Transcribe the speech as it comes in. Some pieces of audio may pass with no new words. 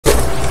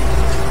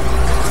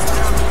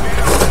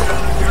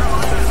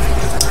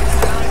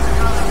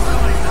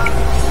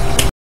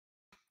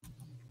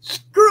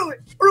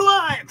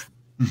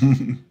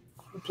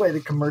We'll play the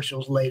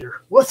commercials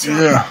later. What's up?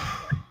 Yeah.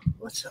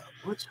 What's up?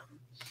 What's up?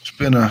 It's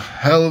been a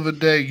hell of a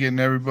day getting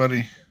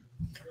everybody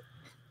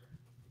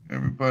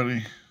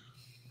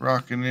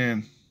rocking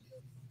in.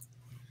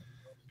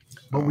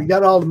 But we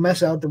got all the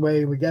mess out the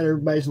way. We got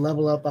everybody's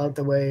level up out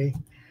the way.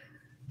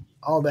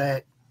 All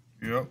that.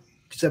 Yep.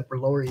 Except for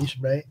Laurie's,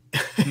 right?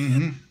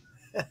 Mm-hmm.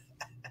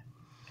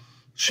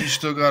 She's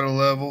still got a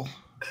level,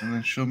 and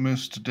then she'll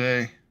miss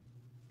today.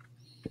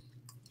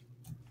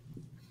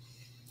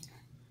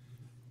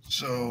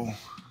 So,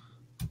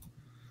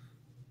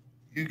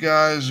 you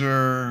guys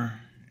are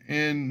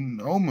in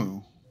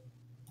Omu.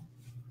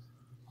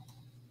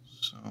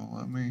 So,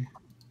 let me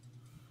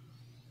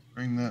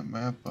bring that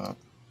map up.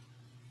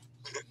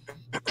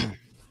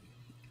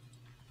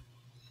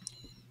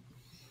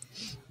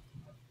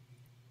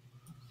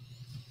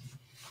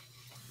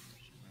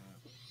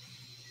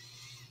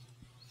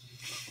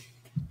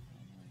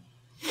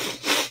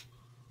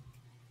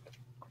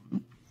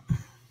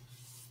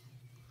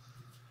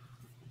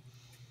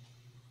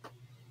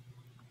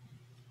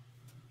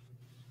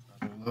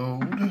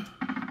 Load.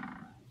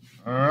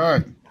 All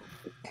right.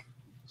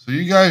 So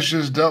you guys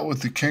just dealt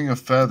with the King of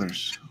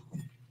Feathers.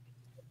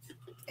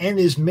 And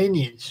his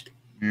minions.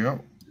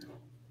 Yep.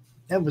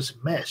 That was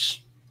a mess.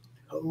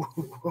 Oh,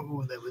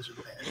 that was a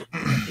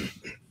mess.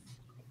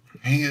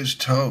 He is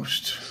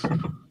toast.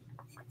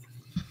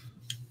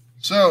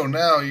 So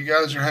now you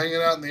guys are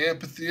hanging out in the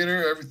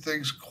amphitheater.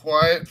 Everything's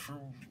quiet for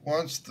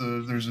once.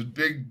 There's a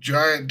big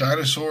giant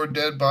dinosaur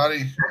dead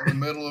body in the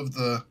middle of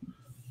the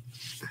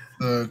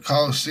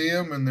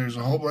Coliseum, and there's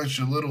a whole bunch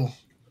of little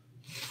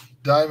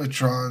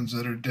Dimetrons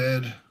that are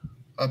dead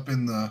up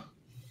in the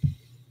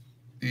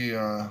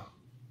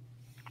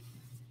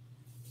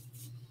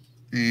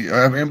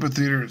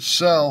amphitheater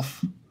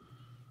itself.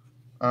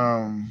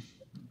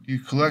 You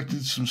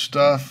collected some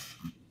stuff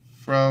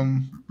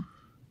from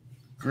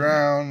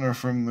ground or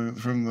from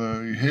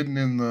the hidden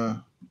in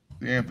the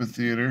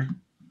amphitheater,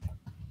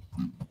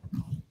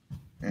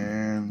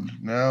 and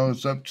now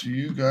it's up to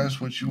you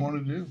guys what you want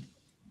to do.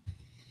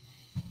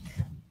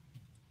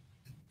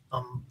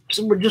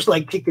 So we're just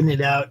like kicking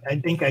it out. I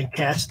think I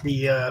cast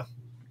the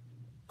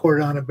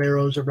cordon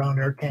barrows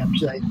around our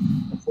campsite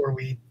before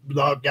we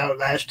logged out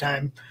last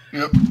time.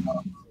 Yep.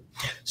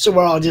 So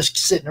we're all just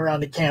sitting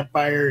around the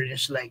campfire and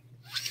just like,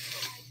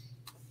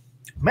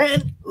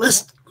 man,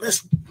 let's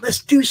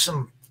do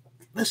some,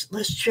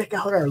 let's check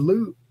out our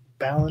loot,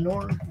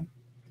 Ballanor.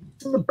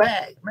 It's in the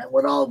bag, man.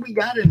 What all we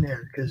got in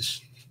there?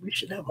 Because we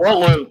should have what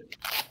loot?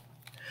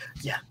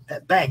 Yeah,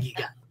 that bag you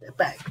got. That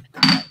bag.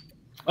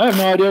 I have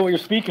no idea what you're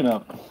speaking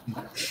of.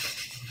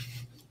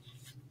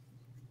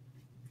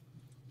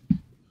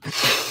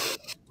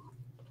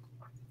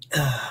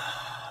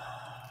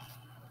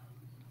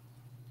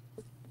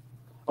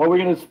 Are we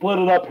going to split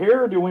it up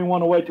here, or do we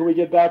want to wait till we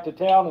get back to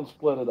town and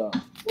split it up?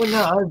 Well,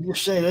 no, I was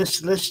just saying,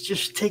 let's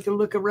just take a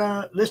look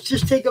around. Let's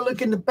just take a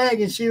look in the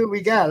bag and see what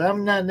we got.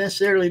 I'm not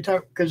necessarily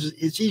talking because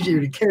it's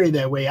easier to carry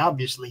that way,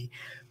 obviously,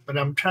 but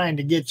I'm trying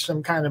to get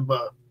some kind of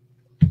a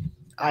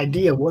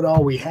idea of what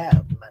all we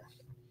have, man.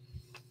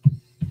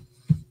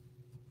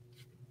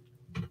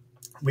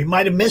 We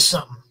might have missed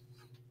something.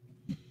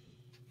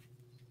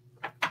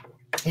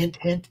 Hint,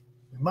 hint.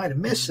 We might have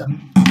missed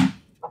something.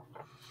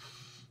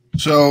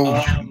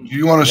 So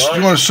you want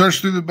to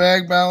search through the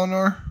bag,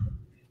 Ballanor?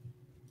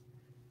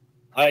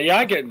 Yeah,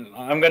 I can.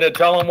 I'm going to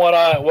tell them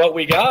what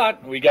we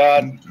got. We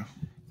got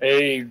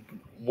a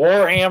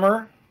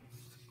warhammer.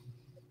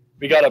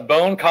 We got a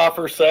bone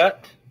coffer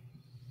set.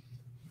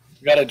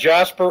 We got a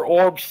jasper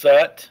orb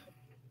set.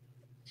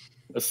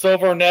 A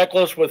silver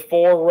necklace with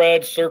 4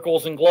 red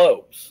circles and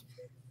globes.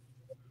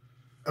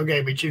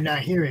 Okay, but you're not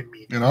hearing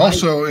me. And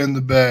also in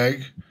the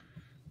bag,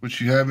 which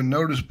you haven't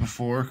noticed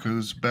before because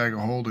it's a bag of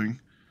holding,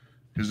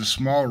 is a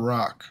small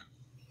rock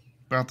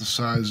about the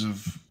size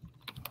of,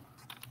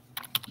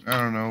 I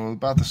don't know,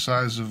 about the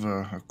size of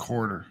a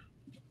quarter.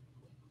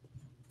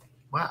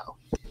 Wow.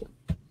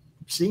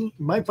 See, you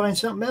might find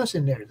something else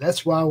in there.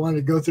 That's why I wanted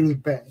to go through the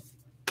bag.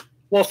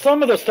 Well,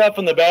 some of the stuff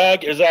in the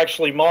bag is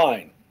actually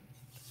mine.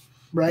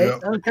 Right? Yep. I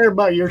don't care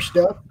about your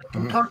stuff.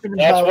 I'm talking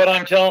about... That's what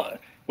I'm telling...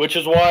 Which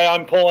is why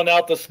I'm pulling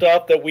out the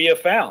stuff that we have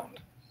found.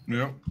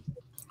 Yep.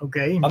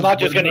 Okay. I'm not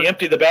just going to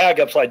empty the bag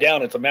upside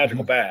down. It's a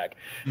magical bag.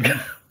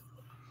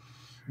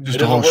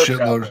 Just a whole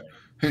shitload.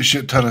 A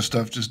shit ton of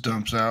stuff just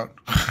dumps out.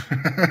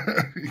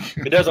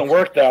 It doesn't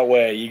work that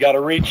way. You got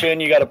to reach in.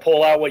 You got to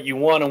pull out what you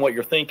want and what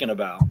you're thinking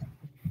about.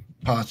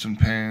 Pots and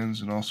pans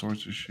and all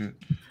sorts of shit.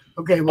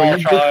 Okay. Well,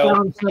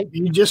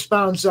 you just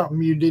found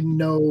something you didn't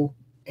know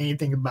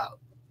anything about.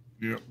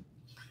 Yep.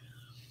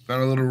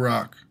 Found a little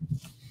rock.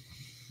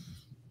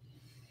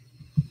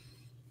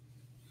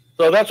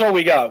 So that's what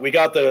we got. We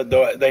got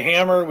the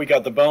hammer, we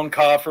got the bone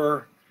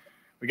coffer,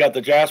 we got the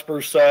jasper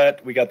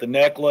set, we got the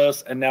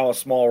necklace, and now a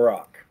small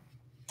rock.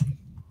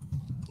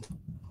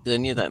 Is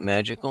any of that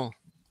magical?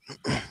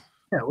 Yeah,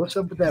 what's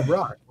up with that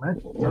rock,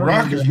 man? The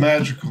rock is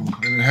magical,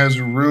 and it has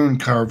a rune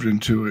carved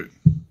into it.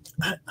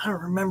 I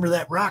don't remember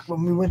that rock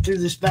when we went through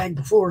this bag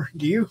before.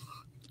 Do you?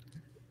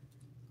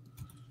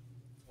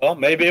 Well,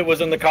 maybe it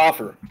was in the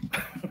coffer.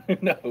 Who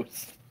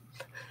knows?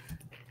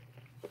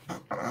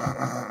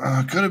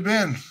 Could have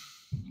been.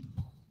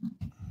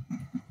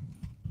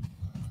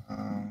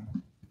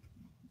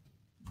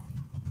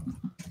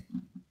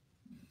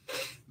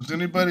 Has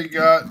anybody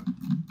got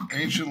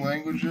ancient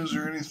languages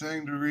or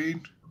anything to read?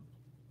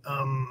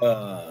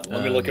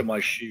 Let me look at my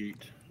sheet.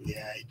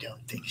 Yeah, I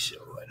don't think so.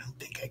 I don't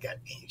think I got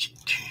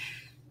ancient.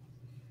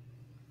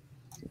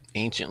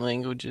 Ancient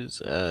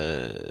languages?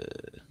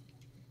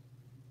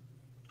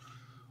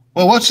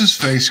 Well, what's his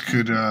face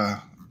could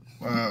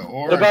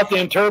What about the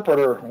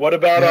interpreter? What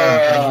about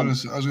I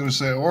was going to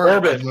say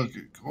Orbit?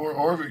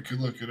 Orbit could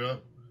look it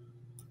up.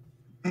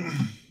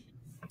 And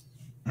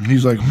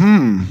he's like,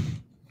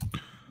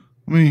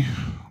 let me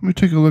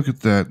take a look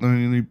at that.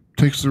 And he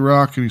takes the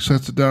rock and he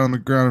sets it down on the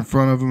ground in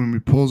front of him, and he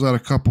pulls out a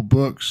couple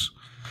books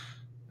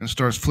and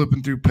starts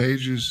flipping through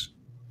pages.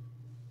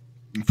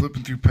 And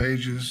flipping through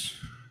pages.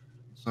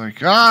 It's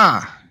like,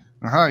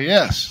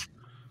 yes.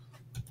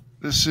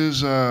 This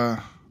is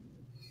an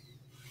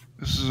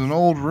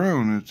old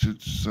rune.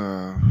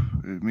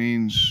 It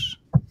means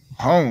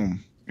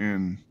home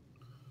in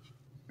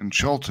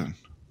Chilton.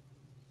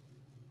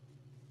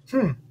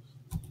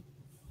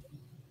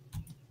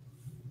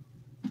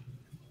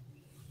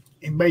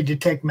 Anybody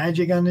detect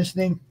magic on this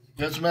thing?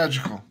 That's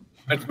magical.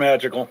 It's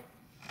magical.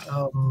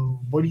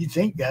 What do you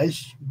think,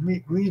 guys?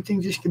 What do you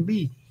think this could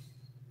be?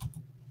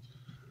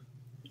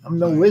 I'm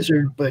no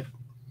wizard, but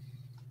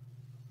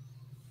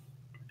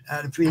I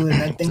had a feeling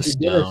that thing could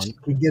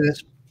get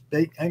us.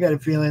 I got a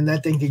feeling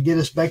that thing could get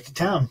us back to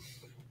town.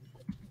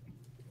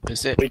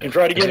 Is it? We can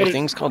try to get it.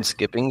 Things called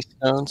skipping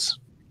stones.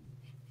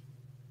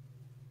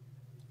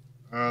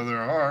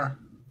 There are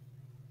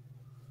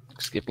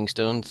Skipping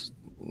stones.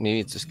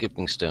 Maybe it's a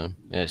skipping stone.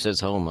 Yeah, it says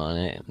home on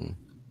it. And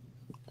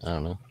I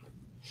don't know.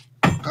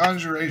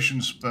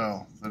 conjuration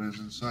spell that is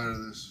inside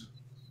of this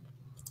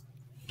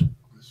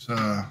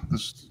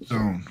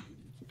stone.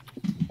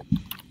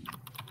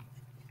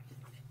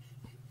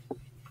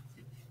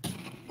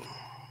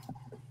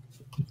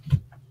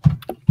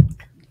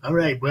 All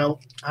right.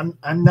 Well,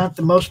 I'm not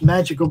the most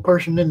magical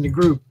person in the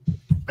group,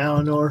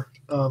 Balinor,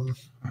 or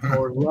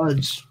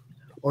Luz.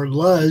 Or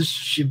Luz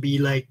should be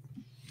like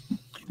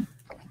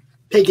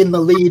taking the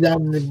lead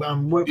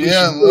on what we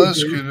should do.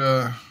 Luz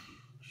could.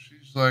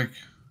 She's like,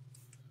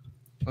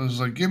 Luz is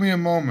like, give me a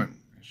moment.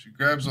 She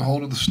grabs a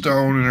hold of the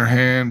stone in her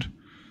hand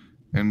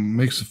and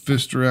makes a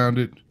fist around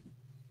it,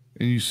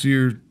 and you see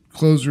her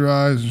close her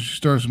eyes, and she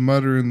starts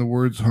muttering the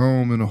words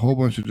 "home" in a whole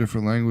bunch of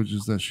different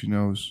languages that she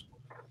knows.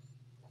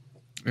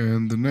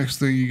 And the next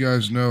thing you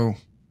guys know,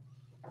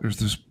 there's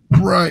this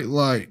bright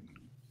light.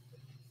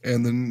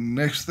 And the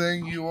next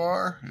thing you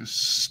are is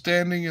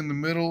standing in the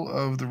middle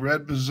of the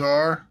Red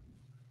Bazaar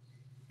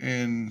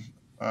in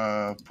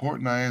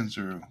Port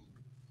Nyanzaru.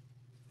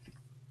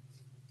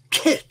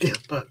 Get the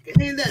fuck.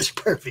 That's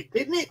perfect,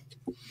 isn't it?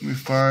 Let me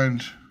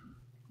find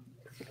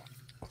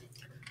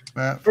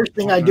map. First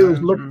thing I do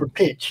is look for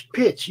Pitch.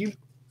 Pitch, did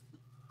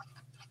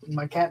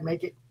my cat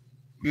make it?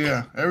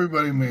 Yeah,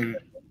 everybody made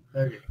it.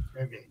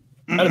 Okay.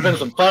 That'd have been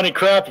some funny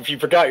crap if you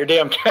forgot your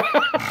damn cat.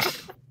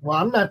 Well,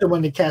 I'm not the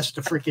one that cast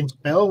the freaking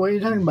spell. What are you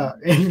talking about?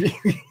 I'm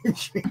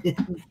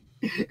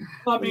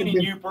not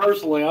meaning you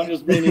personally. I'm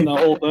just meaning the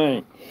whole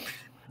thing.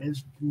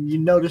 As you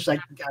notice, I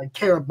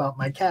care about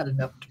my cat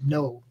enough to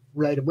know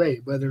right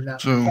away whether or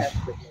not my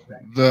cat's doing it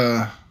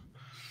right.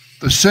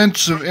 The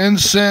sense of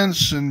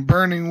incense and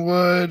burning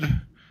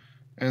wood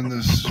and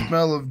the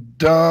smell of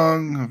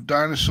dung, of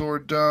dinosaur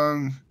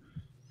dung,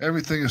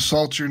 everything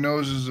assaults your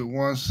noses at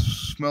once. The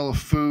smell of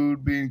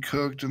food being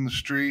cooked in the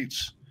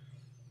streets.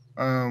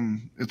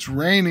 It's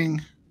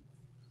raining,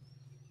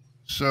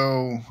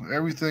 so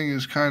everything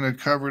is kind of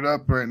covered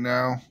up right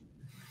now.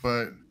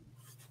 But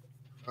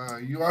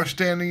you are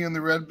standing in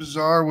the Red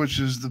Bazaar, which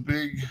is the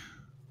big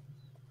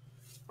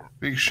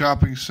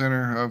shopping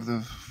center of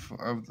the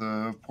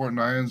Port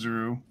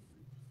Nyanzaru.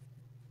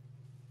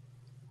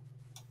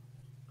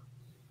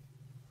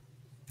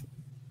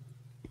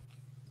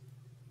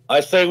 I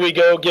say we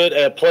go get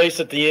a place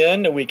at the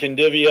inn and we can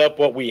divvy up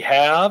what we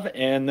have,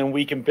 and then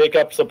we can pick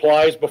up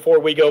supplies before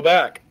we go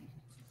back.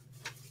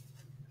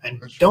 And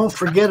don't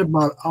forget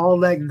about all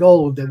that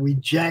gold that we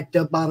jacked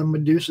up out of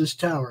Medusa's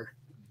tower.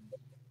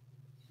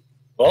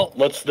 Well,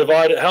 let's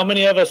divide it. How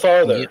many of us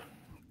are there?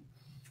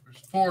 There's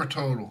 4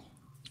 total.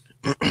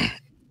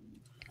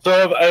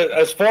 So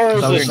as far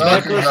as this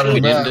Zaka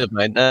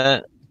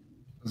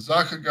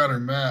got her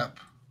map,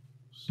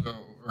 or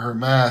her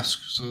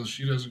mask, so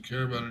she doesn't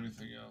care about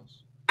anything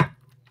else.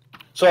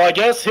 So I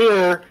guess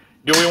here,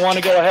 do we want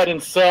to go ahead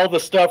and sell the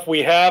stuff we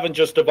have and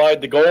just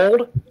divide the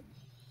gold?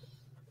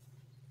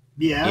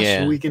 Yeah.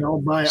 So we can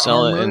all buy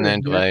sell armor it and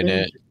then divide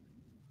it.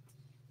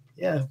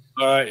 Yeah.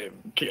 All right.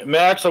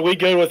 Max, are we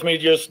good with me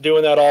just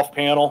doing that off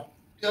panel?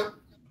 Yep.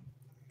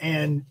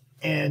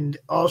 And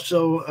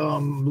also,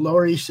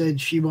 Laurie said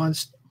she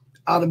wants,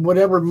 out of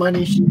whatever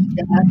money she's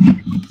got,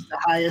 the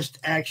highest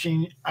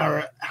action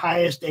or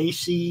highest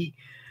AC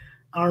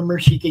armor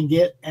she can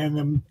get,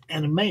 and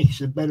a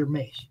mace, a better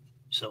mace.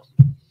 So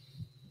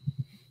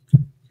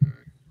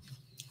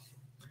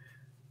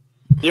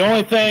The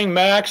only thing,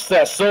 Max,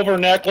 that silver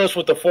necklace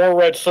with the 4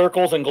 red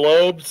circles and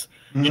globes,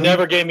 you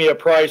never gave me a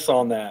price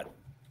on that.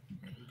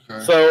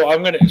 Okay.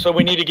 So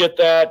we need to get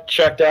that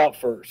checked out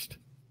first.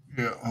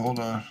 Yeah, hold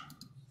on.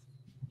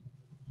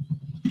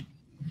 If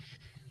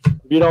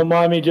you don't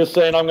mind me just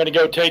saying I'm going to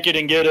go take it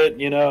and get it,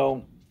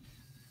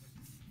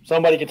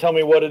 somebody can tell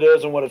me what it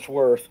is and what it's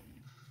worth.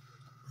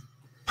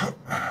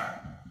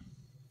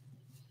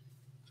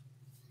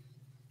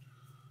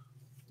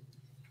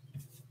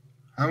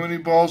 How many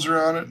balls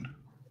are on it?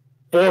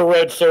 4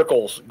 red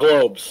circles,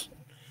 globes.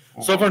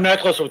 Silver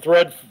necklace with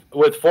 4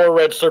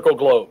 red circle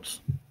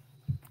globes.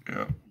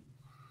 Yeah.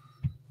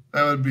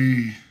 That would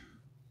be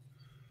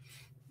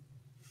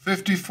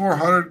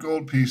 5,400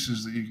 gold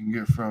pieces that you can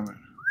get from it.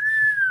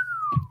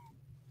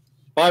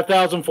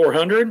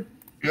 5,400?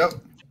 Yep.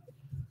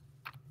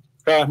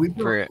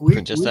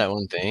 For just that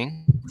one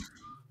thing?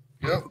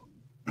 Yep.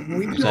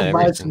 We gonna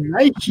buy some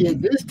nice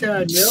shit this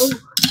time, yo.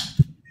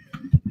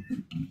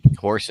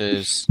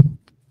 Horses,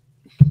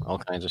 all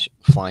kinds of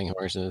flying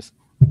horses.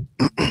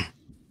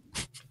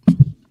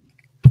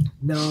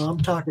 No, I'm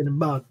talking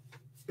about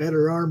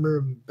better armor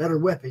and better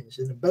weapons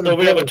and a better. So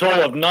we have a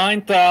total of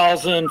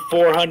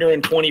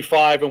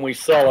 9,425, and we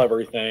sell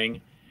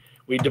everything.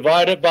 We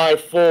divide it by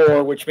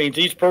 4, which means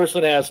each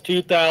person has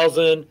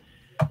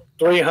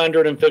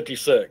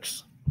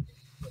 2,356.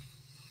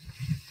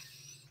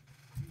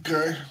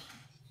 Okay.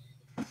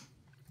 Well,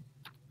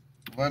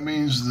 that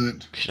means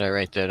that. Should I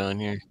write that on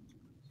here?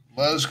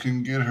 Les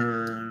can get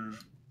her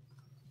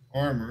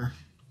armor.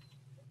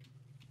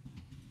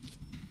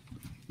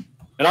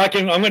 And I'm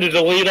going to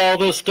delete all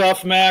this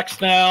stuff, Max,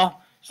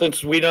 now,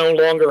 since we no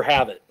longer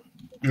have it.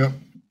 Yep.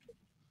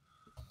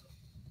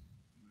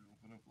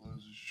 Open up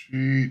Les's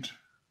sheet.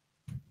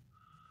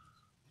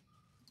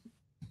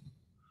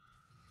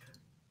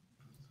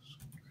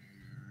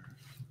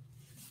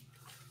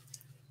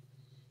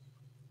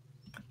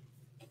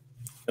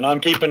 And I'm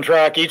keeping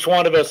track. Each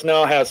one of us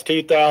now has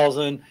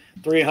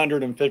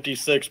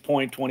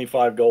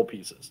 2,356.25 gold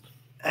pieces.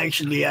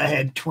 Actually, I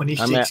had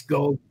 26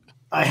 gold.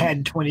 I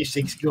had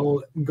 26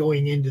 gold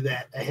going into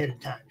that ahead of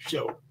time,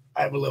 so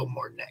I have a little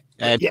more than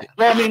that. Yeah.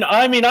 Well,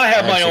 I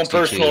have my own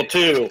personal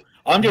too.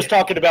 I'm just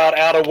talking about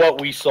out of what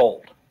we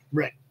sold.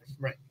 Right.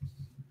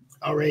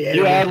 All right.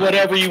 You add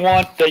whatever you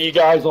want that you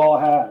guys all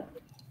had.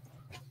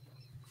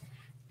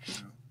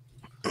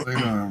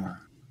 Plate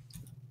armor.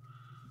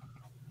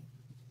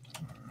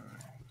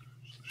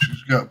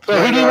 She's got.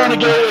 So who do you want to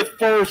go with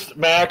first,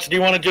 Max? Do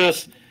you want to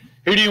just?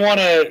 Who do you want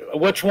to?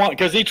 Which one?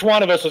 Because each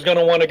one of us is going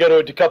to want to go to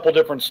a couple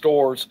different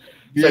stores.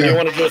 So you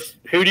want to just?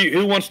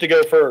 Who wants to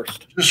go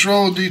first? Just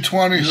roll a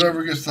d20.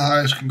 Whoever gets the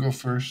highest can go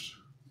first.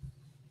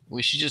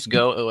 We should just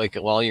go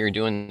while you're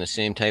doing the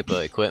same type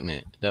of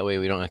equipment. That way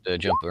we don't have to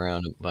jump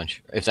around a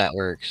bunch. If that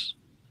works,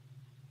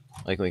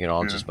 we could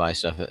all just buy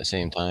stuff at the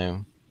same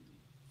time.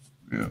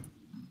 Yeah.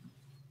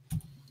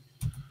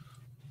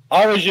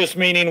 I was just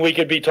meaning we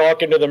could be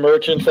talking to the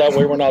merchants. That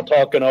way we're not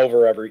talking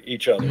over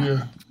each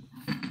other.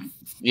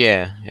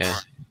 Yeah.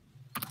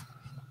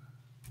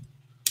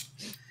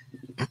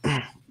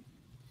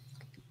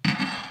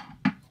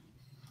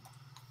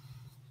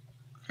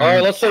 All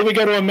right, let's say we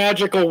go to a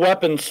magical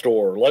weapon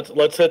store.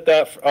 Let's hit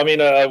that.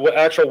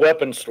 Actual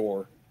weapon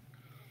store.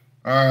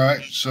 All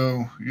right,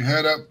 so you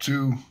head up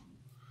to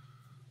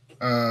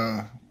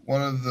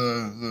one of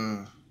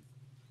the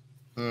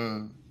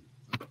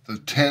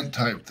tent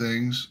type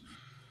things,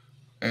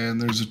 and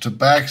there's a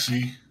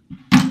tabaxi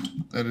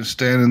that is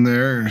standing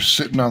there, or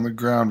sitting on the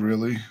ground,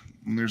 really.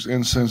 And there's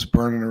incense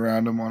burning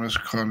around him on his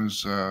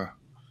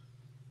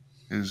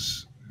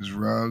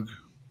rug.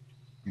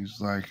 He's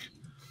like,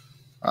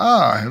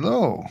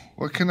 hello.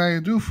 What can I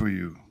do for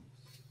you?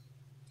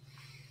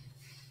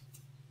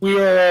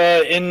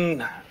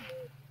 We're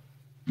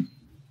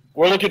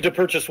looking to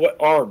purchase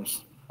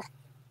arms.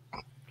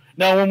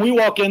 Now, when we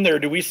walk in there,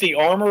 do we see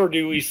armor or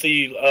do we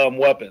see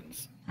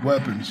weapons?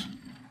 Weapons.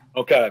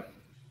 Okay.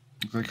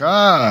 It's like,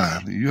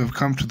 you have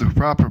come to the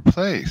proper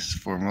place,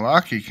 for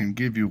Malaki can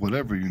give you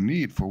whatever you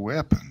need for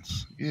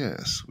weapons.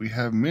 Yes, we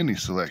have many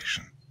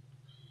selection.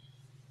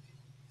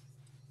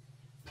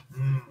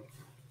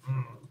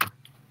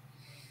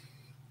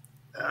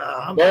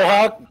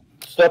 Mohawk,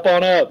 step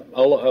on up.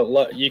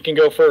 You can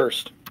go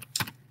first.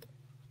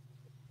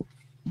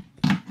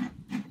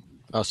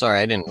 Oh, sorry,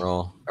 I didn't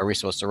roll. Are we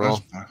supposed to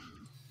roll?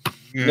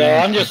 Yeah. No,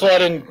 I'm just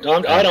letting.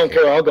 I don't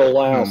care. I'll go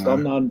last. I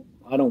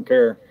don't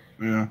care.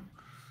 Yeah.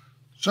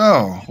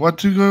 So,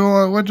 what are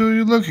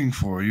you looking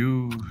for?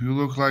 You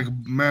look like a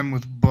man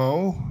with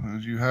bow.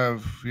 You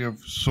have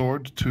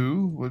sword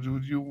too. What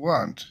would you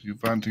want? You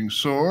wanting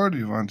sword?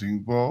 You wanting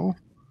bow?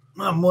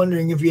 I'm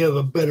wondering if you have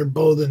a better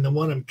bow than the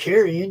one I'm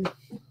carrying.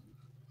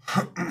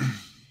 Of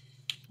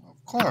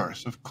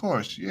course,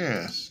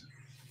 yes.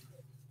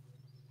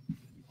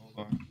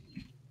 Hold on.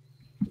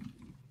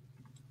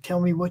 Tell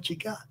me what you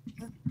got.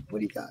 What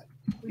do you got?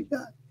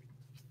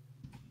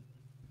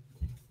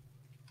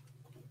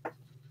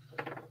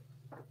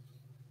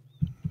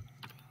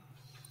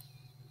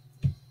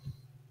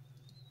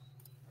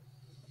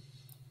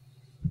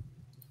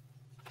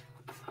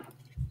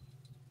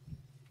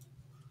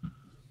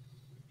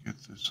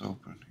 this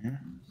open here.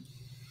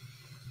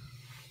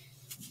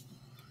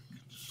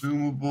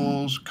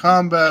 Consumables,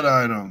 combat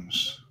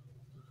items.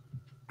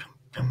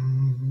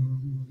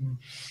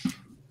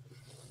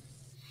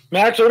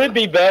 Max, would it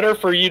be better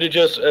for you to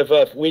just,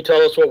 if we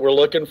tell us what we're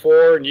looking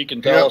for and you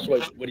can tell us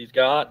what he's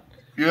got?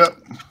 Yep.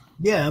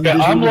 Yeah,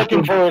 I'm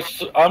looking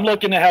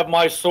to have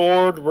my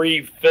sword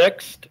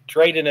refixed,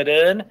 trading it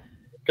in,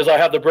 because I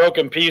have the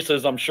broken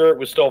pieces. I'm sure it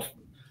was still,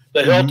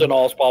 the hilt and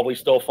all is probably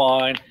still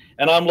fine.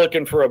 And I'm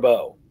looking for a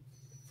bow.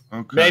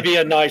 Okay. Maybe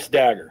a nice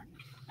dagger.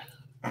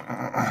 All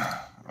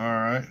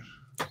right.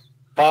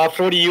 Pops,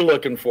 what are you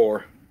looking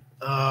for?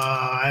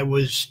 I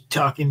was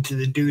talking to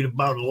the dude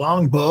about a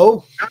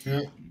longbow.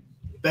 Yeah.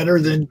 Better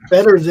than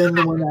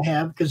the one I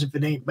have, because if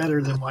it ain't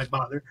better, then why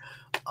bother?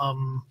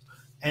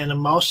 And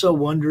I'm also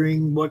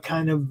wondering what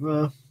kind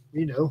of,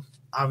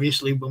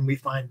 obviously when we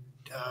find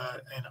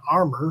an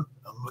armor,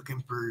 I'm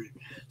looking for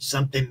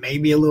something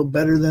maybe a little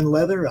better than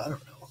leather. I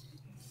don't know.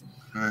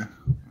 Okay,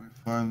 let me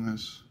find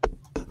this.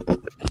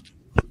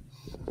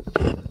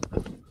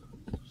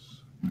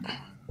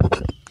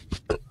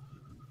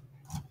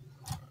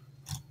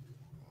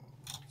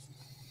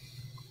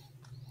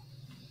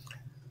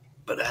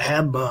 But I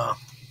have a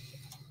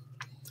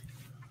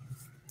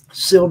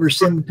silver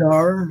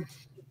scimitar.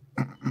 I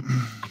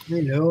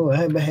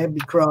have a heavy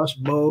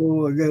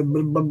crossbow. I got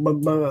blah, blah, blah,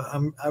 blah.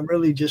 I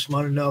really just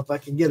want to know if I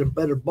can get a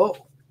better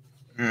bow.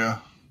 Yeah,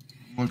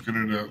 I'm looking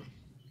it up.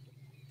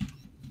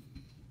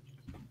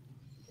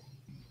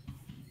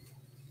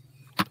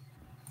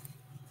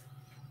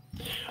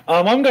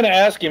 I'm going to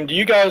ask him, do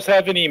you guys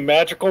have any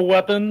magical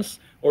weapons,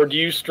 or do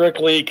you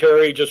strictly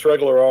carry just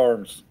regular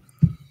arms?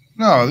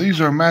 No, these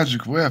are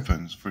magic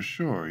weapons for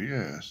sure.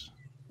 Yes.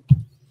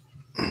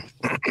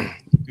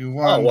 You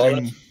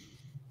wanting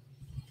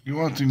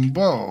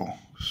bow,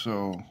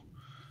 so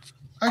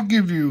I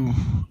give you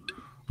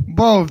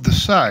bow of the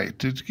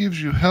sight. It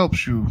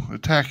helps you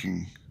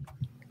attacking.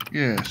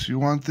 Yes, you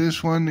want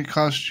this one? It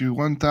costs you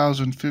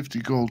 1,050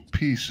 gold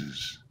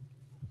pieces.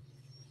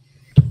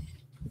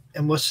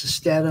 And what's the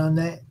stat on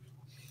that?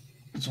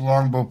 It's a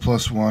longbow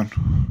 +1.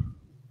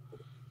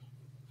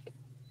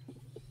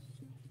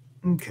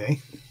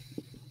 Okay.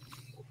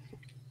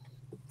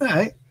 All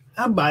right,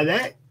 I'll buy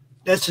that.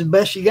 That's the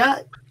best you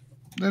got?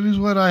 That is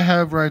what I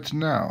have right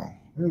now.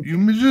 Okay.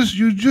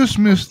 You just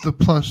missed the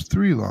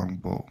 +3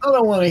 longbow. I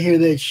don't want to hear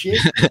that shit.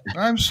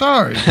 I'm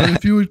sorry, but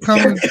if you would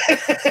coming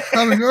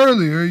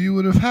earlier, you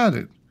would have had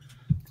it.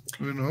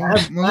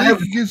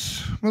 Maliki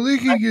gets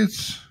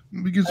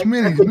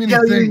many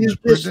things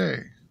per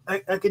day. I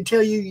can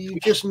tell you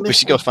just missed. We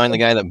should go find the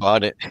guy that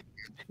bought it.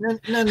 No.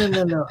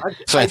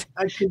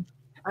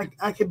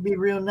 I could be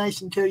real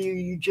nice and tell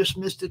you just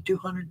missed a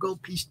 200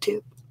 gold piece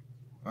tip.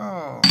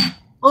 Oh.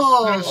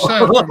 Oh.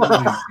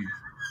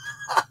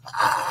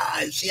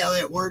 See how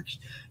that works?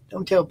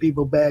 Don't tell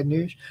people bad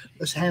news.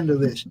 Let's handle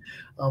this.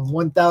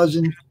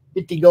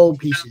 1,050 gold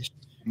pieces.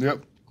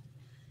 Yep.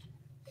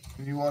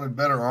 You wanted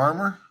better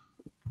armor?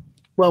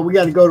 Well, we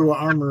got to go to an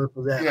armorer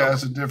for that. Yeah,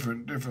 it's a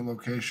different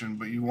location,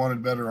 but you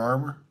wanted better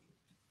armor?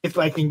 If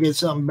I can get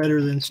something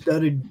better than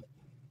studded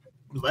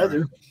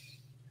leather.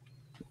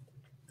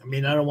 I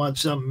mean, I don't want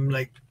something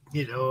like,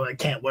 I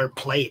can't wear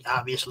plate,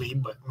 obviously,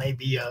 but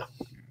maybe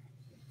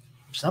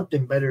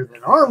something better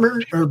than armor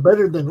or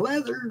better than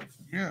leather.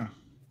 Yeah.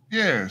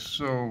 Yeah,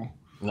 so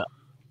no.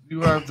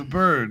 You have the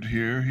bird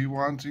here. Are you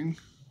wanting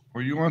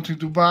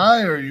to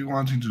buy, or are you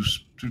wanting to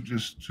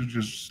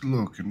just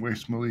look and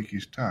waste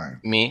Maliki's time?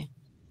 Me?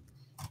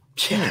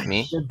 Yeah,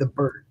 me? The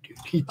bird, dude.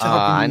 He's talking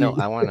I to know.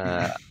 you.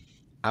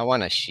 I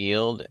want a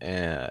shield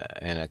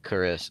and a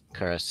Kurtis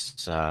Gama.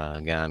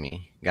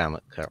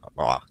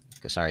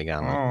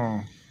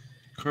 Oh,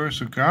 Kurtis,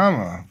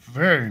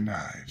 very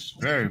nice,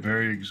 very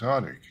very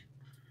exotic.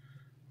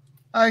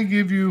 I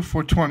give you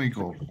for 20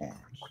 gold horns.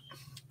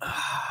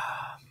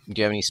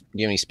 Do you have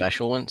any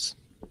special ones?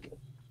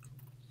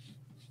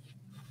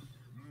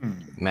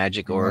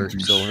 Magic or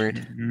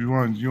silvered? You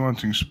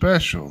wanting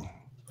special?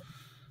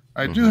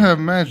 I do have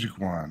magic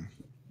wand.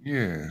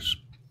 Yes,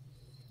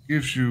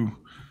 gives you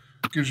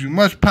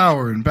much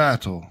power in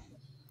battle.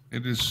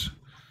 It is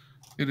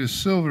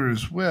silver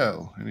as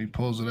well, and he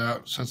pulls it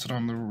out, sets it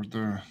on the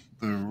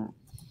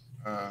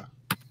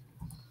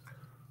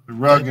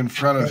rug in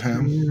front of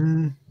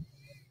him,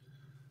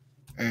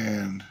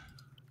 and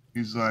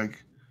he's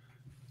like,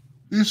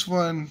 "This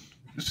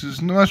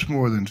is much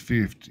more than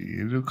 50.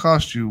 It'll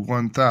cost you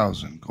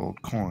 1,000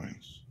 gold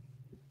coins."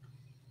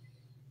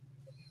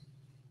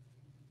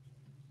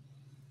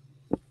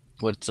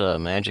 What's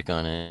magic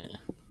on it?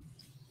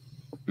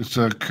 It's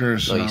a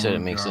curse. Oh, you said it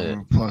makes it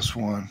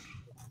 +1.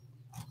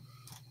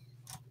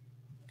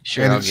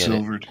 Sure, and I'll it's get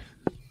silvered. it.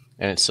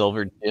 And it's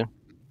silvered too?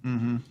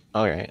 Mm-hmm.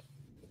 All right.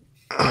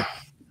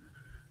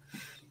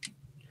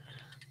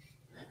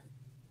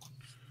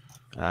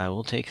 I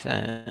will take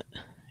that.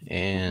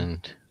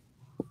 And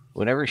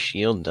whatever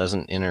shield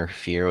doesn't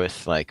interfere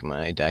with like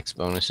my dex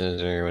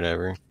bonuses or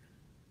whatever.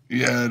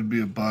 Yeah, it'd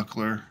be a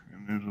buckler,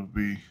 and it'll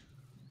be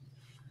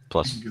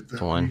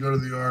 +1. When you go to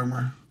the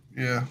armor.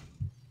 Yeah.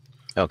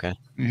 Okay.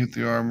 You hit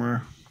the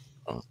armor.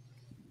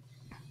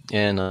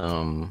 And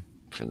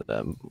for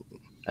the,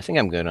 I think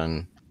I'm good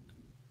on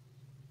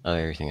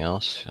everything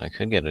else. I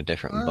could get a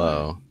different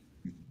bow.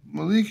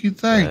 Maliki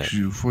thanks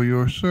you for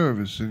your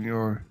service and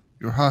your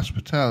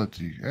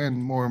hospitality,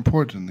 and more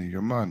importantly,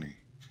 your money.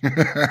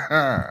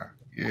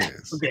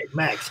 Yes. Okay,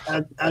 Max.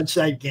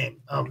 Outside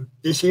game.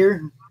 This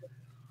here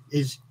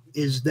is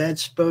that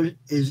supposed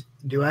is?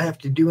 Do I have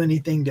to do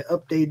anything to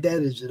update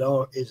that? Is it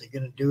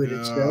going to do it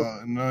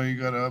itself? No, you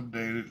got to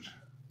update it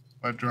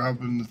by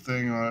dropping the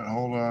thing on it.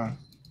 Hold on.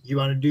 You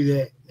want to do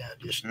that? No,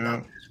 just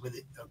not with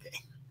it. Okay.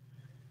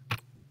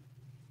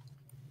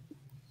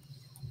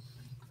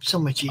 So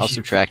much easier. I'll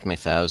subtract my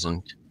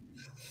 1,000.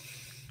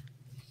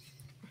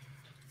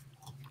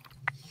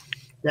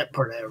 That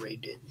part I already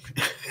did.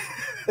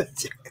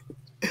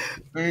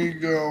 There you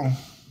go.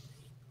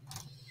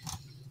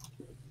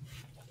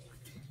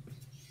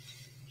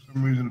 For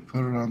some reason, I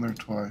put it on there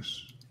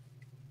twice.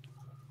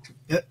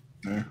 Yep.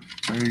 There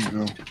you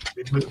go.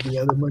 Remove the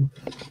other one.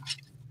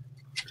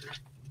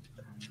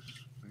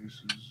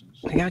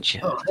 I got you.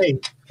 Oh, hey,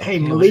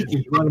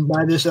 Maliki, you want to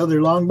buy this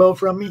other longbow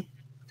from me?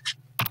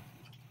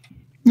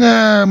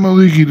 Nah,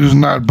 Maliki does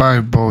not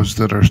buy bows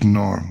that are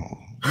normal.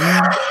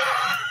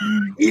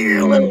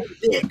 You're a little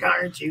dick,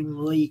 aren't you,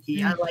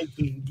 Maliki? I like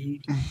you,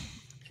 dude.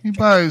 He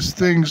buys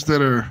things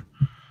that are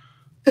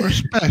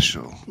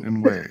special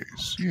in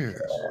ways.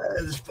 Yes.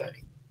 That's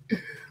funny. You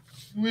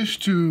wish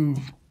to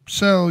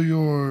sell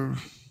your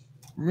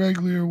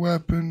regular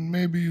weapon,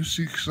 maybe you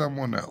seek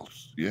someone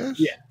else. Yes?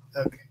 Yeah.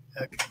 Okay.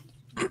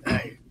 All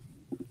right.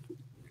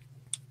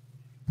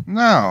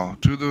 Now,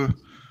 to the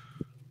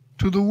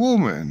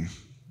woman.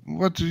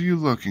 What are you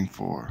looking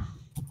for?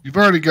 You've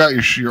already got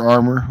your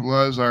armor.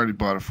 Les, I already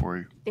bought it for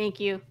you.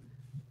 Thank you.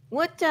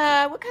 What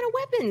kind of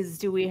weapons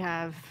do we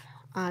have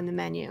on the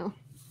menu?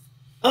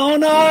 Oh,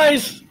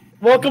 nice!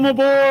 Welcome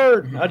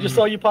aboard. I just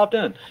saw you popped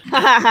in.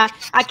 I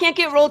can't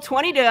get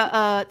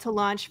Roll20 to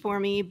launch for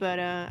me, but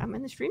I'm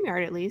in the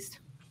StreamYard at least.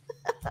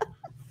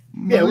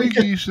 Yeah, we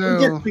just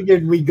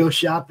figured we'd go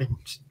shopping,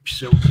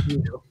 so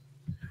you know.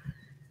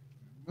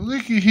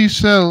 Maliki, he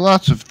sells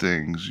lots of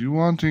things. You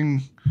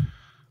wanting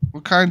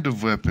what kind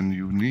of weapon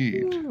you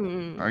need?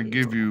 I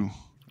give you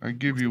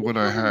what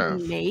I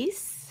have.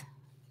 Mace?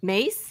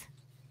 Maces.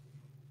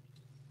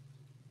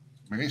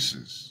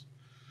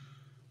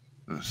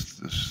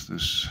 This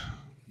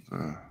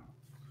the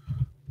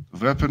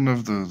weapon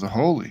of the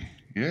holy.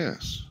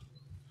 Yes.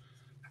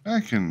 I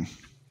can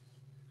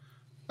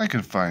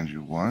find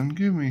you one.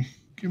 Give me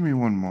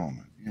one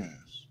moment.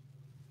 Yes.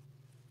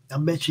 I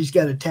bet she's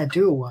got a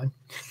tattoo of one.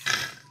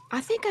 I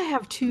think I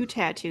have 2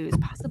 tattoos,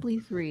 possibly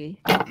 3.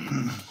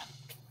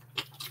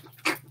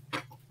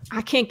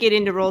 I can't get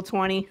into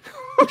Roll20.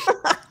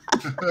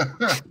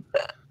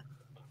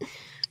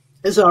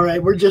 It's all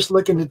right. We're just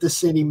looking at the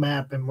city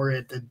map, and we're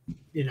at the,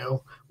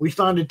 we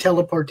found a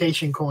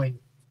teleportation coin.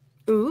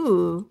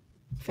 Ooh,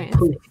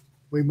 fancy.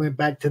 We went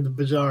back to the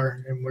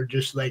bazaar, and we're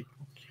just like,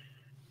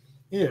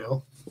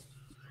 got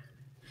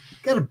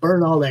to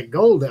burn all that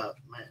gold up,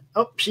 man.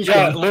 Oh, she's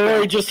gone.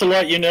 Laurie, just to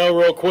let you know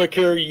real quick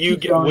here,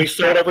 we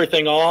sold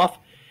everything off,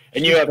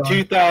 and you have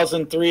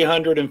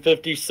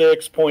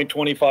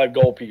 2,356.25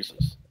 gold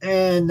pieces.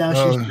 And now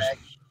she's back.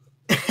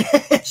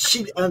 I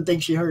don't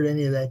think she heard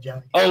any of that,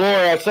 Johnny. Oh,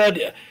 Laurie, I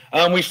said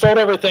we sold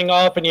everything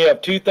off, and you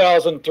have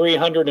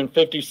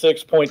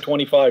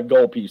 2,356.25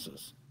 gold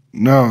pieces.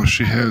 No,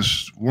 she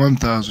has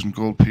 1,000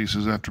 gold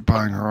pieces after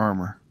buying her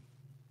armor.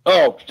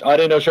 Oh, I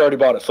didn't know she already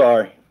bought it.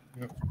 Sorry.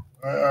 Yep.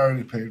 I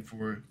already paid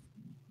for it.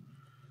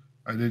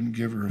 I didn't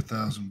give her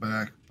 1,000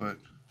 back, but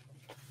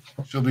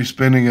she'll be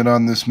spending it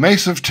on this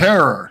Mace of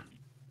Terror.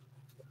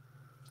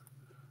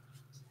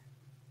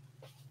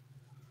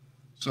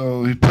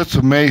 So he puts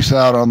a mace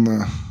out on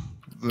the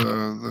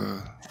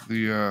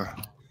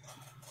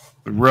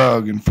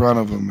rug in front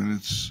of him, and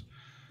it's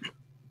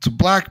a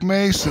black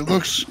mace. It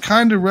looks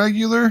kind of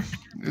regular.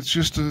 It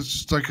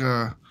looks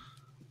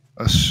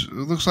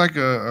like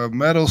a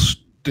metal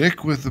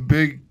stick with a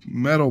big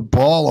metal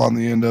ball on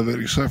the end of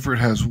it, except for it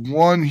has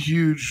one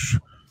huge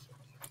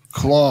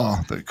claw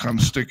that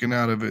comes sticking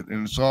out of it,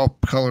 and it's all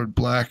colored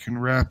black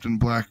and wrapped in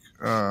black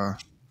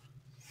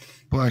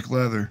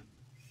leather.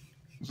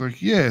 It's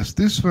like, yes,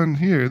 this one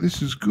here,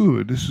 this is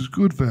good. This is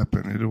good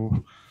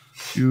weapon.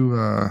 You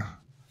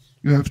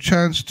have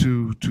chance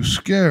to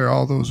scare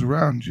all those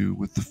around you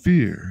with the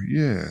fear.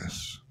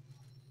 Yes.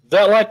 Is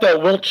that like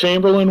that Wilt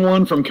Chamberlain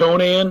one from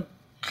Conan?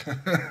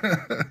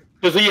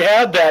 Because he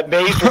had that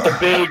mace with the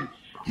big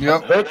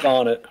hook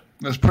on it.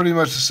 That's pretty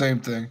much the same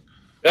thing.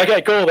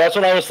 Okay, cool. That's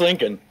what I was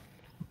thinking.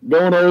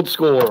 Going old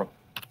school.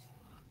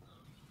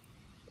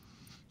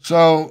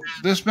 So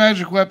this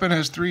magic weapon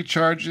has 3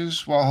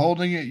 charges. While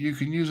holding it, you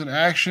can use an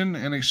action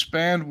and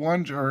expend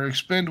one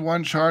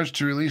charge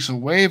to release a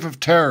wave of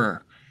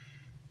terror.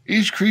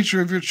 Each creature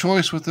of your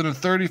choice within a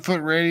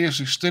 30-foot radius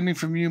extending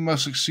from you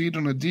must succeed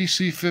on a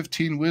DC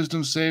 15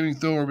 Wisdom saving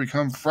throw or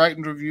become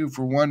frightened of you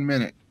for 1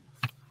 minute.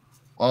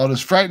 While it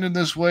is frightened in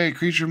this way, a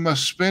creature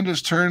must spend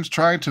its turns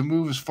trying to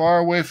move as far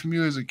away from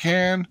you as it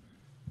can.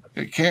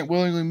 It can't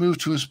willingly move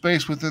to a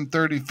space within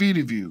 30 feet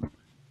of you.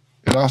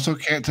 It also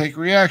can't take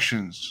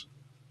reactions.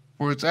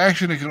 For its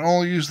action, it can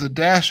only use the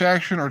dash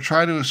action or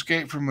try to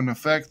escape from an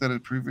effect that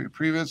it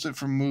prevents it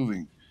from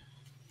moving.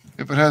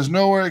 If it has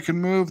nowhere it can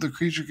move, the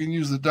creature can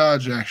use the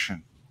dodge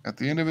action. At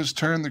the end of its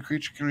turn, the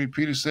creature can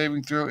repeat a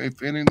saving throw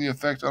if ending the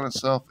effect on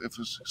itself if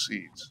it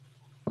succeeds.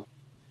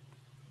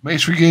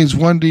 Mace regains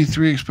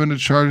 1d3 expended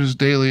charges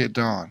daily at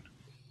dawn.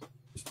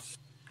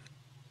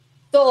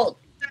 Sold.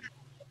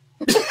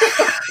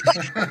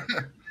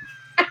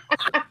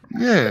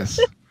 Yes.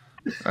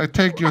 I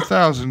take your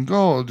 1,000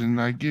 gold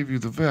and I give you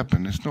the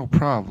weapon. It's no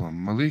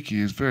problem. Maliki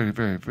is very,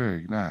 very,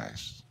 very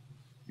nice.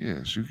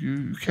 Yes,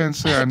 you can't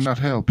say I not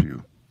help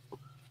you.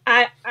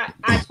 I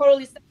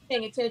totally stopped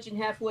paying attention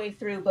halfway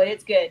through, but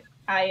it's good.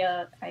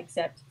 I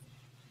accept.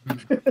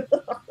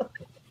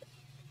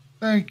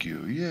 Thank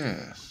you,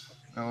 yes.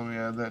 Now let me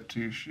add that to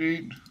your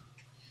sheet.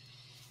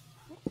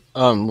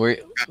 Were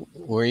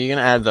you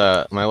gonna add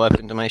my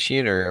weapon to my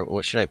sheet, or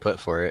what should I put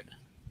for it?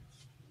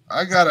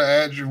 I gotta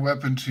add your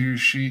weapon to your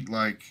sheet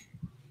like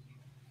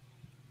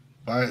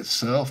by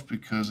itself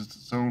because it's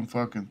its own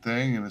fucking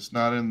thing and it's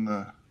not in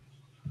the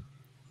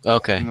list.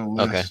 Okay.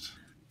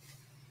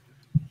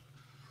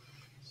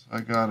 So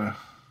I gotta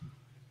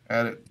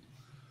add it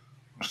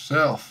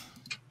myself.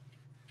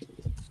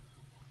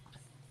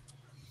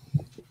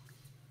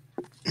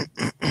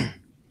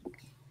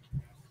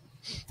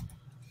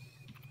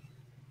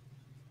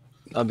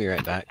 I'll be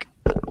right back.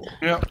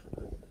 Yep.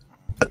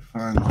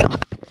 Find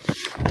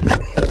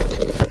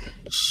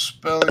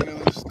spelling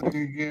of this thing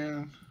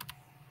again.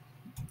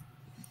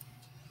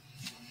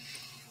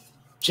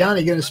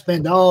 Johnny gonna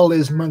spend all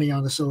his money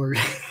on the sword.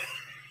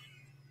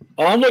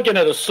 I'm looking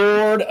at a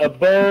sword, a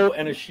bow,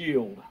 and a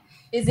shield.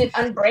 Is it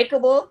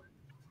unbreakable?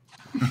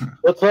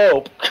 Let's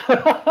hope.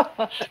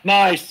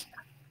 Nice.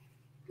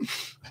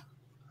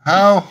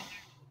 How's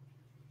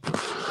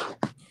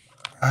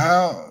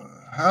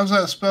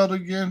that spelled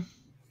again,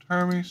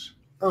 Hermes?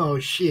 Oh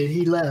shit,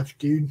 he left,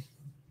 dude.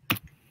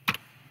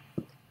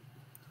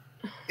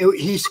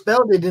 He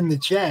spelled it in the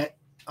chat.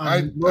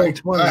 I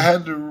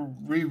had to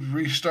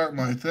restart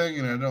my thing,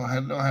 and I don't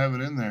have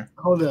it in there.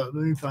 Hold up,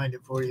 let me find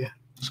it for you.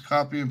 Just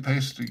copy and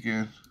paste it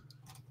again.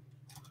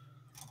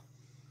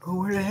 Oh,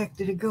 where the heck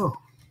did it go?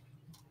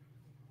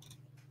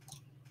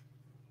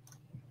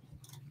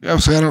 Yeah,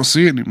 see, I don't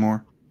see it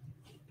anymore.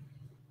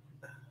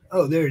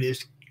 Oh, there it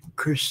is.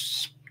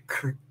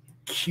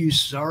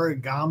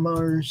 Kusarigama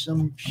or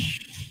some.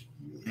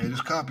 Yeah,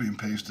 just copy and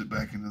paste it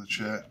back into the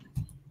chat.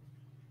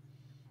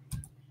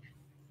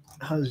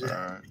 How's that?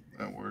 All right,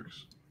 that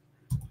works.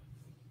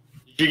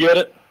 Did you get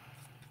it?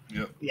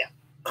 Yep. Yeah.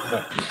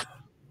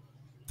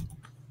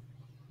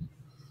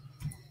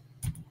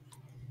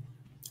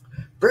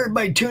 For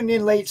everybody tuning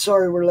in late,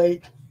 sorry we're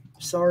late.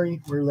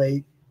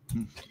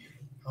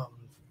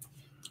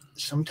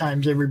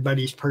 Sometimes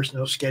everybody's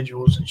personal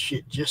schedules and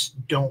shit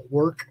just don't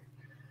work.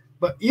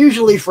 But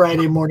usually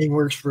Friday morning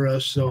works for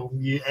us. So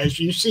as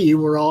you see,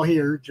 we're all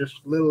here just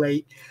a little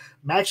late.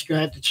 Mac's going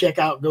to have to check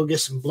out and go get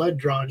some blood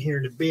drawn here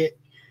in a bit.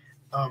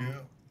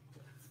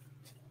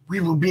 We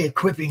will be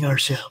equipping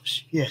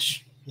ourselves.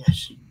 Yes.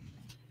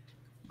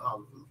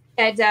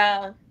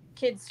 Had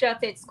kids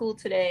stuff at school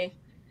today.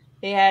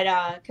 They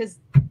had because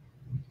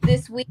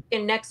this week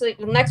and next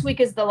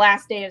week is the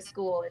last day of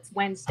school. It's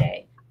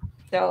Wednesday,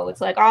 so it's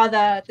like all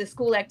the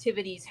school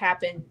activities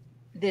happen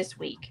this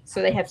week.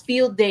 So they have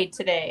field day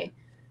today.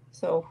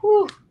 So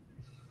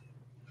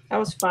that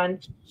was fun.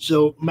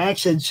 So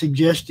Max had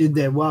suggested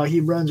that while he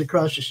runs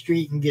across the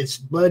street and gets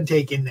blood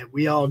taken, that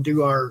we all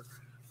do our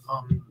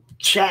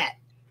chat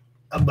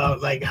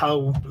about like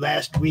how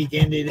last week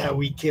ended, how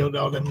we killed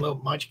all them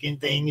little munchkin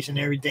things and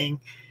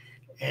everything.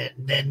 And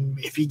then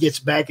if he gets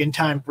back in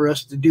time for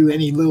us to do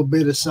any little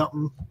bit of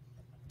something,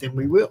 then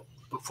we will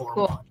before.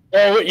 Cool.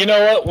 Well, you know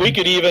what? We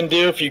could even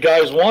do, if you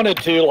guys wanted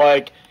to,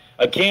 like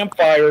a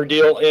campfire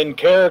deal in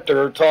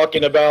character,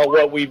 talking about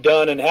what we've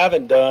done and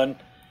haven't done.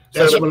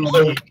 That's So what I'm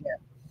doing. Yeah.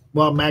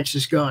 While Max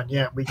is gone,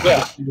 yeah, we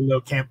can do a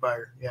little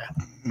campfire. Yeah.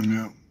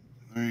 Yeah.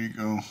 There you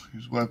go.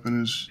 His weapon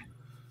is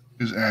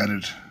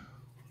added.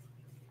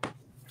 All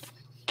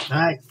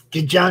right,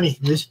 get Johnny.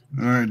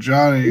 All right,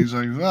 Johnny. He's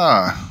like,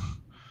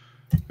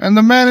 and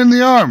the man in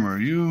the armor.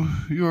 You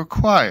are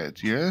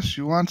quiet. Yes.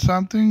 You want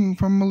something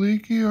from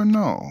Maliki or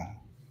no?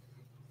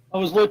 I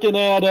was looking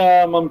at,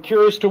 I'm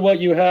curious to what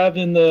you have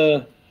in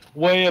the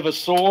way of a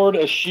sword,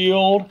 a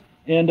shield,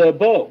 and a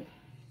bow.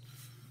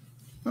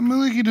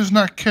 Maliki does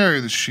not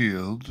carry the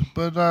shield,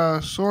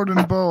 but sword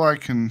and bow, I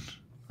can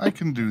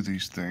do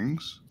these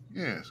things.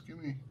 Yes, give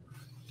me.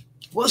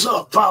 What's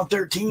up, File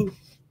 13?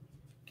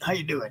 How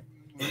you doing?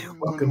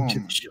 Welcome to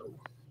the show.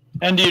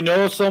 And do you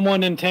know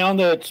someone in town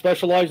that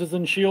specializes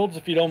in shields,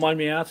 if you don't mind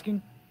me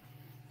asking?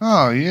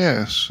 Oh,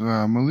 yes.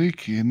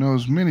 Maliki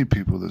knows many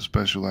people that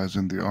specialize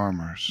in the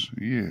armors.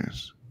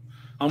 Yes.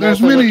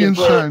 There's many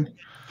inside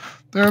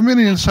There are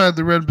many inside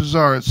the Red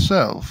Bazaar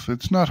itself.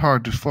 It's not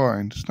hard to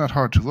find. It's not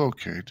hard to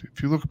locate.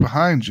 If you look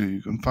behind you,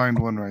 you can find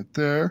one right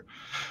there.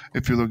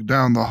 If you look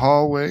down the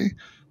hallway,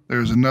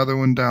 there's another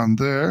one down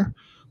there.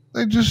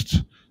 You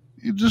just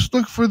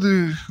look for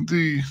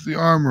the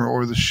armor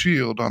or the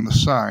shield on the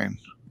sign.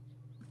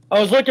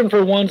 I was looking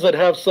for ones that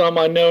have some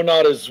I know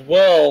not as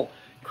well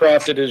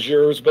crafted as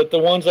yours, but the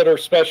ones that are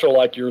special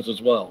like yours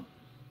as well.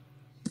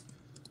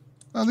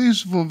 Now,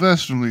 these will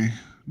definitely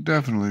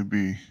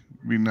be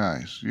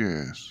nice,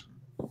 yes.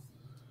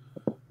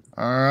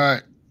 All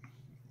right.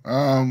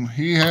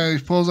 He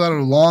pulls out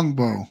a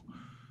longbow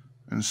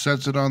and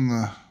sets it on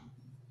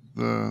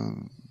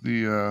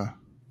the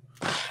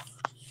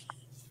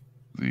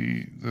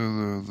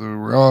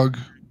rug,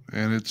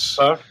 and it's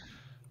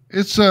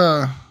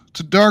a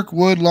dark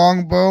wood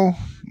longbow,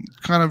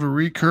 kind of a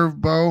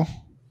recurved bow,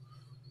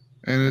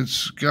 and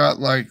it's got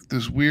like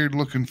this weird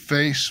looking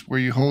face where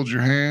you hold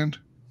your hand.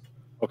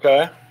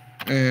 Okay.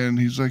 And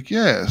he's like,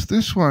 yes,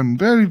 this one,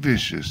 very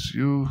vicious.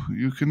 You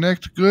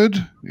connect good,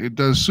 it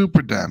does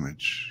super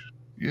damage.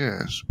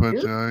 Yes, but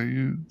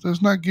it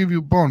does not give you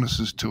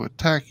bonuses to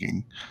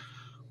attacking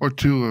or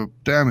to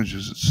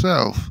damages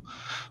itself.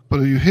 But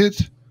if you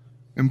hit,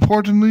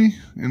 importantly,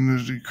 in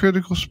the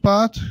critical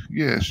spot,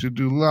 yes, you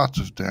do lots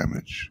of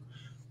damage.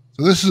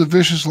 So this is a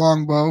vicious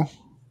longbow.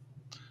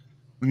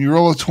 When you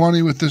roll a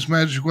 20 with this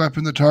magic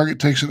weapon, the target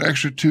takes an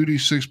extra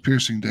 2d6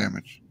 piercing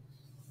damage.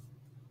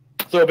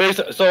 So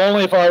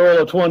only if I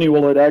roll a 20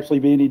 will it actually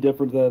be any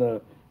different than a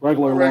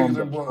regular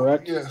longbow,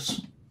 correct?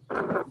 Yes.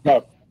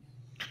 No.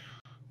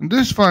 And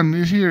this one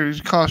here is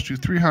cost you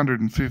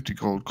 350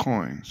 gold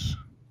coins.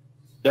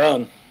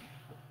 Done.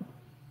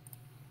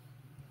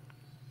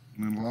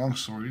 And then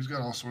longsword, he's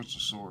got all sorts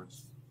of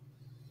swords.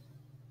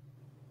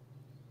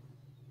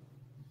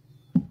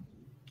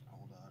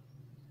 Hold on.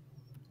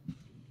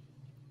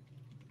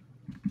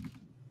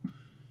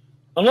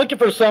 I'm looking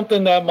for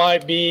something that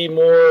might be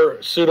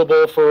more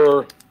suitable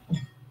for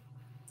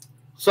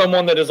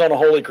someone that is on a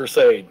holy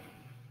crusade,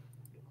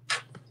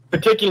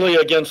 particularly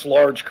against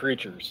large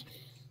creatures.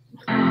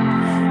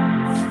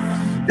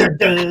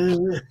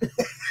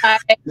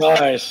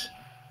 Nice.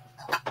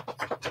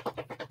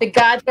 The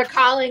gods are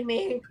calling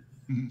me.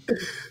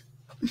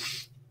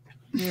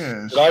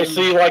 Yes. Did I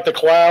see like the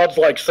clouds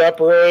like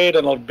separate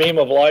and a beam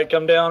of light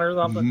come down or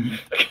something?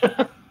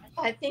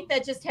 I think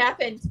that just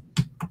happened.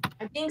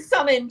 I'm being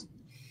summoned.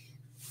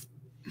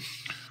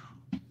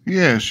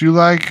 Yes, you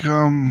like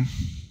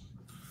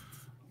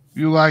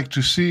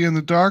to see in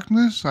the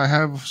darkness? I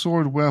have a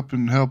sword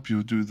weapon to help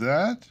you do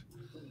that.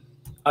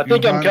 I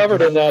think I'm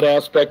covered in that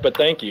aspect, but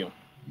thank you.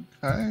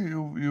 Okay,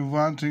 you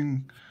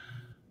wanting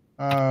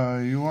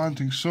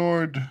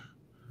sword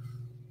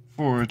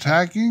for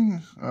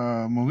attacking?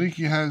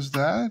 Maliki has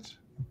that.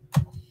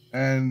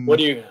 And what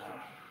do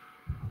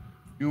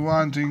you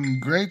wanting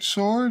great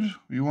sword?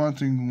 You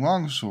wanting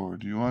long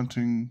sword? You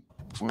wanting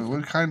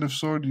what kind of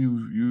sword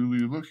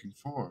you looking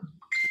for?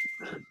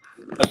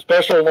 A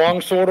special long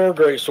sword or a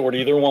great sword,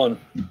 either one.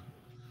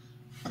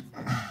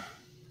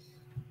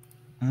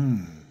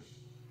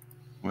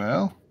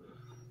 Well,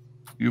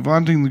 you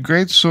wanting the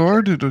great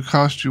sword, it'll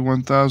cost you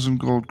 1,000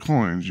 gold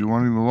coins. You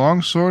wanting the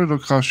long sword, it'll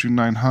cost you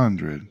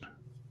 900.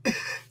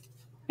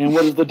 And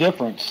what is the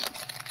difference?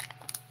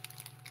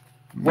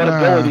 What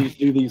abilities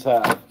do these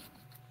have?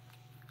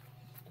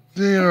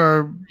 They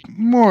are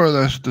more or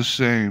less the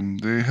same.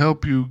 They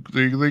help you.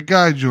 They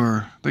guide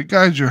your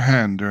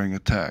hand during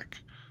attack.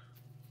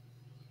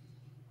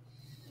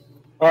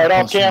 All right,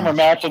 off camera,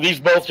 Max. Are these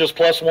both just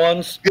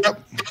 +1s?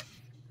 Yep.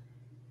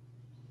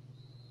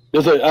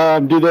 Is it?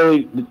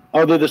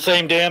 Are they the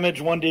same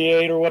damage,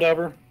 1d8 or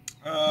whatever?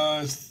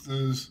 It's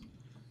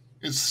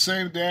the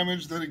same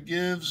damage that it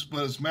gives,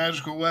 but it's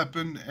magical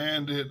weapon,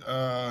 and it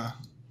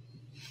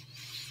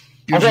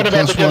gives you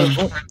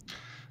 +1.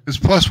 It's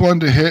 +1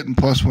 to hit and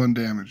 +1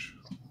 damage.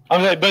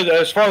 Okay, but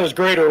as far as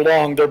great or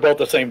long, they're both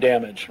the same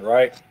damage,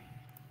 right?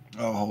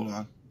 Oh, hold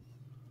on.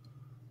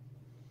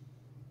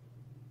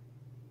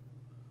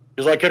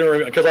 Because I couldn't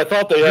remember. Because I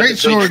thought they had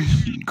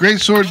Great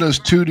sword does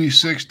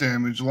 2d6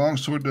 damage. Long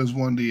sword does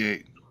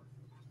 1d8.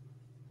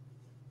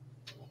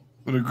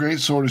 But a great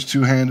sword is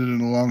two-handed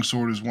and a long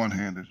sword is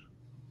one-handed.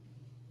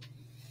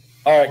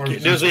 All right,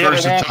 does he have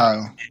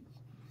versatile?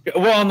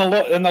 Well,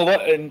 in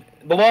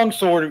the long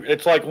sword,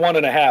 it's like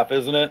 1.5,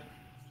 isn't it?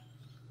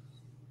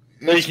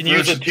 So you can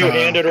use it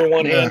two-handed or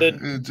one-handed.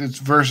 Yeah, it's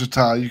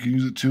versatile. You can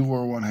use it two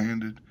or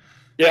one-handed.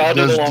 Yeah, I'll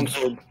do the long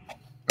sword.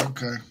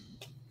 Okay,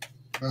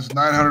 that's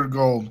 900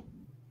 gold.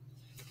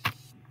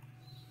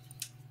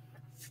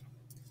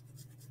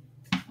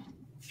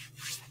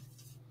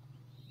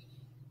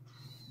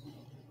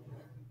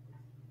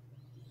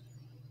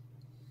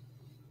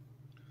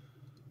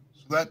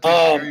 So that takes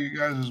care of you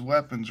guys'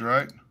 weapons,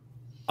 right?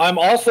 I'm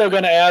also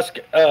going to ask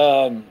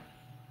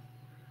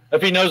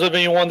if he knows of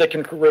anyone that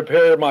can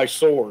repair my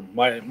sword,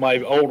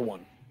 my old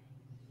one.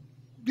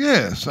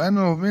 Yes, I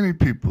know of many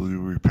people who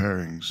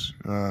repairings.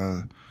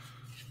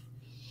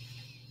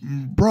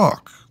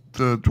 Brock,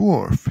 the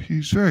dwarf.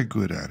 He's very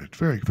good at it.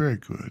 Very, very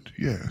good.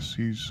 Yes,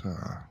 he's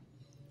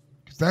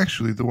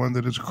actually the one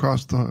that is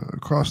across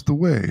the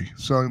way,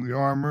 selling the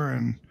armor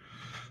and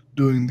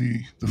doing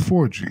the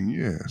forging.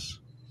 Yes.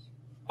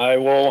 I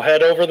will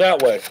head over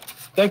that way.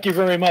 Thank you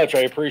very much.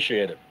 I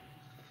appreciate it.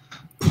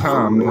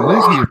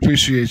 He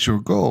appreciates your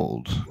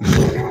gold.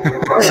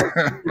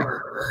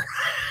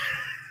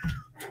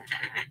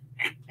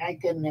 I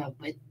couldn't help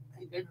it.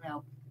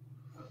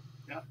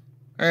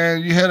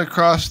 And you head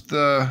across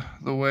the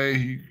way.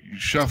 You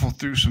shuffle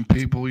through some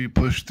people. You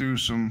push through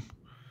some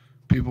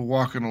people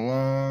walking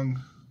along.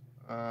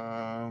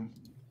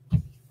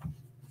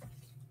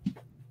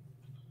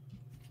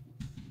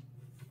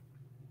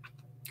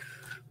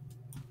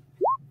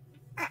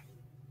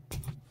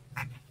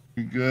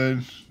 You're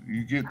good.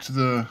 You get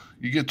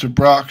to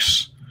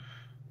Brock's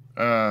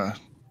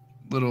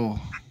little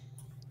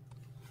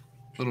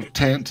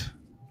tent.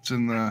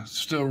 It's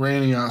still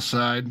raining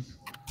outside.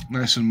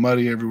 Nice and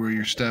muddy everywhere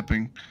you're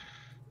stepping.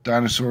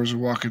 Dinosaurs are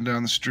walking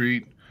down the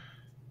street.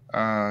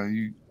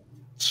 You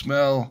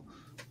smell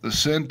the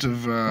scent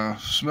of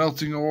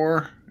smelting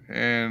ore,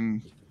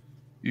 and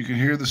you can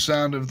hear the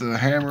sound of the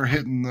hammer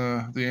hitting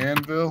the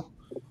anvil.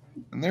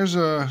 And there's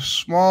a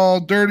small,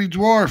 dirty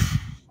dwarf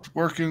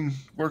working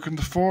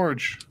the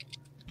forge.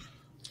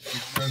 You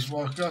guys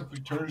walk up. He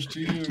turns to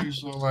you.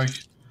 He's all like,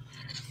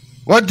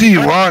 "What do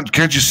you want?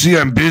 Can't you see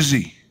I'm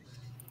busy?"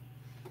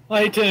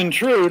 I hate to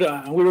intrude.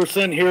 We were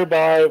sent here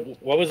by,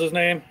 what was his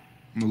name?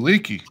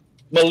 Maliki.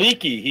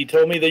 He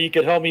told me that you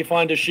could help me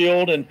find a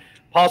shield and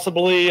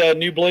possibly a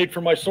new blade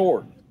for my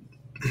sword.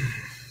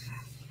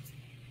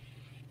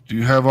 Do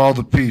you have all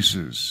the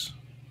pieces?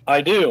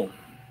 I do.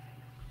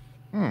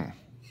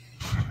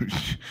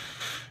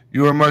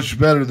 You are much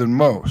better than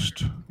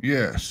most.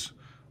 Yes.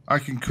 I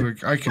can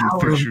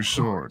fix your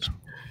sword.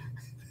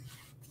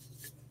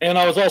 And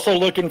I was also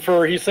looking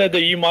for, he said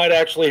that you might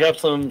actually have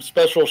some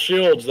special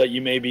shields that you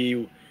may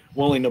be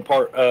willing to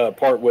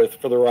part with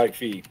for the right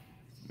fee.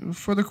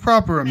 For the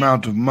proper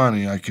amount of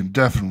money, I can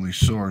definitely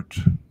sort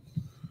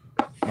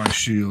my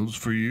shields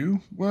for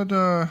you. What,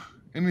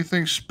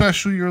 anything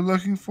special you're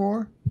looking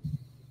for?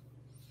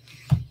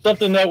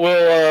 Something that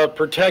will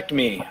protect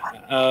me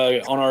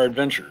on our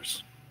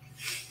adventures.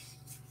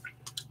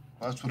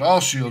 That's what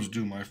all shields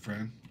do, my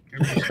friend.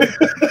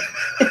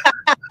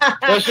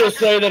 Let's just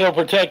say that it'll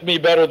protect me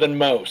better than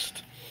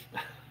most.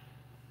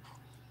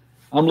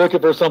 I'm looking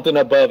for something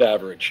above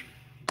average.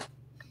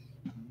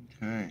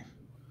 Okay.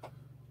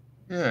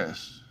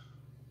 Yes.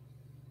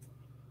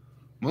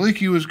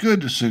 Maliki was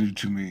good to send you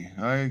to me.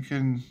 I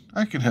can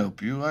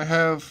help you. I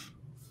have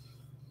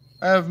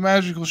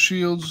magical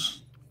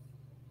shields.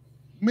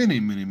 Many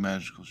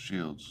magical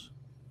shields.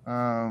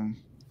 I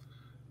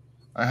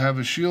have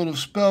a shield of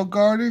spell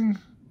guarding.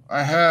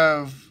 I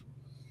have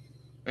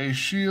a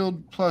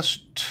shield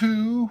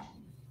 +2,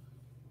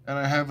 and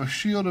I have a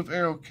shield of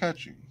arrow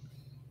catching.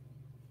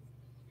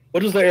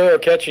 What does the arrow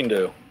catching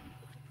do?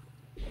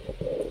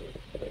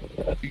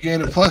 You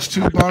gain a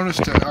 +2 bonus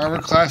to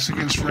armor class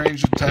against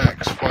ranged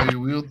attacks while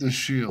you wield this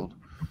shield.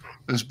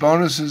 This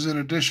bonus is in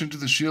addition to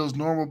the shield's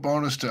normal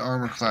bonus to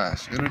armor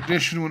class. In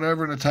addition,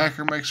 whenever an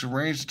attacker makes a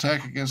ranged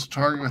attack against a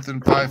target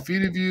within 5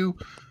 feet of you,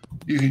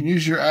 you can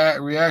use your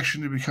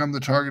reaction to become the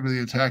target of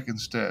the attack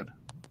instead.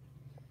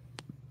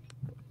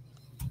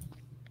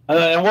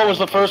 And what was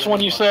the first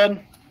one you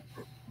said?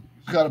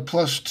 It's got a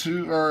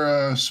 +2 or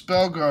a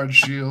spell guard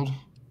shield.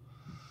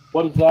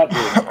 What does that do?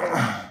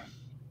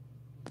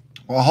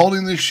 While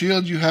holding this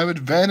shield, you have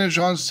advantage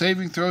on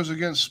saving throws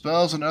against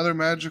spells and other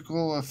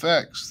magical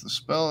effects. The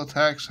spell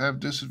attacks have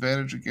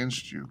disadvantage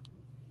against you.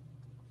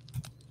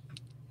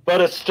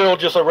 But it's still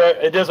just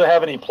it doesn't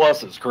have any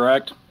pluses,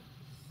 correct?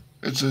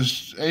 It's a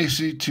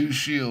AC2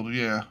 shield,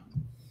 yeah.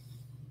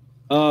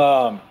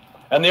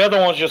 And the other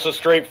one's just a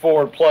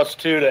straightforward +2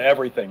 to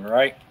everything,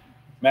 right?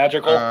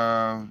 Magical?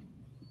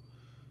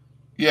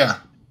 Yeah.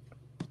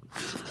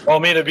 Oh, I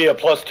mean it'd be a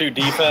 +2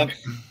 defense?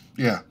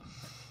 Yeah.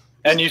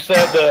 And you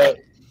said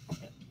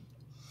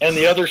and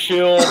the other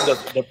shield,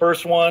 the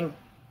first one?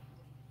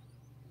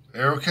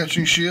 Arrow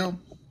catching shield?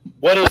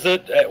 What is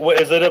it?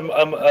 Is it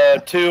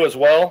a 2 as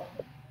well?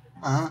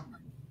 Uh-huh.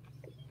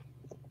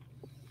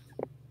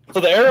 So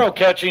the arrow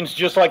catching's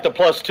just like the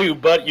 +2,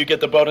 but you get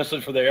the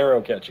bonuses for the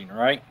arrow catching,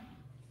 right?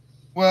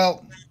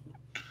 Well,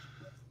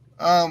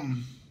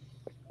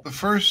 the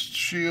first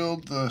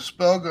shield, the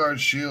spell guard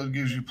shield,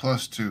 gives you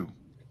 +2.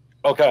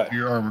 Okay. To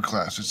your armor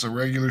class. It's a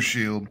regular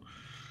shield,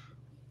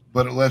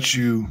 but it lets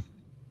you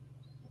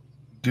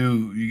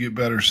get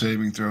better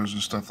saving throws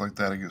and stuff like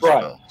that against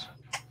spells.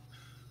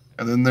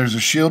 And then there's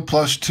a shield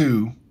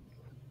 +2,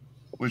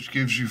 which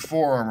gives you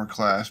 4 armor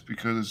class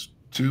because it's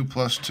 2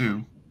 +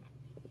 2.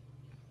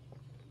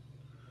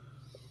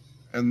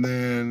 And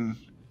then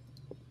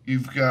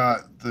you've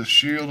got the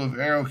shield of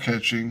arrow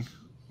catching,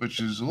 which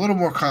is a little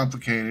more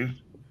complicated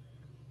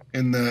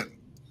in that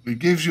it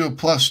gives you a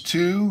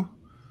 +2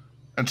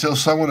 until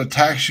someone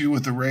attacks you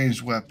with a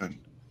ranged weapon.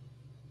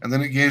 And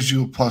then it gives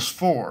you a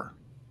 +4.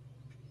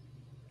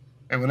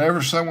 And whenever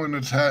an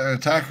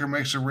attacker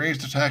makes a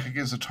ranged attack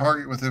against a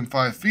target within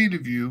 5 feet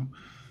of you,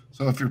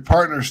 so if your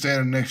partner is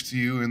standing next to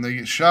you and they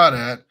get shot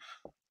at,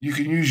 you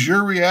can use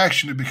your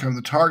reaction to become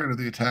the target of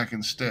the attack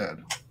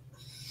instead.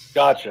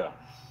 Gotcha.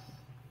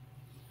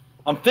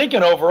 I'm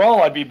thinking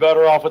overall I'd be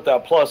better off with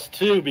that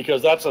 +2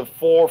 because that's a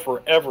 4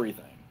 for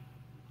everything.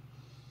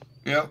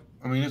 Yep.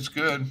 I mean, it's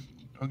good.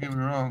 Don't get me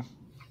wrong.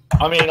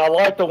 I mean, I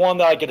like the one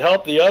that I could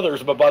help the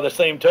others, but by the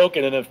same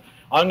token, and if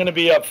I'm going to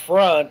be up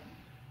front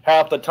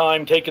half the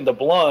time taking the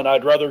blunt,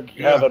 I'd rather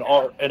have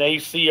an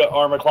AC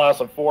armor class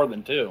of 4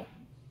 than 2.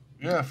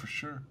 Yeah, for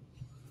sure.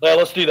 Yeah,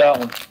 let's do that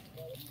one.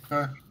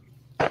 Okay.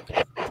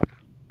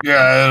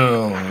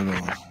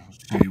 Yeah,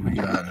 let's see. We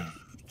got a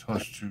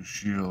 +2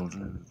 shield.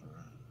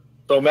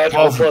 So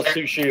magical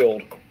 +2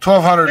 shield.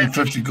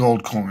 1,250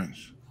 gold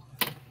coins.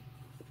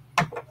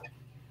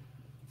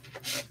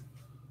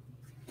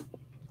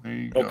 There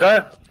you go.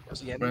 Okay.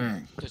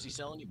 Bang. Does he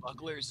sell any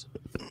bucklers?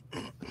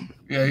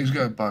 Yeah, he's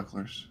got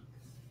bucklers.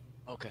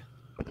 Okay.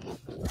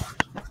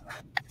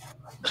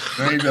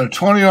 Now you got a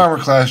 20 armor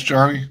class,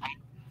 Johnny.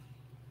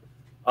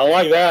 I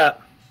like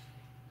that.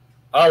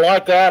 I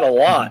like that a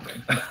lot.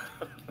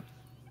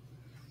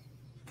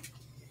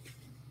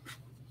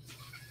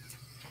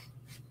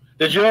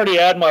 Did you already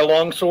add my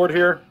longsword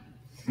here?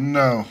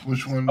 No.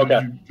 Which one?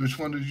 Okay. Which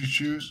one did you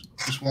choose?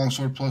 Just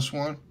longsword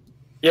 +1?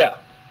 Yeah.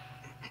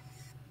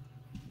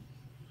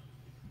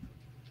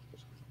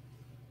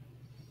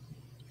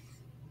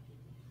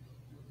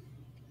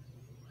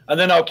 And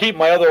then I'll keep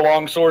my other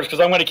longswords because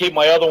I'm going to keep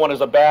my other one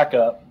as a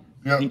backup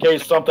in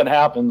case something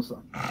happens.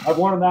 I've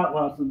learned that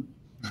lesson.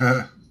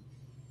 Well,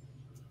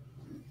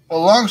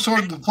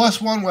 longsword, the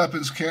 +1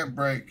 weapons can't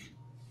break.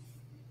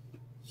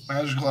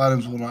 Magical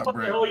items will not break. What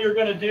the hell you're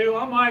going to do?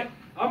 I might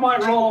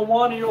roll a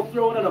 1 and you'll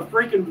throw it in a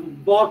freaking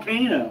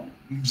volcano.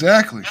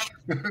 Exactly.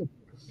 I'm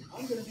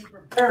going to be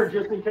prepared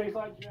just in case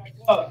I jack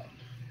up.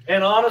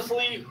 And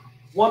honestly,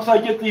 once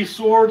I get these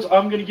swords,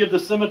 I'm going to give the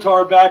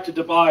scimitar back to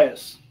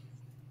Tobias.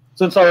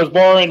 Since I was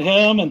borrowing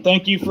him, and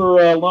thank you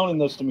for loaning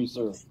this to me,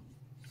 sir.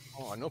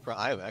 Oh, no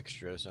problem. I have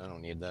extra, so I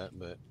don't need that,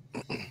 but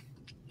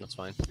that's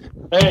fine.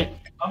 Hey,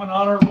 I'm an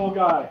honorable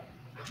guy.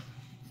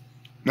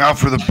 Now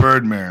for the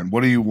Birdman.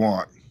 What do you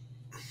want?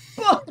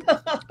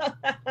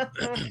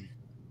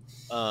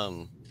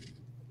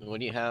 What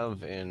do you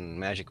have in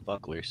magic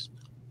bucklers?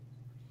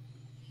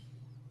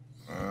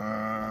 Give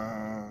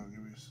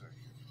me a second.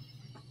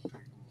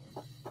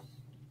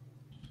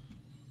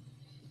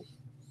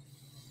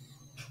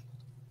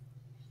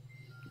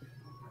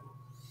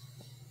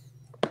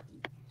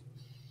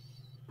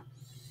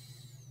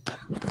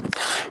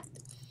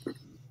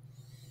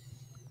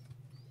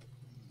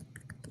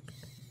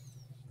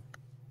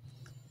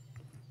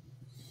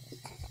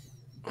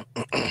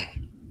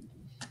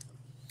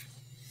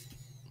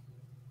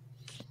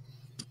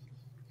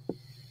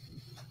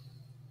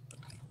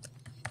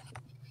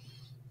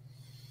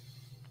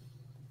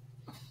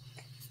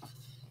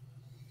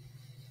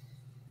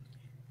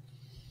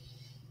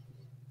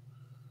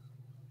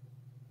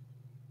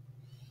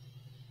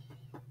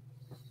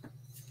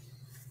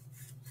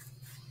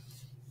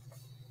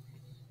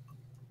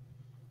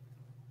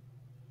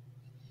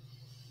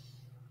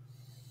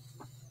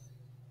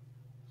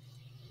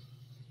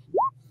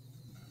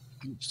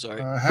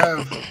 Sorry.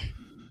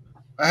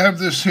 I have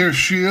this here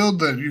shield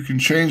that you can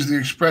change the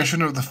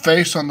expression of the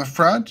face on the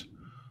front,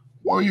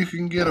 or you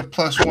can get a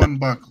 +1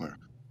 buckler.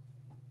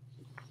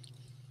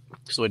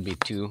 So it'd be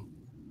 2.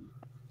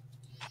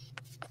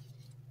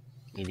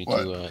 It'd be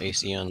 2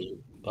 AC on the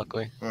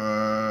buckler.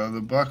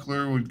 The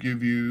buckler would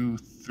give you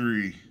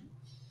 3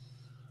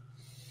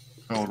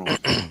 total.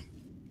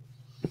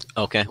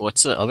 Okay.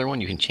 What's the other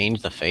one? You can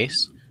change the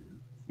face?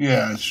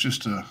 Yeah, it's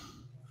just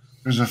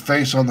there's a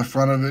face on the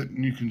front of it,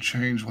 and you can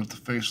change what the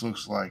face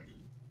looks like.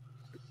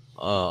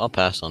 I'll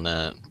pass on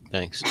that.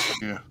 Thanks.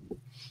 Yeah.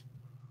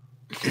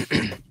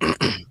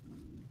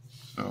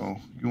 So,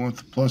 you want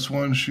the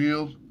 +1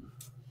 shield?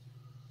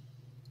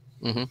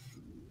 Mm-hmm.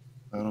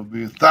 That'll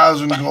be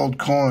 1,000 gold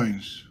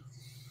coins.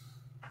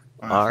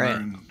 All right.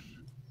 Man,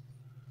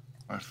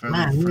 I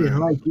really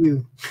like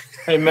you.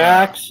 Hey,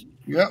 Max.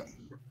 Yep.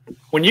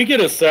 When you get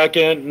a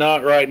second,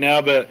 not right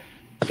now, but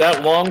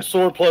that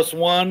longsword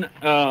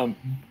 +1,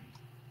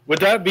 would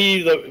that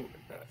be the...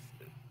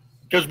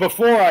 Because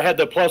before I had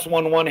the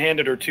 +1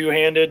 one-handed or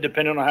two-handed,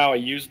 depending on how I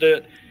used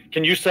it.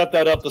 Can you set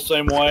that up the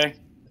same way?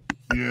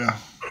 Yeah.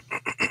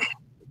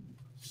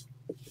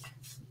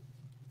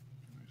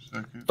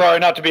 Sorry,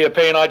 not to be a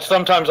pain.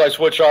 Sometimes I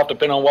switch off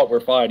depending on what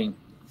we're fighting.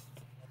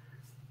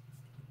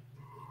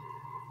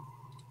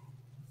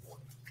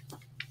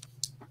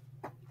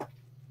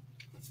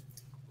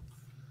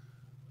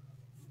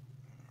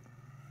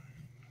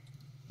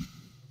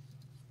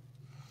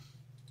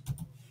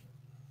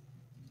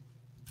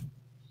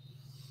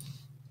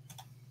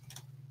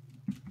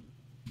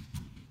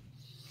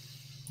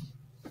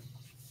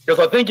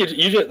 Because I think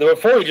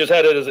before you just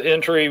had it as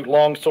entry,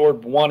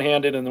 longsword,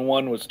 one-handed, and the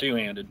one was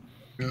two-handed.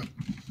 Yeah.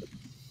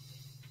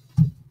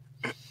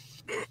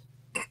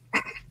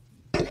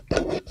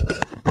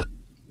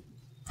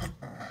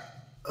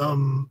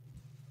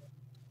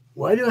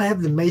 Why do I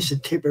have the Mesa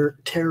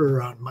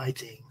Terror on my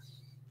thing?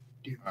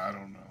 Dude. I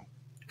don't know.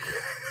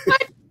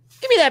 What?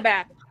 Give me that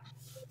back.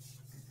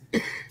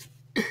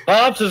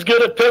 Pops is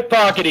good at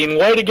pickpocketing.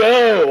 Way to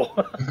go.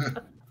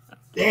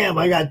 Damn,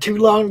 I got 2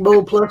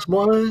 longbow plus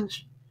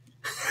 1s.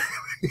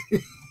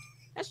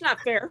 That's not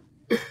fair.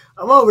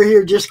 I'm over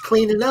here just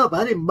cleaning up.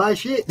 I didn't buy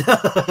shit.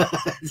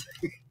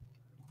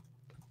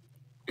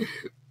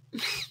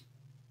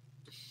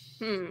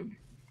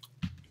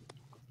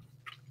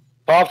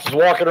 Pops is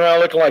walking around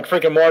looking like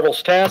freaking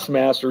Marvel's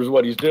Taskmaster is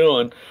what he's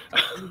doing.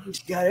 He's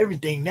got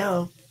everything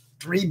now.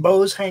 3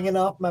 bows hanging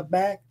off my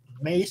back,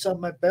 mace on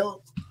my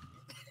belt.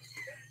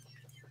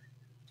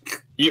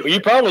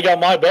 You probably got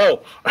my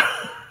bow.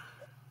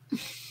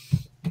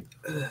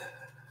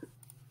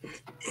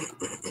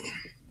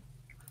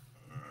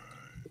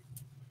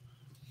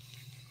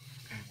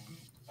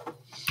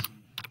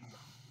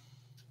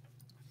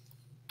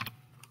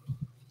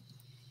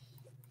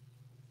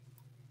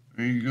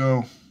 There you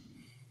go.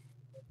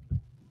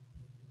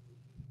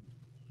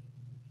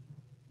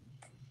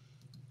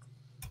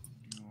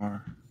 You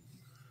are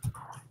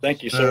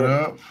Thank you, set sir.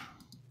 up.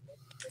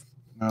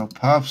 Now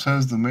Pops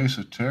has the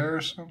Mesa Terror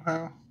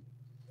somehow.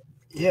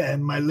 Yeah,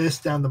 and my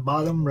list down the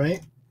bottom,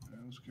 right?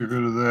 Let's get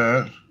rid of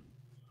that.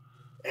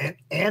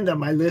 And on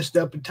my list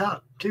up at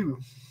top too.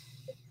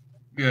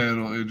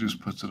 Yeah, it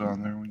just puts it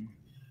on there when you.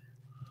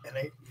 And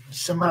I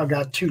somehow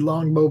got 2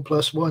 longbow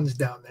plus 1s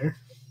down there.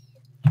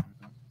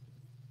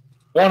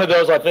 One of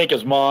those I think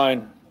is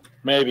mine.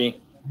 Maybe.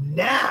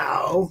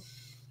 Now,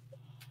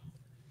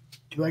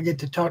 do I get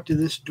to talk to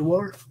this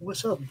dwarf?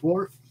 What's up,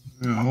 dwarf?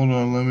 Yeah, hold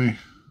on. Let me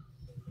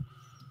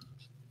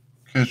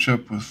catch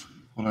up with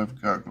what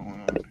I've got going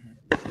on here.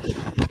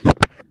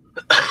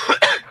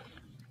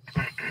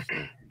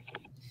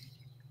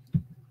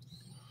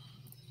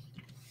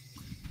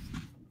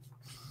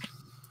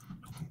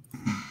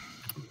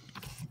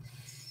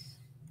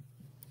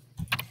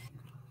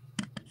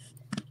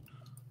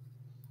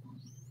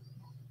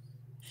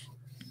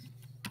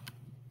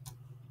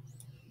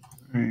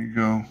 There you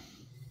go.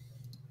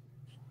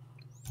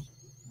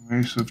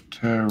 Mace of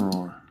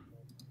Terror.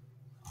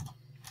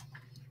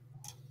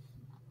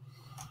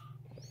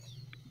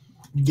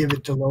 Give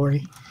it to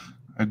Laurie.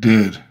 I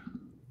did.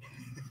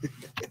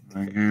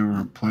 I gave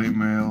her a plate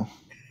mail.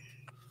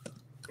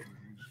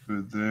 He's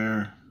good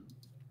there.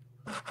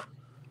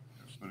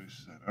 That's what he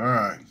said. All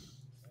right.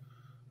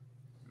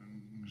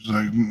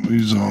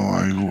 He's all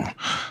like,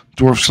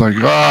 dwarf's like,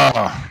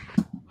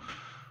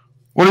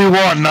 what do you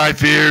want,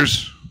 knife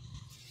ears?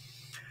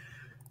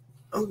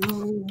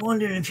 I'm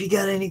wondering if you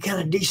got any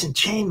kind of decent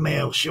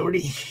chainmail,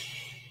 shorty.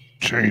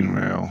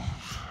 Chainmail.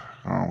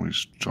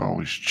 Always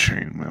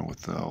chainmail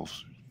with the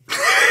elves.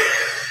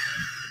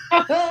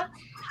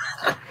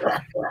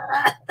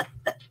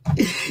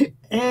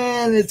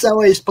 And it's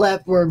always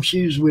platform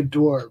shoes with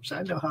dwarves.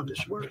 I know how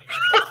this works.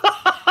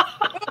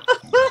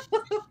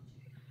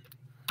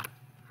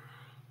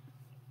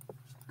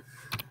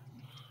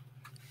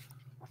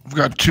 I've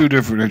got 2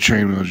 different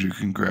chainmails you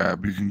can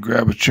grab. You can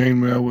grab a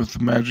chainmail with the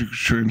magic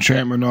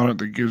enchantment on it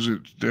that gives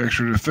it the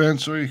extra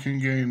defense, or you can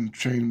gain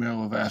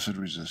chainmail of acid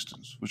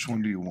resistance. Which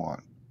one do you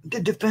want? The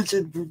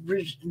defensive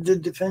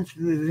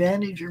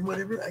advantage or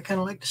whatever. I kind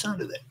of like the sound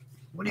of that.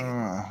 What do you?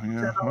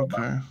 Yeah,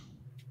 okay.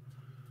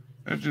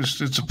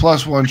 It's a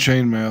 +1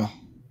 chainmail.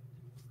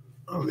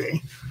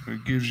 Okay.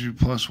 It gives you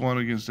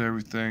 +1 against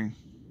everything.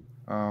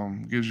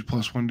 Gives you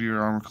 +1 to your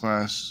armor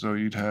class, so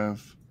you'd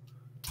have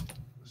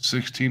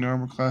 16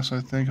 armor class, I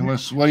think.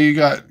 Unless, what do you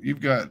got?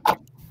 You've got.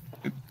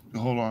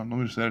 Hold on, let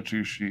me just add it to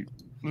your sheet.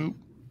 Bloop.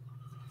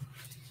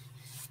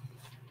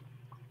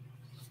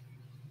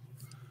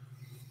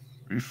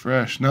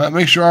 Refresh. Now that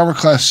makes your armor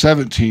class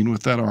 17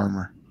 with that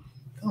armor.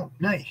 Oh,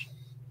 nice.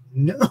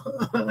 No,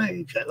 I like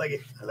it. I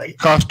like it.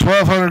 Costs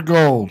 1,200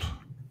 gold.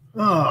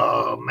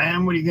 Oh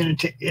man, what are you gonna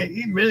take?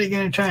 You really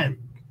gonna try and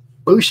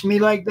boost me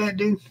like that,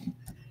 dude?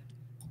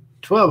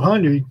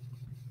 1,200.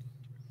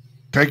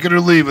 Take it or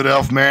leave it,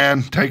 elf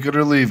man. Take it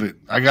or leave it.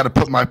 I got to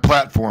put my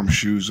platform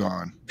shoes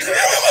on.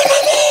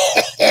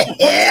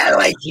 Yeah, I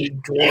like you,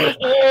 dwarf.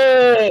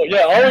 Oh,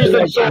 yeah, always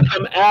insult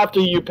them after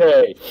you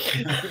pay.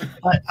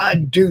 I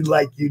do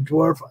like you,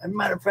 dwarf. As a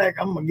matter of fact,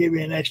 I'm gonna give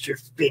you an extra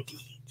 50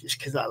 just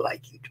because I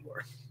like you,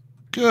 dwarf.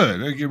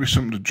 Good. That'll give me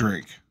something to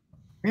drink.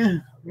 Yeah.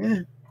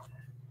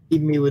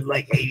 Give me with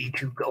like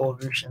 82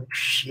 gold or some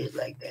shit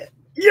like that.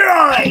 You're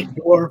all right,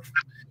 dwarf.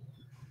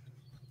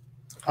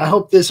 I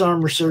hope this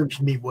armor serves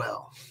me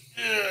well.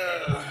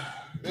 Yeah,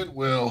 it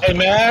will. Hey,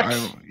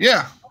 Max.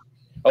 Yeah.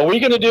 Are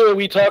we going to do what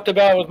we talked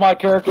about with my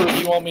character, or do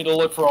you want me to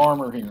look for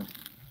armor here?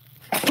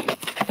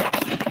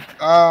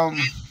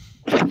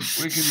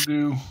 We can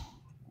do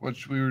what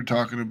we were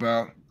talking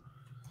about.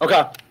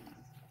 Okay.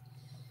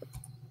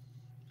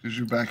 Because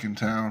you're back in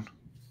town.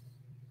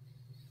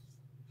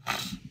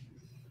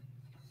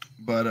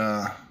 But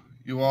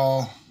you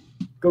all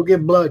go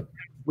get blood.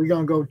 We're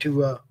gonna go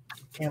to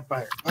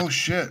campfire. Oh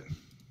shit.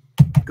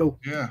 Go.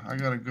 Yeah, I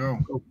gotta go.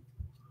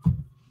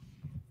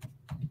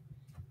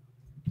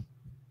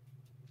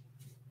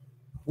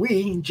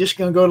 we just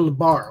gonna go to the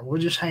bar.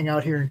 We'll just hang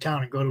out here in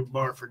town and go to the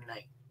bar for the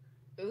night.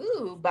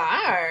 Ooh,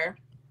 bar.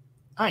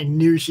 I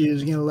knew she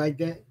was gonna like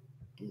that.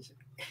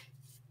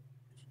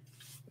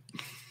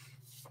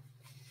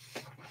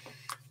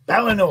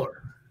 Valinor.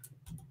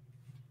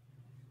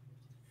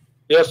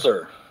 Yes,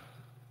 sir.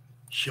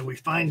 Shall we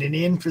find an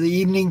inn for the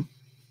evening?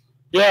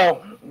 Yeah,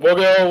 we'll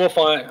go. We'll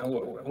find.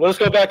 Let's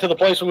go back to the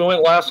place we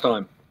went last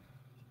time.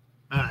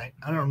 All right.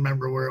 I don't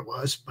remember where it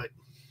was, but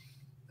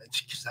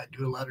that's because I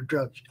do a lot of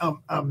drugs.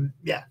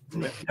 Yeah.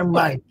 Never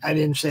mind. I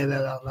didn't say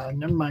that out loud.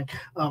 Never mind.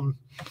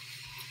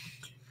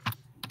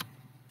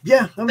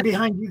 Yeah, I'm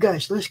behind you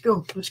guys. Let's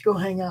go. Let's go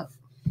hang out.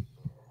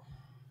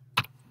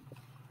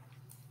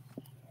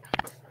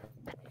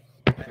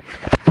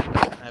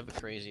 I have a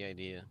crazy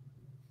idea.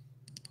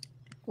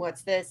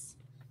 What's this?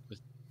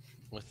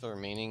 With the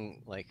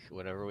remaining, like,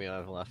 whatever we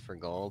have left for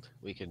gold,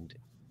 we could,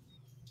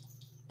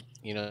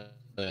 you know,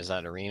 there's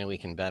that arena we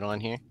can bet on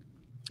here.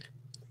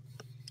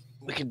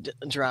 We could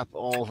drop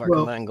all of our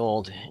combined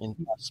gold and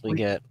possibly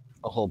get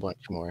a whole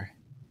bunch more.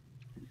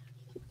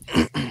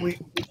 We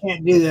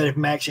can't do that if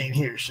Max ain't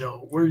here,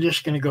 so we're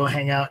just going to go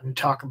hang out and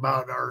talk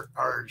about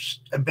our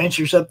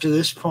adventures up to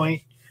this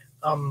point.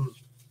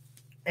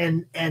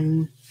 And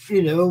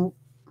you know,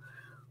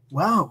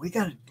 wow, we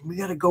got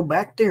to go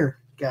back there,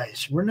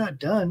 guys. We're not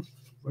done.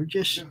 We're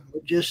just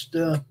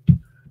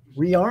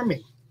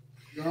rearming.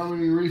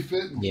 Rearming,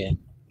 refitting. Yeah.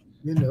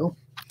 You know.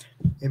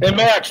 Hey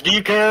Max, do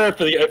you care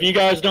if you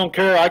guys don't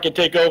care? I could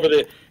take over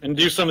and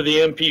do some of the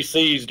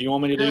NPCs. Do you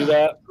want me to do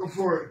that? Go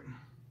for it.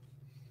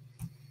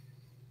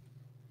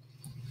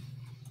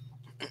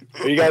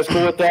 Are you guys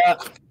cool with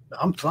that?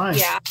 I'm fine.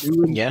 Yeah.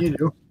 Yeah. You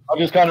know. I'll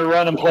just kind of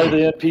run and play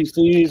the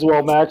NPCs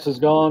while Max is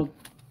gone.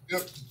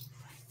 Yep.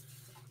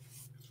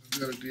 I've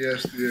got to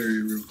de-ask the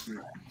area real quick.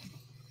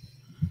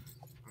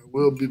 I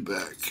will be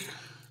back.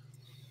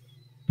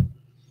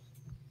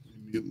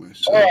 Mute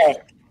myself. All right.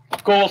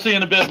 Cool. We'll see you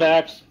in a bit,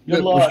 Max. Good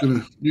Yep, luck. I'm just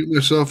going to mute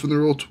myself in the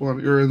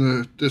Roll20 or in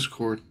the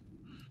Discord.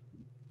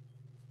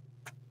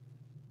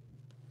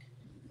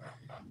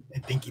 I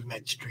think he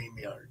meant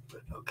StreamYard,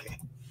 but okay.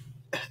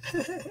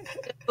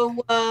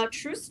 So,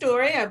 true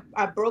story.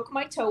 I broke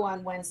my toe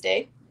on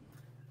Wednesday,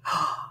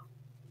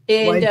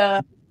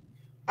 and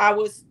I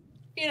was,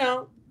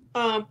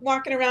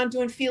 walking around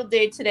doing field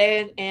day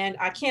today, and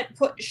I can't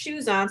put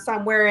shoes on, so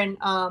I'm wearing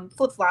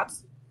flip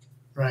flops.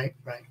 Right.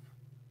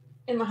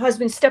 And my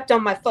husband stepped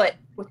on my foot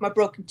with my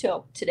broken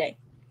toe today.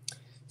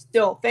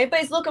 So, if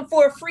anybody's looking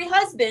for a free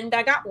husband,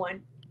 I got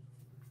one.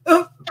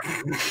 Oh.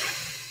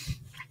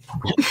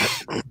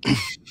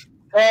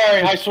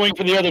 Sorry, I swing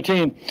for the other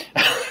team.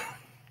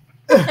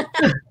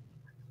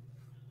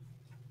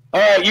 All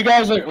right, you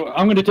guys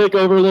I'm going to take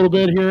over a little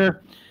bit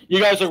here.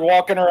 You guys are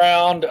walking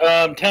around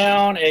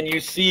town, and you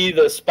see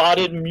the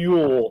Spotted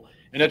Mule,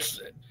 and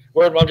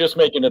I'm just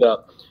making it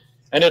up.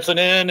 And it's an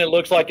inn. It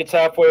looks like it's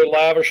halfway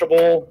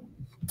lavishable.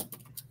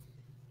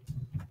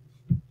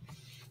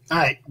 All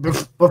right.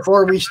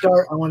 Before we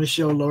start, I want to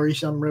show Laurie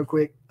something real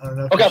quick. I don't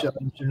know if you showed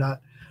this or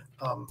not.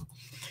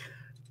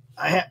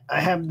 I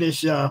have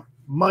this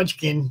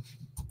Munchkin.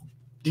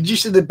 Did you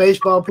see the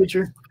baseball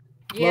pitcher?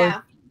 Yeah. Laurie?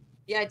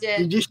 Yeah, I did.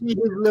 Did you see his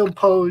little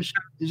pose?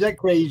 Is that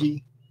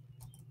crazy?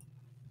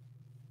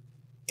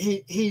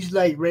 He's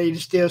like ready to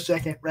steal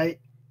second, right?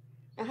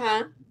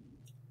 Uh-huh.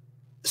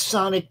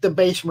 Sonic the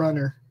base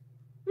runner.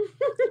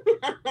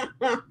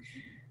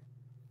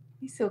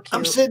 He's so cute.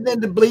 I'm sitting in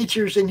the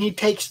bleachers and he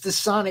takes the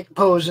Sonic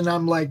pose and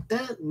I'm like,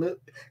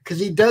 because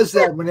he does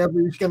that whenever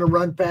he's going to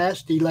run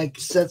fast. He like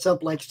sets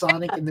up like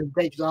Sonic and then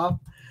takes off.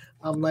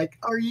 I'm like,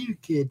 are you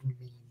kidding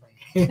me,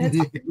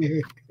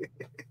 man?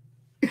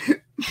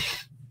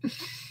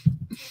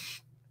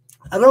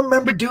 I don't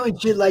remember doing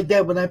shit like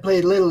that when I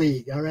played Little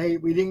League, all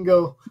right? We didn't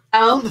go,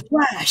 on the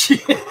Flash.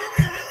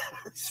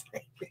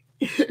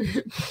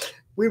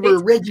 We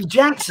were Reggie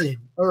Jackson,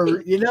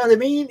 or you know what I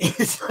mean?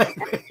 It's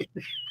like...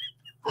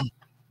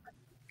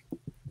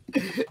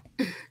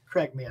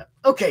 Crack me up.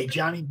 Okay,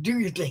 Johnny, do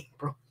your thing,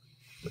 bro.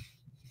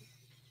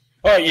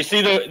 All right, you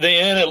see the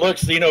inn. It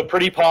looks,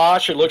 pretty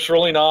posh. It looks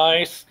really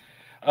nice.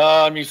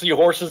 You see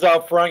horses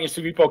out front. You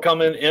see people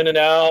coming in and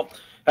out,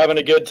 having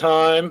a good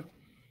time.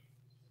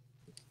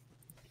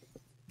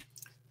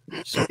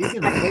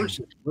 Speaking of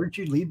horses, where'd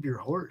you leave your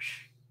horse?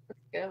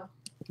 Yeah.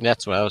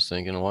 That's what I was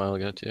thinking a while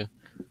ago, too.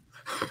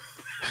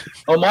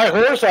 Oh, my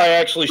horse I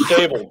actually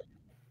stabled.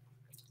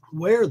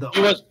 Where, though?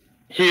 He was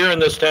here in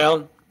this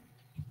town.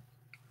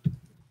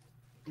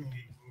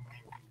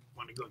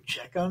 Want to go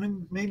check on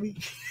him, maybe?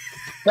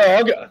 No,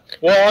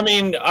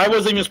 I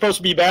wasn't even supposed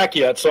to be back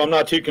yet, so I'm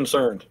not too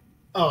concerned.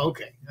 Oh,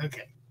 okay.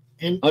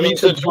 And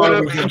since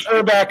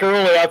we're back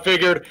early, I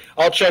figured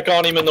I'll check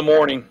on him in the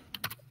morning.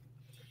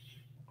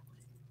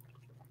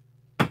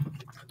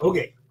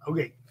 Okay.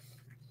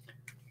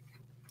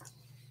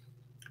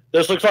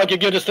 This looks like a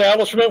good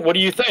establishment. What do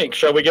you think?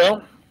 Shall we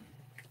go?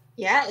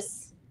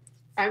 Yes.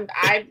 I'm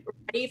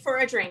ready for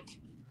a drink.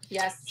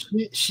 Yes.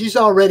 She's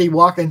already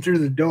walking through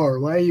the door.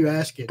 Why are you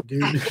asking,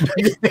 dude?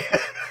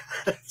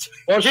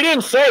 Well, she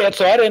didn't say it,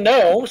 so I didn't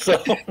know.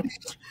 So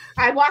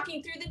I'm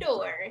walking through the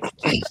door.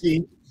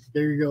 See,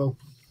 there you go.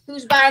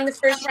 Who's buying the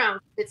first round?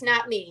 It's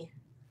not me.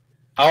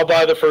 I'll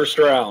buy the first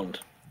round.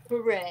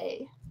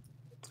 Hooray.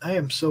 I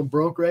am so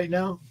broke right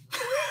now.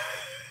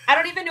 I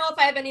don't even know if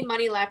I have any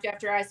money left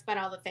after I spent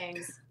all the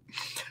things.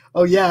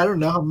 Oh yeah, I don't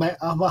know how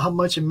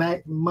much of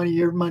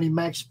your money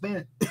Max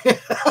spent.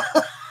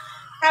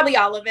 Probably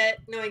all of it,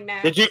 knowing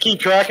Max. Did you keep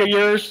track of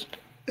yours?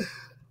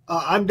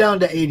 I'm down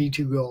to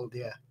 82 gold.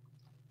 Yeah,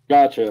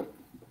 Gotcha.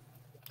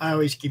 I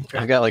always keep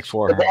track. I've got like How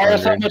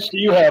 400. much do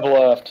you have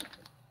left?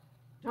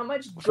 How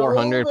much gold?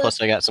 400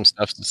 plus I got some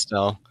stuff to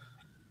sell.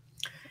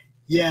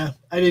 Yeah,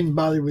 I didn't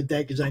bother with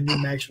that because I knew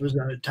Max was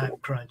on a time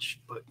crunch.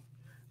 But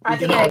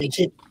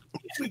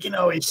we can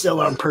always sell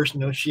our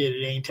personal shit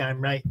at any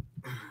time, right?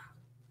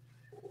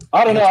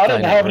 I don't know. I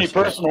didn't Kinda have any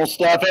versatile. personal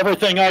stuff.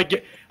 Everything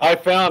I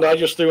found, I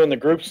just threw in the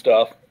group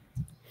stuff.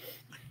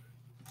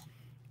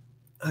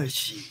 Let's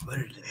see. What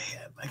do they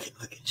have? I can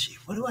look and see.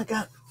 What do I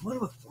got? What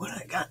do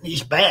I got in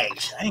these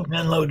bags? I ain't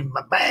unloaded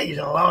my bags in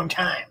a long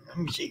time. Let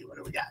me see. What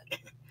do we got?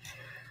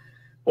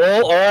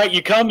 Well, all right.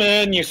 You come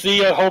in, you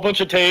see a whole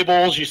bunch of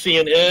tables. You see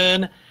an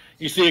inn.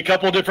 You see a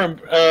couple different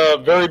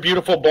very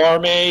beautiful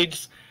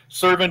barmaids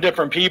serving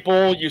different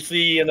people. You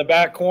see in the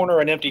back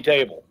corner an empty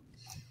table.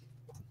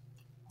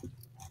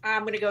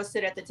 I'm going to go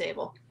sit at the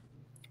table.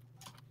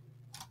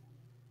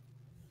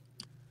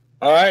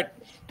 All right.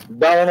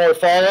 Baronor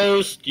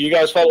follows. Do you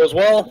guys follow as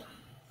well?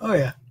 Oh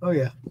yeah. Oh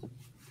yeah.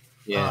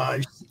 Yeah.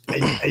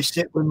 I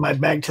sit with my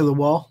back to the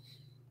wall.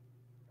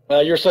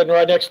 You're sitting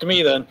right next to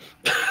me then.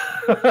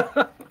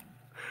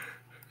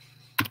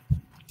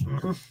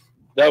 Mm-hmm.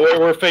 That way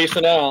we're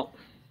facing out.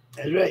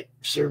 That's right.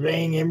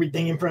 Surveying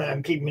everything in front.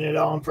 I'm keeping it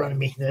all in front of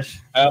me. This.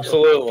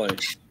 Absolutely.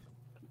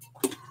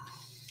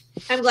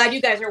 I'm glad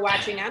you guys are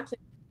watching. I'm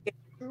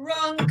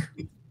drunk.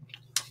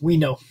 We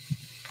know.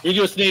 You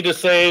just need to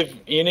save.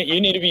 You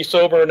need to be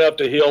sober enough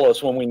to heal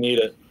us when we need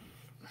it.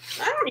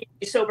 I don't need to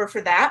be sober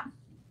for that.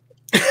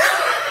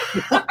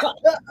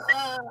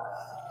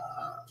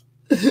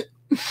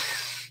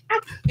 I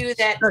can do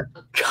that.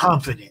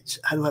 Confidence.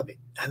 I love it.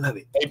 I love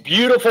it. A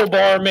beautiful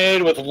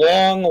barmaid with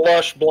long,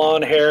 lush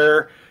blonde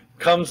hair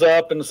comes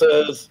up and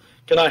says,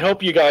 "Can I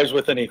help you guys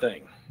with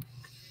anything?"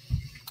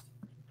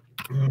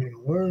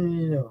 Where do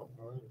you know?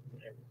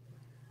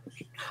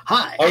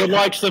 Hi. I would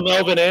like some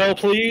Elven ale,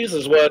 please,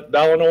 is what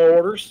Balinor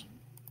orders.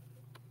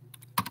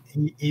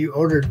 You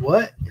ordered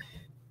what?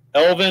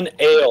 Elven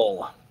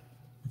ale.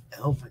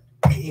 Elven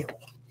ale.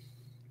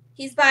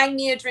 He's buying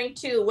me a drink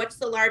too. What's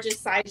the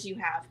largest size you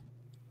have?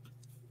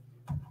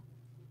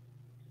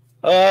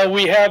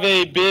 We have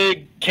a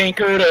big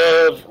tankard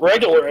of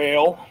regular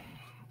ale.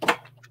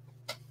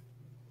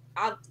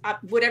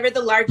 Whatever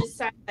the largest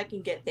size I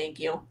can get, thank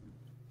you.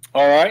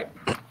 All right.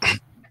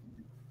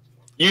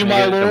 You, Can I my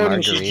get the lord,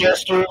 and she margarita?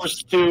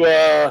 gestures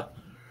to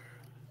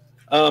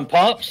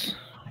Pops.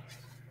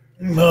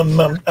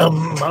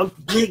 I'll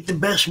take the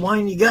best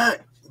wine you got.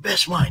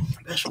 Best wine.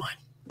 Best wine.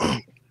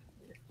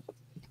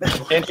 Best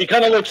wine. And she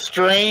kind of looks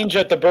strange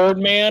at the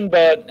Birdman,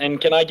 and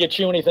can I get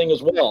you anything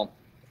as well?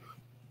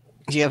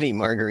 Do you have any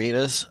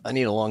margaritas? I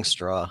need a long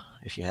straw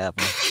if you have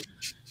them.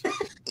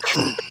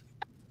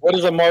 What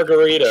is a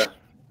margarita?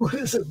 What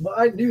is it?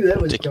 I knew that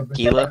was coming.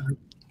 Tequila?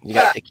 You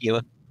got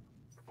tequila?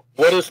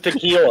 What is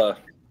tequila?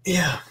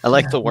 Yeah. I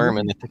like yeah. the worm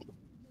in it.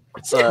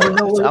 It's, We're it's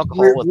nowhere-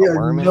 alcohol with we a are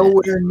worm in it.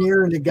 nowhere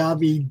near an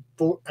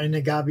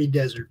agave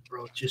desert,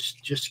 bro.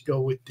 Just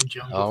go with the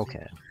jungle. Oh,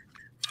 okay.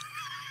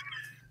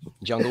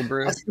 Jungle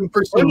brew? Asking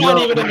for We're some not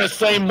rum. even in the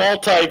same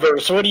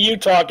multiverse. What are you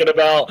talking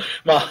about,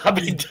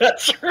 Mojave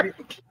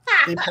Desert?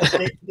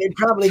 They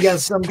probably got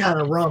some kind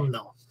of rum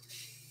though.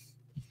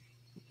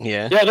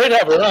 Yeah. Yeah, they'd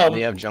have rum.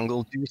 They have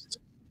jungle juice.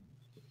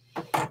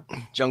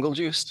 Jungle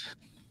juice?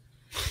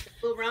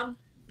 Little rum.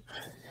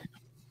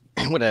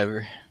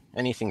 Whatever.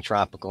 Anything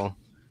tropical.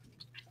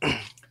 We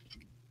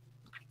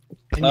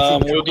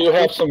do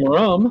have some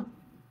rum.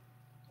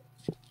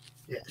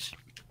 Yes,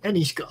 and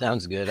he's gone.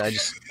 Sounds good. I'll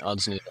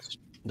just need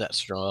that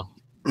straw.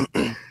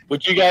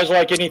 Would you guys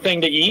like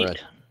anything to eat? Bread.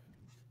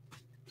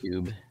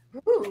 Cube.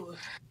 Ooh.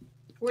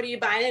 What are you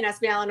buying,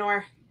 SB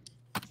Eleanor?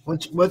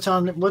 What's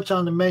on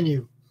the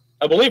menu?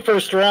 I believe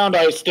first round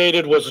I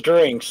stated was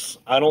drinks.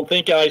 I don't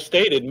think I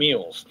stated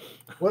meals.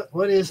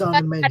 What is on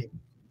the menu?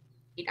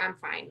 I'm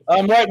fine.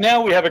 Right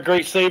now we have a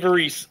great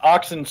savory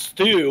oxen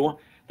stew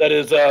that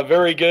is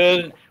very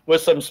good with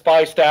some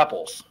spiced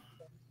apples.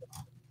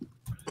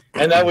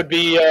 And that would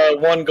be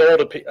 1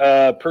 gold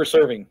per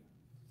serving.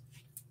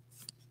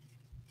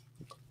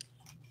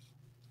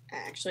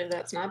 Actually,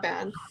 that's not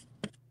bad.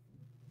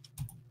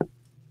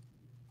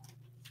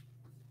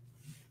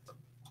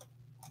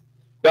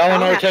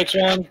 Balinor takes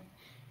one.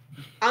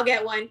 I'll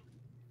get one.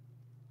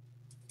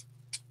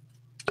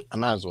 I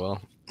might as well.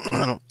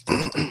 Some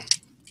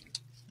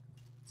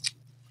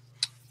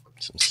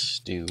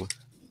stew.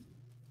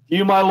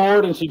 You, my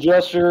lord, and she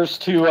gestures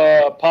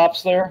to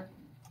Pops there.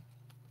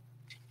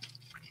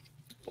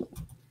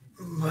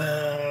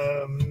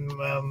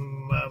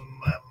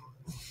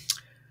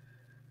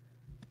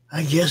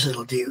 I guess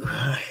it'll do. All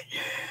right.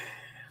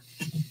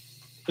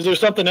 Is there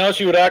something else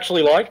you would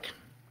actually like?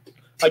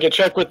 I could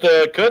check with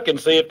the cook and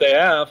see if they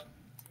have.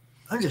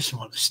 I just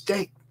want a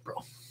steak, bro.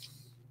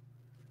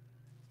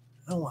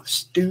 I don't want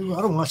stew.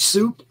 I don't want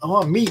soup. I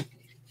want meat.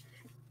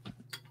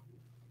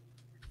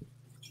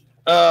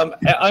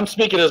 I'm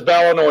speaking as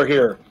Ballanor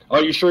here.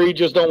 Are you sure you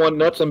just don't want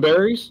nuts and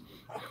berries?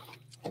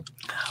 I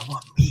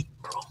want meat,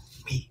 bro.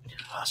 Meat.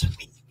 Lots of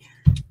meat.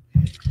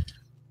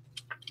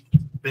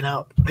 Been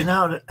out.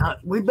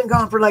 We've been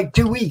gone for like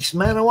 2 weeks,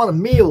 man. I want a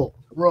meal,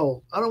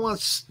 bro. I don't want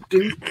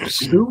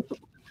soup.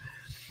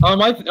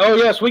 Oh,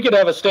 yes, we could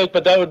have a steak,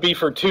 but that would be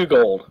for 2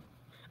 gold.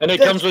 And it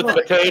That's comes with fine.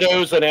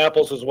 potatoes and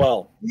apples as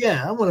well.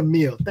 Yeah, I want a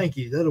meal. Thank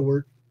you. That'll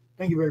work.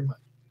 Thank you very much.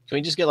 Can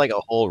we just get like a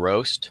whole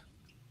roast?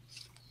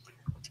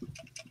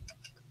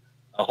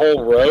 A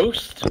whole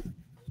roast?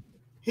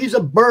 He's a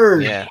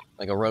bird. Yeah,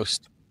 like a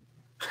roast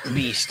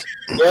beast.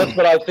 Yes,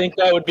 but I think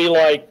that would be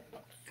like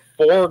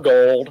 4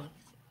 gold.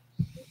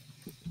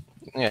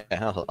 Yeah,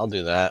 I'll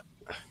do that.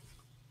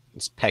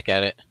 Let's peck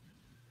at it.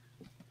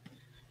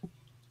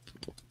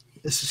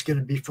 This is going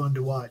to be fun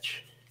to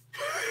watch.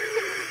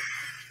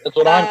 That's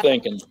what I'm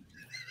thinking.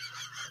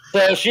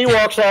 So she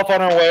walks off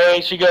on her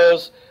way.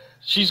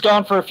 She's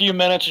gone for a few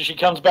minutes, and she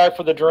comes back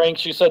for the drink.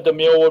 She said the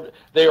meal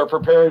they are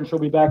preparing. She'll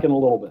be back in a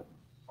little bit.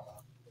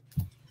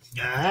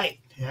 All right.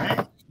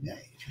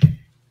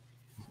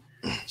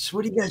 So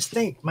what do you guys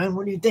think, man?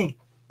 What do you think?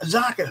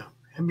 Azaka,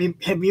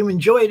 have you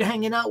enjoyed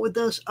hanging out with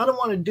us? I don't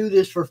want to do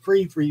this for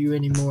free for you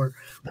anymore.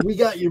 We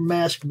got your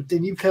mask, but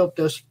then you've helped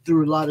us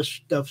through a lot of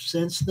stuff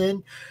since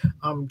then.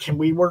 Can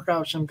we work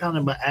out some kind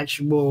of an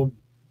actual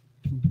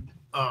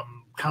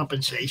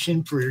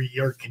compensation for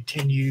your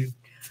continued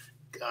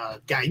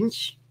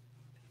guidance?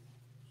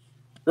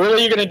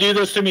 Really, you're going to do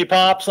this to me,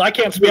 Pops? I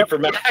can't speak for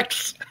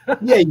Max.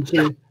 Yeah, you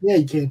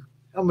can.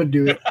 I'm going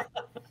to do it.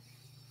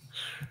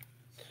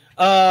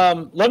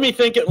 Let me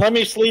think it. Let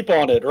me sleep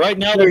on it. Right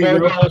now, the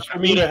goal is for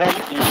me to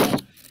help you,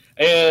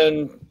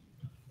 and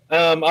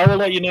I will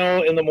let you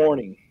know in the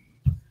morning.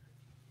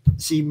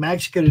 See,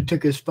 Max could have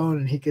took his phone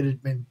and he could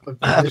have been.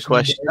 I have a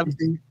question.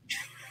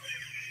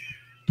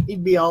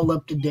 He'd be all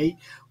up to date.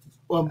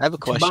 Well, I have a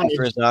question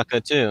for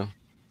Azaka too.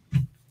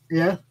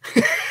 Yeah.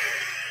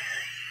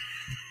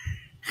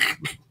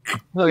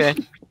 Okay.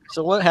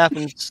 So what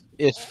happens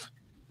if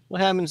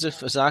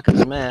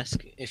Azaka's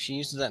mask, if she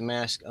uses that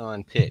mask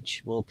on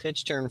Pitch, will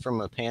Pitch turn from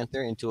a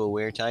panther into a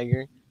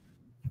were-tiger?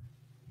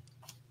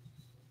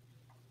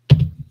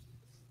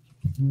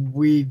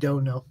 We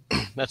don't know.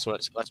 That's all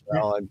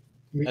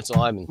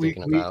I've been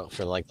thinking about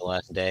for like the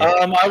last day.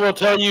 I will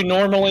tell you,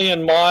 normally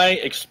in my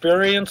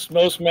experience,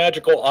 most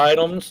magical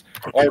items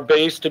are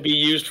based to be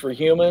used for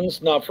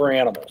humans, not for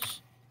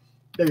animals.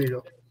 There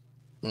you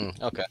go.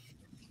 Okay.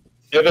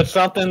 If it's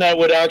something that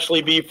would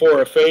actually be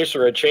for a face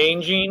or a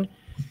changing,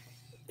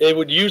 it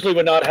would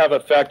not have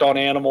effect on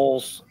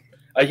animals.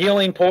 A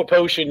healing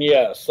potion,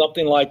 yes.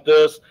 Something like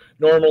this,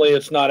 normally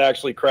it's not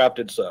actually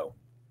crafted so.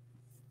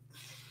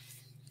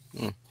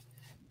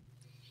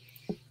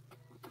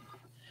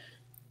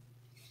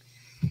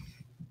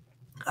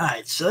 All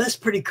right, so that's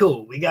pretty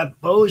cool. We got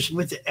bows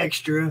with the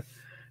extra,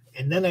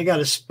 and then I got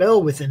a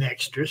spell with an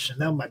extra, so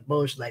now my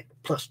bow's like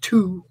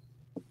 +2.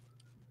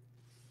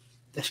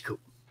 That's cool.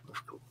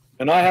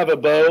 And I have a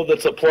bow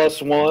that's a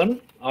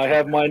 +1. I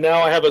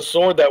have a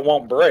sword that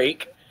won't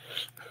break.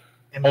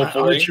 And my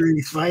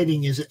archery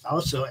fighting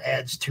also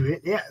adds to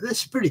it. Yeah,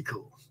 that's pretty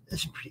cool.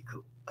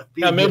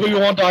 Yeah, maybe you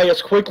won't die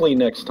as quickly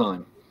next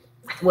time.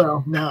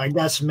 Well, now I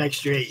got some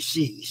extra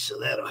AC, so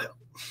that'll help.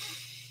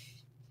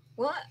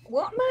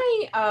 Won't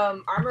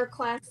my armor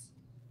class?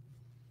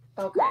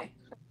 Okay.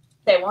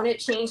 Won't it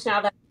change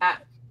now that I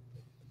got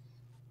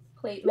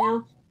plate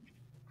mail?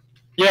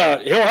 Yeah,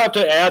 he'll have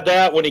to add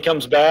that when he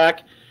comes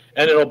back,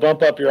 and it'll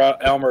bump up your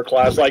armor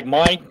class. Like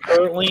mine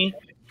currently,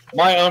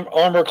 my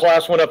armor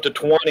class went up to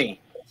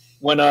 20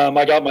 when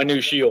I got my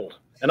new shield,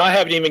 and I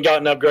haven't even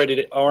gotten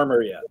upgraded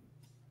armor yet.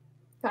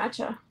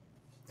 Gotcha.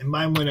 And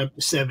mine went up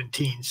to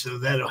 17, so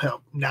that'll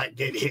help not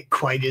get hit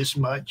quite as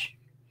much.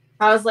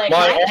 I was like,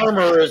 my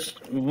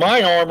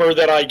armor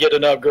that I get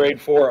an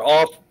upgrade for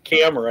off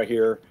camera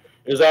here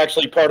is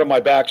actually part of my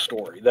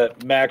backstory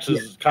that Max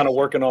is kind of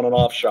working on an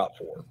off shop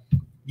for.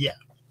 Yeah.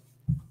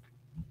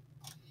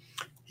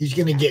 He's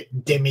going to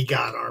get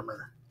demigod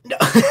armor. No.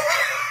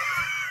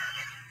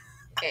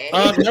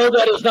 No,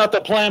 that is not the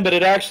plan, but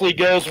it actually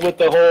goes with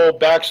the whole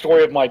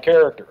backstory of my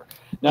character.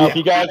 Now, if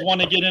you guys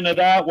want to get into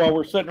that while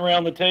we're sitting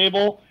around the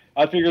table,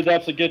 I figured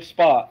that's a good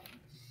spot.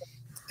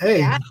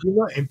 Hey,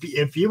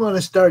 if you want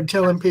to start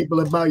telling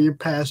people about your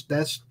past,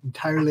 that's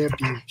entirely up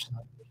to you.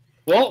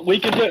 Well, we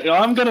can.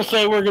 I'm going to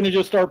say we're going to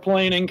just start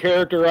playing in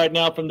character right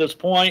now from this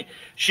point.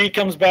 She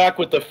comes back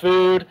with the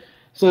food,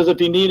 says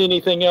if you need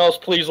anything else,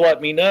 please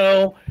let me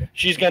know.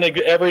 She's going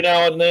to, every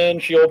now and then,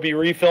 she'll be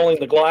refilling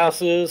the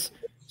glasses.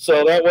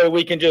 So that way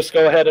we can just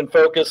go ahead and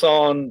focus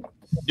on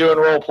doing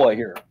role play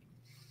here.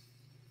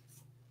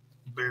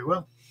 Very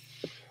well.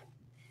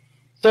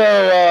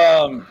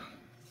 So,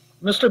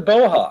 Mr.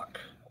 Bohawk,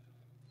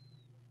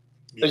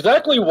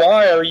 Exactly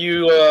why are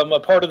you a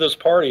part of this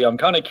party? I'm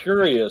kind of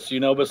curious, you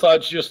know,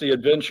 besides just the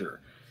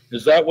adventure.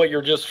 Is that what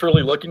you're just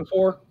truly looking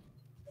for?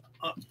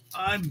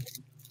 I'm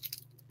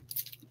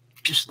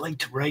just like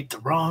to right the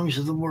wrongs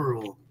of the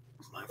world,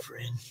 my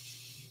friend.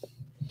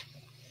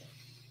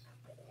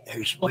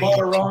 There's A lot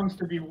of wrongs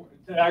to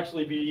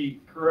actually be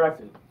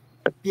corrected.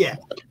 Yeah,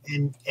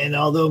 and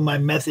although my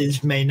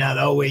methods may not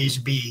always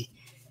be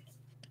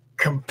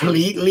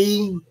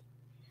completely,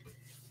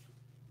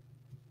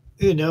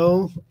 you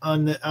know,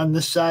 on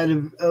the side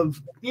of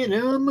you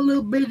know, I'm a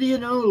little bit, you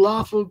know,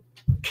 lawful,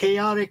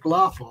 chaotic,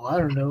 lawful. I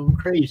don't know,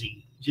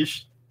 crazy.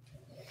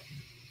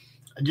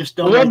 I just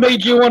don't. Well, what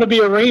made you want to be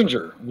a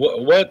ranger?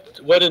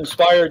 What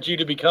inspired you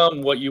to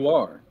become what you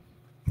are?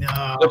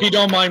 If you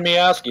don't mind me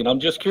asking, I'm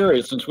just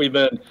curious. Since we've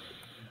been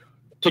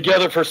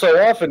together for so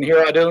often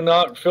here, I do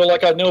not feel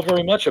like I know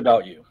very much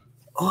about you.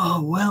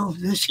 Oh well,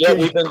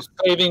 we've been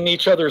saving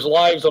each other's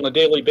lives on a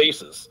daily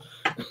basis.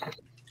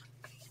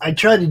 I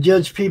try to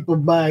judge people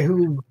by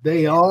who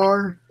they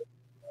are,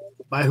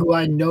 by who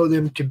I know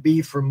them to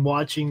be from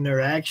watching their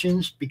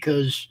actions,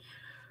 because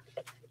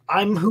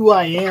I'm who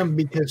I am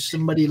because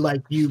somebody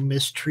like you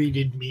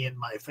mistreated me and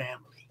my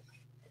family.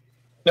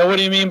 Now, what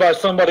do you mean by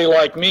somebody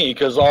like me?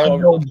 Because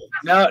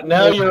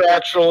now you're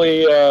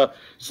actually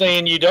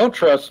saying you don't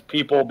trust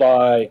people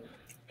by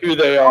who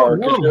they are,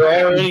 because you're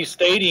already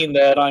stating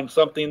that I'm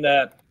something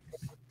that.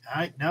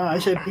 I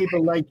said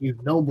people like you,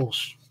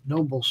 nobles.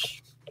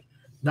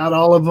 Not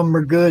all of them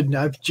are good.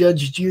 I've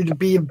judged you to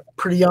be a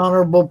pretty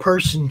honorable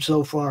person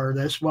so far.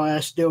 That's why I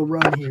still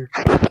run here.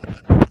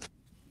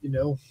 You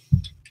know.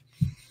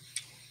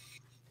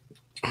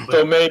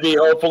 So maybe,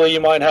 hopefully, you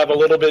might have a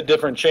little bit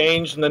different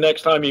change the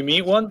next time you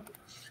meet one?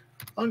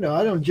 Oh, no,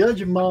 I don't judge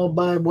them all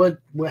by what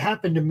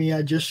happened to me.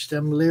 I just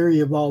am leery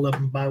of all of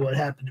them by what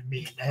happened to me.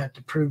 And they have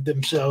to prove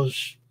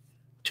themselves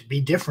to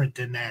be different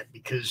than that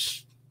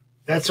because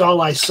that's all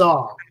I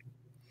saw.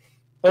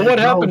 Well, what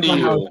happened to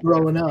you?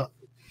 Growing up.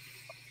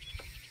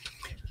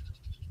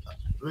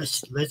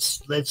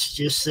 Let's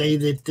just say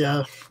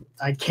that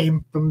I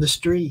came from the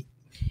street.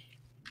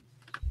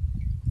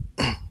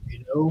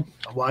 You know,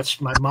 I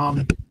watched my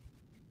mom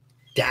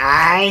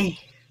die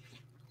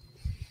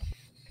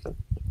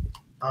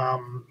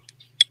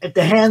at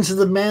the hands of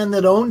the man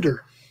that owned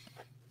her.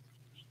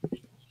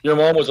 Your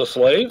mom was a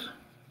slave?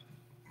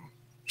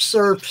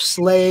 Serf,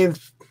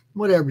 slave,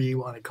 whatever you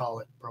want to call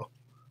it, bro.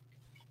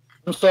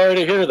 I'm sorry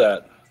to hear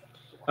that.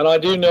 And I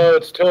do know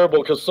it's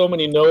terrible because so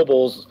many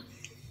nobles,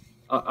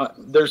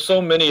 there's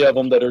so many of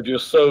them that are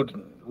just so,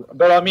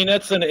 but I mean,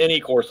 that's in any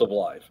course of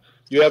life.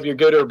 You have your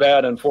good or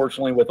bad,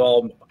 unfortunately, with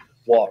all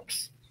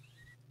walks.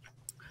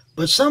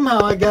 But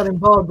somehow I got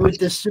involved with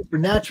this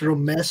supernatural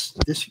mess,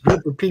 this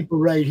group of people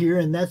right here,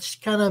 and that's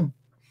kind of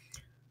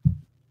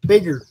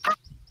bigger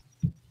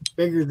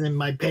than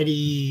my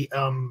petty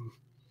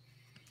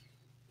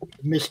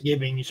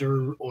misgivings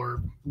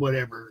or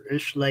whatever.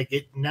 It's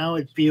like now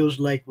it feels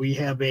like we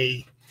have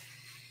a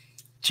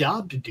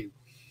job to do.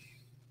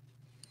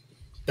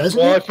 Doesn't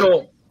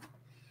it?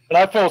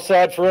 I feel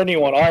sad for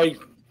anyone.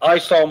 I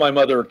saw my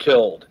mother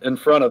killed in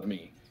front of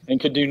me and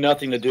could do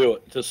nothing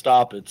to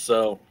stop it.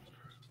 So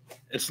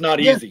it's not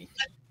easy.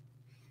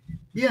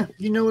 Yeah,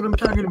 you know what I'm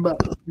talking about.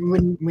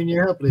 When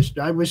you're helpless,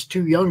 I was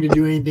too young to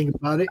do anything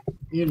about it.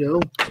 You know,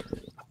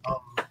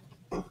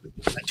 I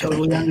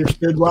totally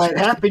understood why it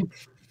happened.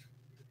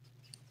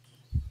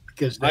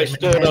 Because I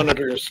still don't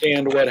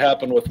understand what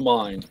happened with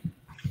mine.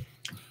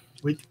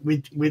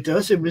 With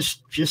us, it was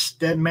just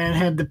that man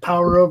had the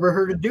power over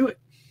her to do it.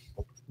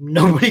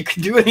 Nobody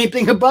could do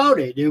anything about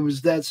it. It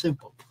was that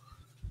simple.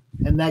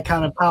 And that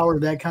kind of power,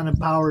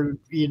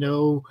 you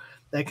know,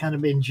 that kind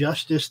of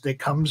injustice that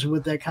comes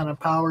with that kind of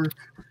power,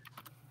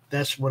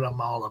 that's what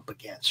I'm all up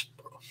against,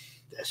 bro.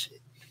 That's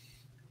it.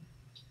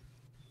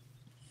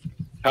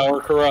 Power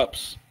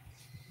corrupts.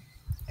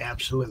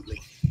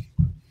 Absolutely.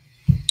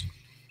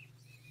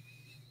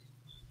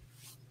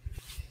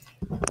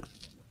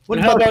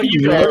 How about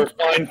you, our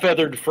fine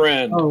feathered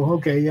friend? Oh,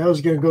 okay. I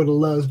was going to go to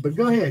Love's, but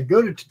go ahead.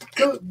 Go to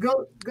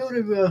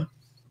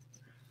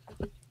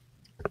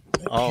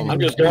I'm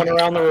just going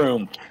around the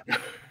room.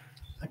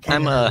 I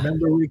can't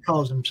remember what he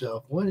calls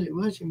himself.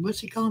 What's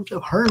he call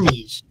himself?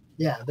 Hermes.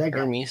 Yeah, that guy.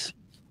 Hermes.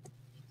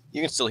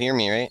 You can still hear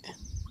me, right?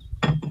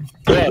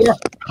 Yeah.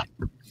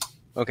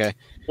 Okay.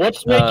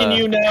 What's making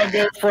you now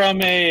go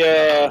from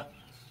a,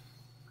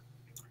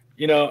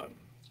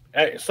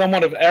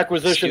 someone of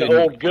acquisition of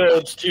old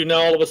goods to now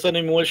all of a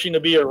sudden wishing to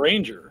be a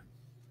ranger?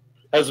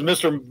 Has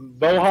Mr.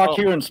 Mohawk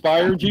here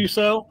inspired you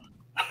so?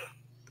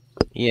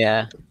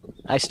 Yeah.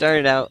 I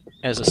started out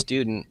as a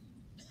student,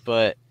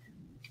 but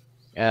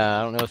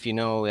I don't know if you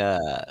know,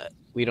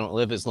 we don't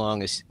live as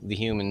long as the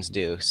humans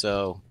do.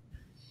 So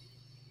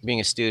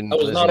being a student, I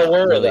was not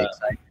aware of that.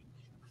 Exciting.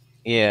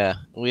 Yeah,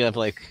 we live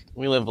like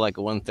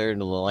 1/3 of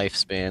the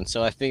lifespan.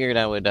 So I figured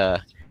I would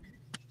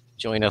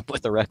join up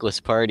with a reckless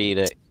party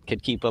that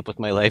could keep up with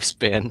my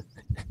lifespan.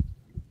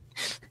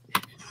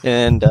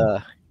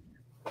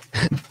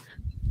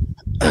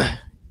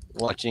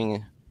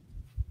 watching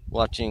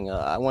watching.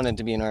 I wanted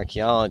to be an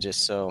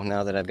archaeologist, so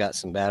now that I've got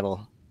some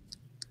battle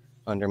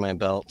under my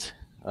belt,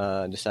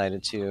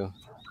 decided to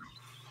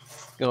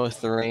go with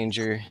the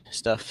ranger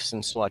stuff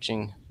since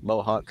watching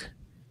Mohawk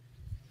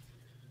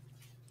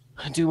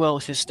do well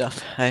with his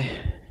stuff. I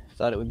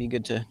thought it would be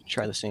good to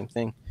try the same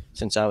thing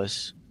since I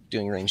was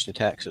doing ranged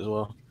attacks as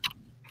well.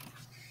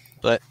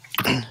 But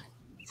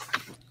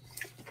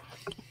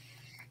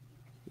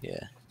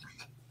yeah.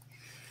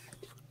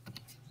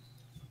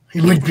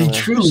 It would be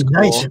truly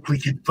nice if we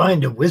could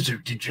find a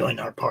wizard to join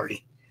our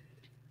party.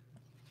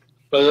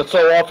 But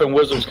so often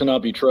wizards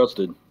cannot be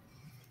trusted.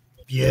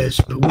 Yes,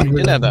 but we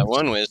did have that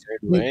one wizard,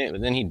 right?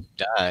 But then he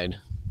died.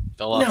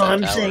 Fell off. No,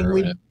 I'm saying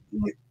we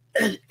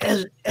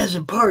as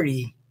a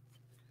party,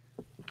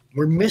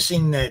 we're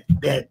missing that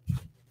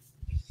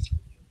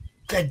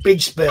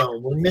big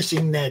spell. We're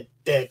missing that.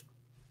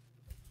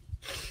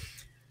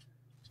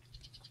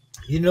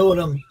 You know what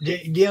do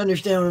you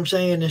understand what I'm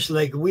saying? It's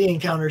like we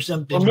encounter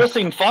something. We're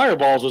missing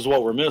fireballs is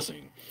what we're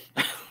missing.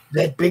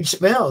 That big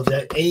spell,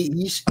 that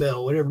AE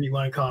spell, whatever you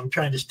want to call it. I'm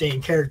trying to stay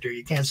in character.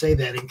 You can't say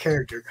that in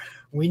character.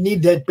 We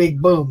need that big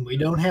boom. We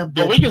don't have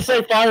that. Well, we can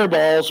say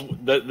fireballs.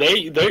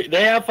 They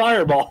have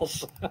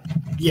fireballs.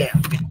 Yeah.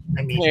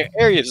 I mean,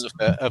 areas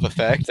of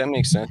effect. That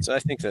makes sense. I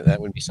think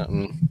that would be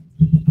something.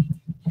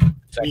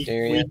 Effect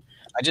area.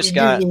 I just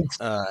got.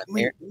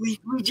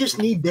 We just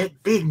need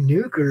that big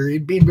nuker.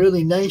 It'd be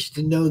really nice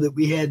to know that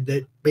we had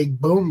that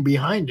big boom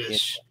behind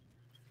us.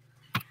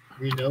 Yeah.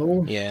 You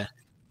know? Yeah.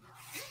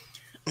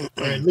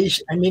 Or at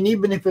least, I mean,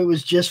 even if it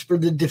was just for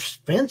the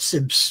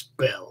defensive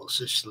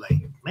spells, it's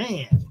like,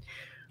 man,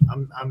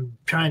 I'm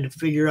trying to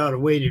figure out a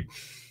way to.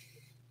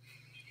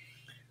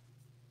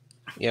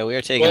 Yeah, we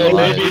are taking. Well,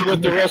 maybe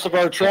with the rest of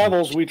our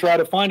travels, we try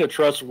to find a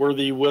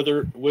trustworthy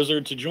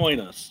wizard to join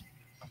us.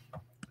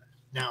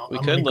 Now we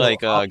could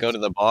go to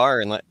the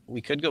bar and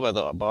we could go by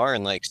the bar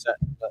and set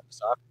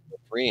us up for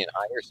free and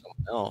hire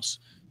someone else.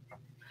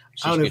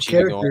 Out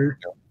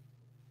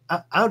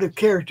of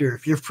character,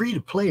 if you're free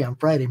to play on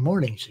Friday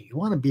morning, so you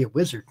want to be a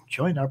wizard and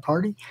join our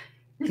party,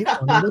 hit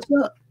one of us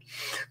up.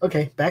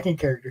 Okay, back in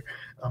character.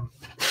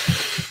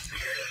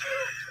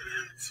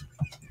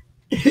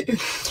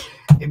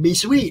 It'd be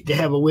sweet to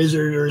have a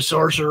wizard or a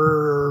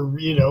sorcerer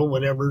or,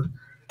 whatever.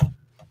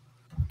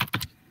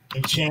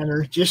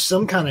 Enchanter, just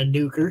some kind of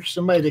nuker,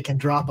 somebody that can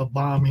drop a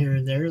bomb here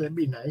and there. That'd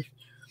be nice.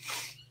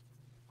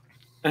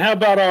 And how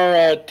about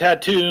our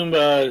tattoo?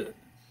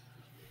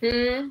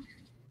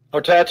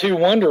 Our tattoo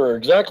wanderer.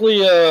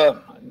 Exactly.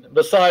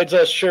 Besides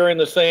us sharing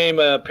the same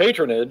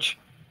patronage,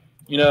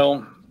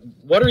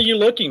 what are you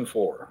looking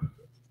for?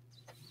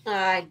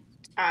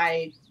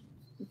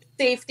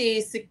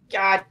 Safety.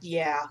 God,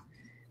 yeah.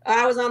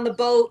 I was on the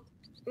boat.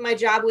 My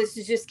job was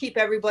to just keep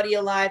everybody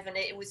alive, and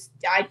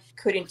I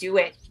couldn't do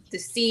it. The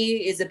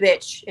sea is a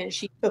bitch, and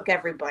she took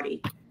everybody.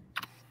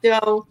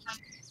 So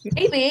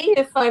maybe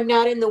if I'm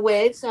not in the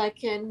waves, I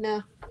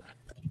can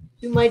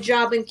do my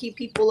job and keep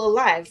people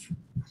alive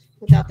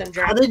without them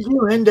drowning. How did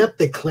you end up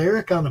the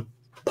cleric on a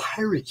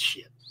pirate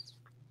ship?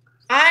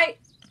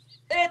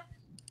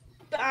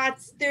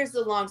 There's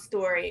a long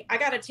story. I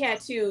got a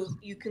tattoo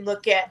you can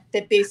look at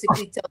that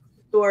basically tells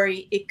the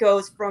story. It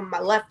goes from my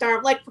left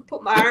arm,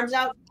 put my arms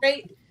out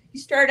straight. You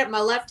start at my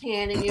left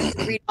hand and you have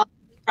to read all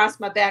across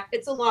my back.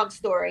 It's a long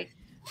story.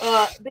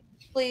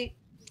 Basically,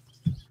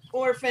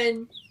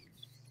 orphan,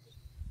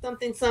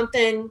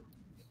 something,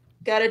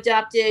 got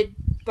adopted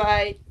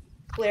by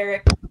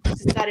cleric,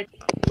 decided to be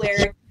a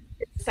cleric,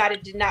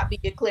 decided to not be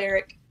a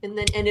cleric, and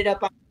then ended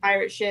up on a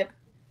pirate ship.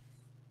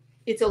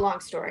 It's a long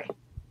story.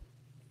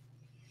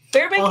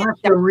 I'll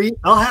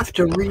have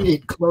to read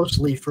it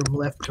closely from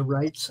left to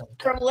right sometime.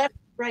 From left to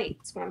right,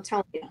 that's what I'm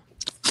telling you.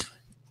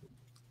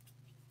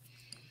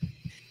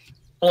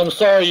 Well, I'm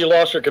sorry you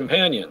lost your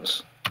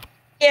companions.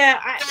 Yeah,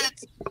 I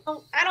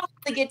don't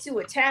really get too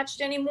attached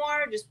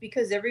anymore just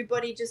because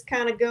everybody just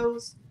kind of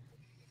goes.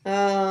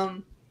 I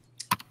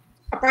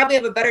probably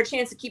have a better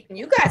chance of keeping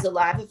you guys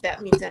alive if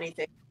that means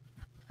anything.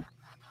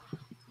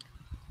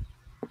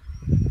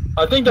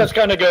 I think that's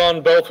kind of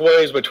gone both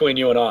ways between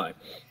you and I.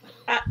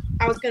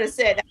 I was going to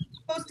say, that's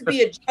supposed to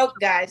be a joke,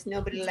 guys.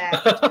 Nobody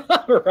laughed.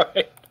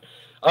 Right.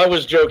 I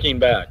was joking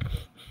back.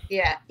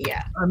 Yeah.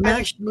 I'm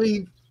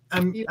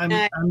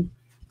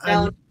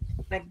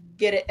gonna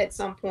get it at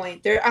some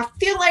point. I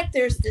feel like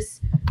there's this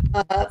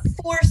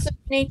force of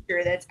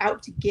nature that's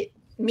out to get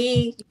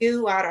me,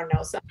 you, I don't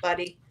know,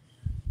 somebody.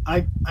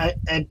 I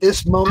at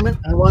this moment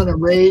I want to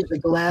raise a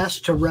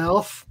glass to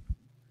Ralph.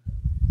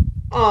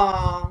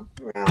 Oh,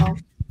 Ralph.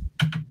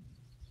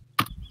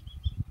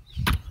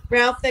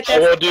 Ralph, that I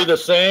will do the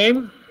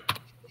same.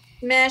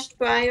 Smashed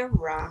by a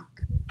rock.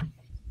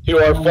 To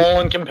our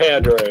fallen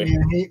compadre.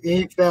 Yeah,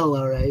 he fell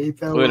all right. He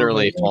fell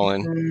literally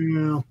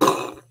fallen.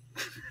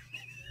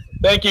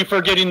 Thank you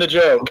for getting the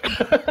joke.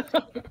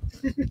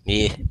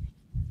 Yeah.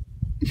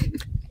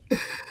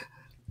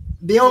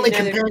 The only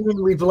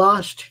companion we've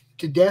lost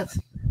to death.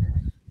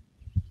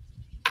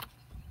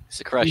 It's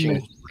a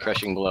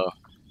crushing blow.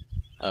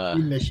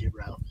 We miss you,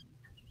 Ralph.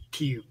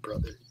 To you,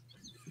 brother.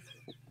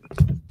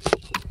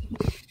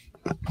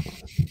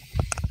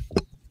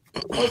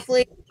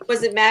 Hopefully he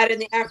wasn't mad in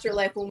the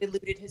afterlife when we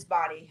looted his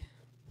body.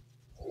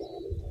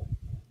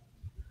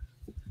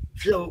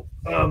 So,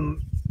 I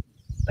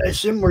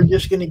assume we're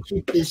just going to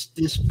keep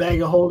this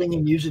bag of holding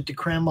and use it to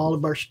cram all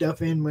of our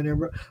stuff in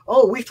whenever.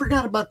 Oh, we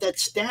forgot about that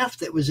staff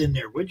that was in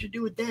there. What'd you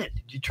do with that?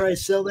 Did you try to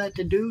sell that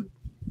to dude?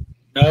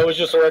 No, it was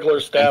just a regular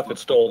staff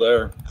that's still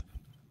there.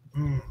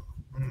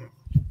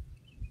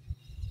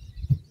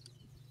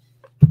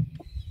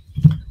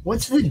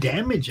 What's the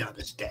damage on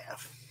the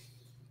staff?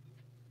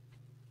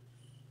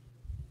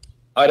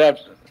 I'd have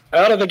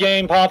out of the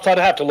game, Pops. I'd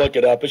have to look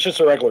it up. It's just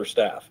a regular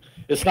staff.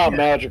 It's not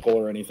magical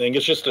or anything.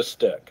 It's just a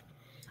stick.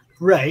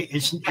 Right.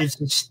 It's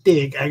a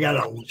stick. I got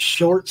a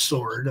short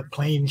sword, a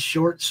plain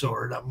short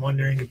sword. I'm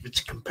wondering if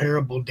it's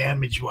comparable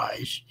damage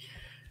wise.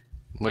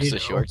 What's the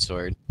short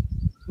sword?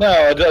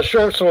 No, the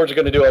short sword's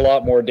going to do a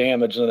lot more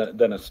damage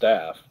than a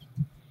staff.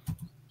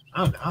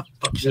 I don't know.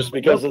 Just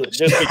because of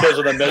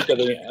the make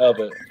of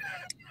it.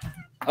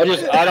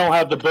 I don't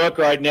have the book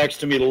right next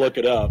to me to look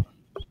it up.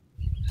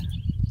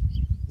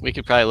 We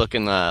could probably look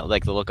in the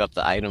look up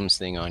the items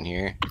thing on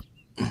here.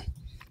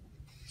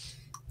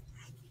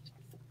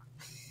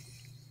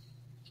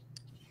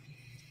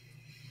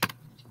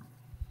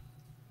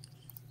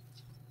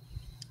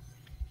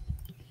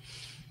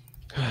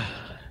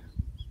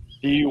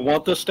 Do you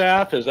want the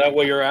staff? Is that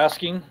what you're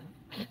asking?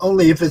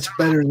 Only if it's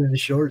better than the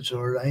short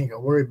sword. I ain't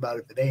gonna worry about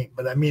it if it ain't.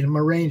 But I mean, I'm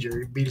a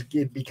ranger.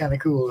 It'd be kind of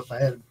cool if I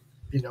had,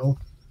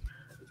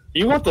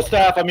 You want the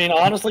staff? I mean,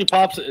 honestly,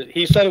 Pops.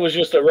 He said it was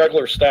just a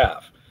regular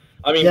staff.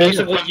 I mean,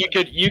 basically,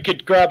 you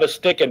could grab a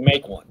stick and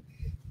make one.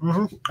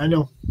 Mm-hmm. I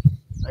know.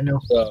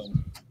 So,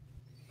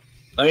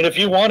 I mean, if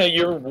you want it,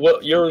 you're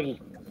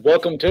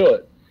welcome to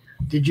it.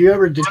 Did you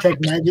ever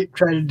detect magic?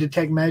 Try to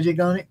detect magic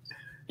on it?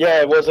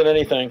 Yeah, it wasn't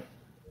anything.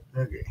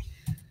 Okay.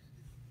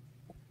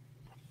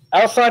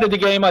 Outside of the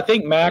game, I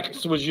think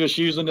Max was just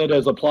using it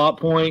as a plot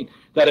point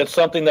that it's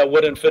something that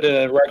wouldn't fit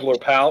in a regular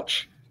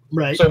pouch.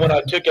 Right. So when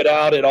I took it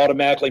out, it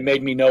automatically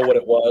made me know what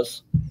it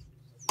was.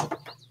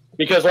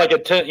 Because like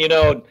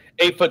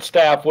 8-foot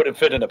staff wouldn't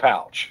fit in a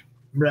pouch.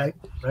 Right.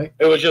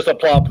 It was just a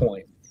plot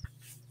point.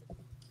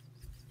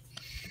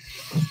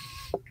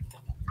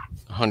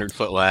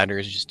 100-foot ladder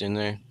is just in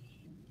there.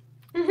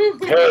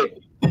 Hey,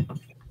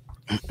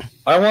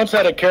 I once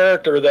had a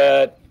character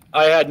that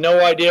I had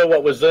no idea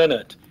what was in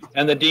it,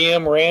 and the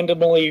DM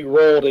randomly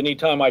rolled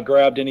anytime I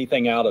grabbed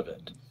anything out of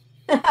it.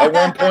 At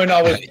one point,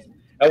 I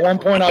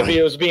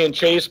was being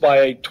chased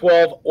by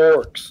 12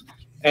 orcs,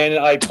 and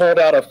I pulled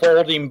out a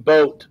folding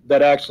boat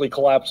that actually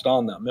collapsed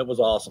on them. It was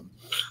awesome.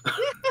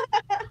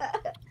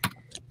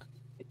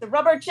 It's a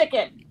rubber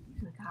chicken.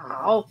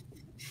 Oh.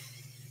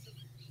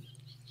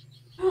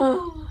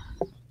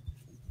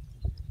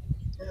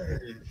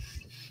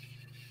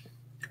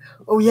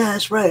 Oh yeah,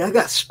 that's right. I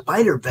got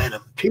spider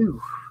venom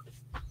too.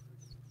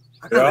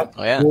 I got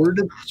a horde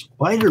of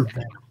spider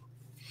venom.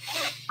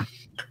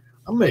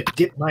 I'm gonna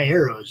dip my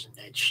arrows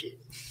in that shit.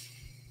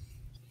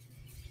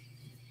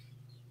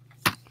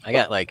 I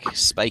got like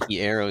spiky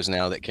arrows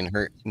now that can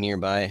hurt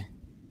nearby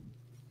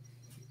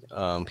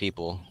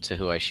people to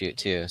who I shoot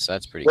too, so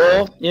that's pretty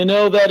cool.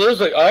 Well,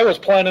 I was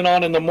planning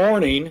on in the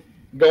morning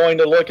going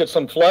to look at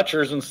some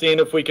Fletchers and seeing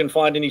if we can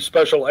find any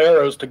special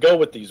arrows to go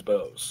with these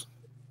bows.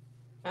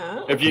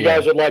 Oh. If you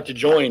guys would like to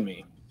join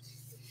me.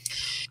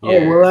 Yeah.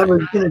 Oh, well, I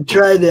was going to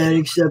try that,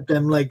 except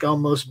I'm like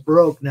almost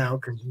broke now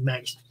because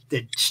Max,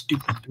 that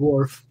stupid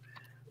dwarf.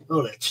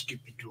 Oh, that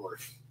stupid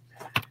dwarf.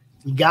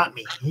 He got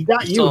me. He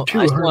got you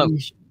too,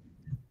 Hermes.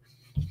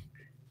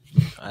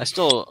 I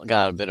still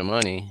got a bit of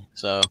money,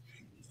 so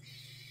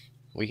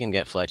we can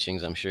get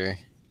fletchings, I'm sure.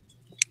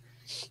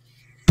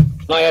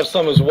 I have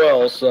some as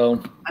well,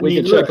 so we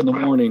can check in the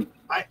morning.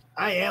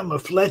 I am a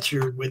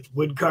Fletcher with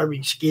wood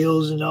carving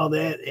skills and all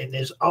that, and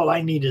all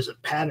I need is a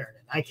pattern,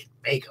 and I can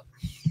make them.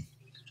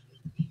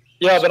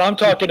 Yeah, but I'm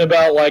talking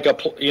about like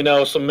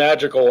some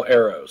magical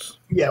arrows.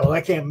 Yeah, well,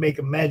 I can't make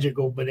them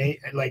magical, but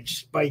like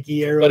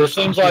spiky arrows. But it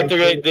seems like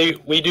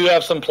we do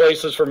have some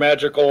places for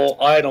magical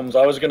items.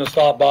 I was going to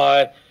stop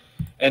by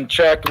and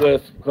check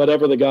with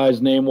whatever the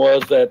guy's name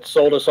was that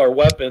sold us our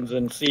weapons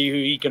and see who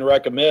he can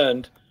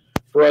recommend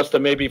for us to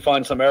maybe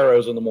find some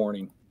arrows in the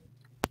morning.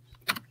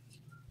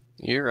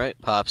 You're right,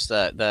 Pops.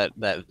 That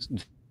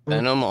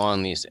venom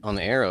on the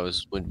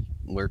arrows would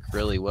work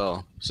really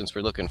well since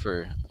we're looking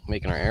for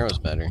making our arrows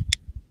better.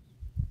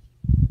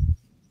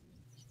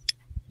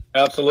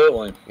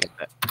 Absolutely.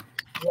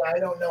 Yeah, I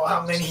don't know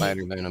how many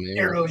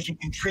arrows you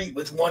can treat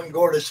with one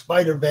gourd of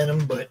spider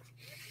venom, but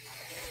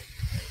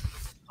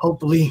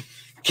hopefully you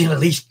can at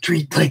least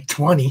treat like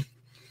 20.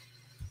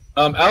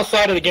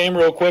 Outside of the game,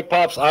 real quick,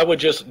 Pops, I would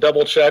just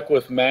double check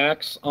with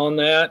Max on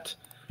that.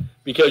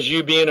 Because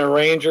you being a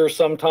ranger,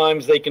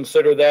 sometimes they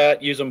consider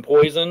that using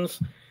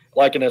poisons,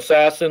 like an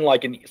assassin,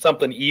 like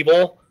something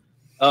evil,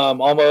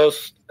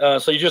 almost.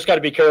 So you just got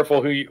to be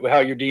careful how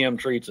your DM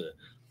treats it.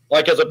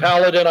 Like as a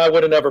paladin, I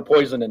would have never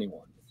poisoned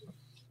anyone.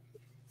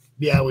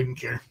 Yeah, I wouldn't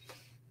care.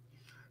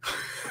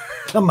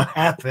 I'm a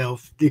half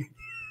elf, dude.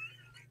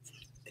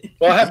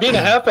 Well, being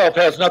a half elf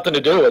has nothing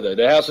to do with it.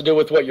 It has to do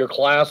with what your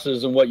class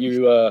is and what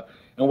you and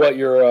what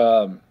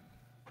your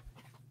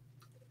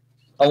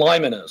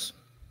alignment is.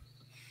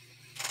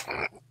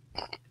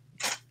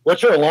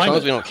 What's your alignment? As long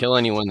as we don't kill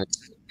anyone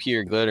that's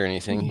pure good or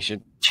anything, you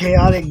should.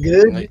 Chaotic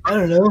good? I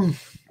don't know.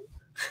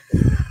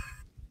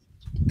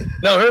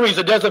 No, Hermes,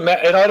 it doesn't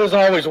matter. It doesn't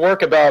always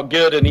work about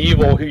good and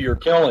evil who you're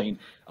killing.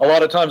 A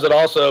lot of times it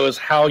also is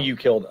how you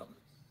kill them.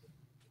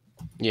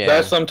 Yeah.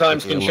 That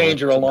sometimes can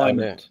change your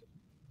alignment.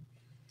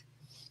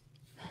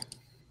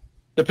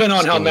 Depending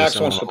on how Max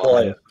wants to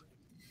play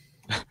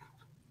it.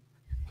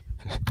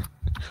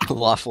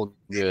 Lawful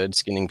good,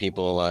 skinning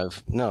people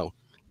alive. No.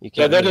 You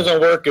Yeah, can't. that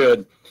doesn't work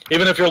good.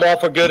 Even if you're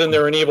lawful good and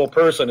they're an evil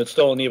person, it's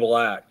still an evil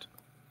act.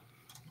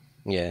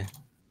 Yeah.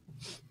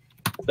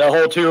 That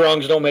whole two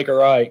wrongs don't make a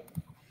right.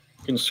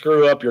 Can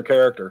screw up your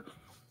character.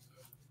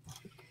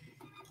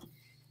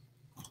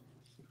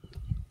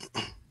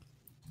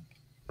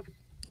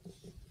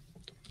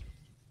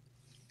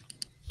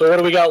 So what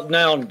do we got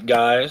now,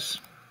 guys?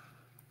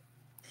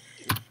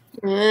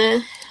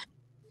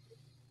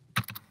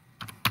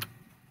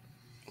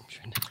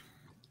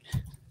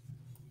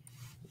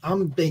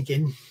 I'm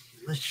thinking,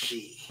 let's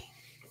see.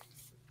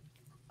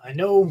 I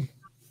know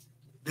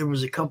there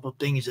was a couple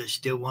things I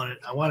still wanted.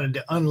 I wanted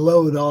to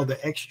unload all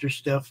the extra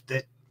stuff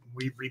that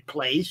we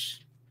replace.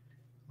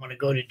 I want to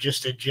go to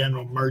just a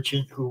general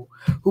merchant who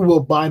will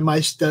buy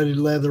my studded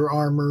leather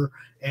armor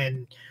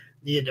and,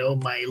 you know,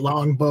 my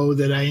longbow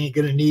that I ain't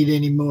going to need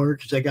anymore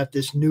because I got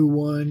this new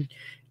one.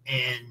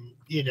 And,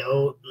 you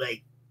know,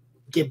 like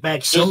get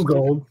back some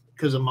gold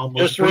because I'm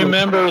almost. Just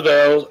remember,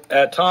 though,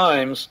 at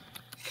times,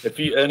 if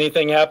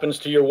anything happens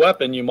to your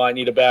weapon, you might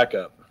need a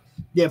backup.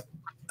 Yep,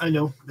 I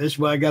know. That's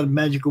why I got a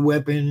magical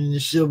weapon and a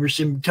silver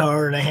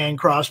scimitar and a hand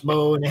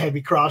crossbow and a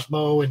heavy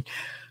crossbow, and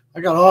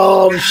I got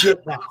all the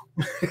shit now.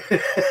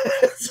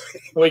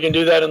 We can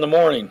do that in the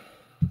morning.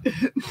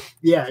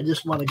 Yeah, I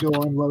just want to go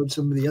unload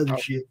some of the other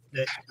shit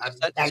that I've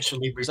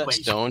actually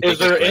replaced. Is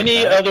there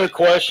any other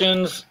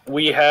questions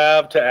we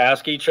have to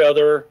ask each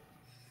other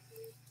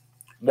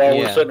while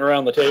we're sitting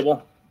around the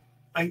table?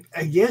 I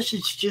guess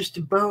it's just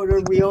about,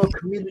 are we all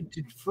committed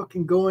to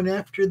fucking going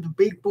after the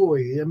big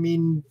boy? I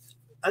mean,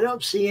 I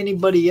don't see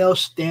anybody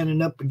else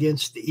standing up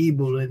against the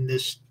evil in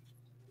this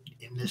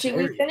Did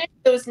area. we finish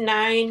those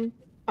 9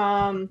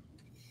 the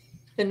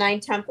 9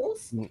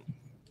 temples?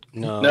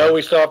 No,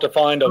 we still have to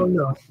find them. Oh,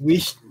 no.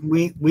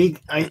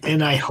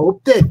 I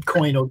hope that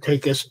coin will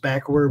take us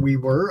back where we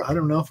were. I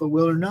don't know if it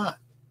will or not.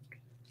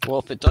 Well,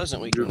 if it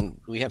doesn't,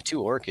 we have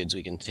 2 orchids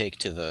we can take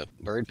to the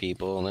bird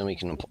people, and then we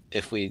can,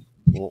 if we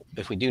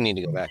do need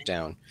to go back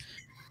down,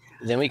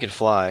 then we could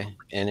fly.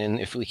 And then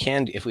if we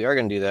are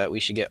going to do that,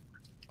 we should get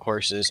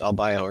horses. I'll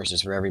buy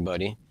horses for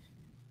everybody,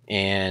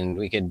 and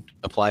we could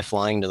apply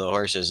flying to the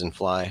horses and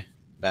fly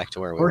back to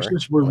where we were.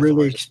 Horses were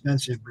really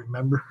expensive,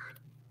 remember?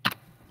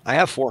 I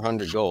have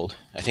 400 gold.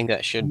 I think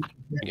that should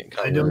get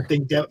covered. I don't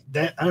think that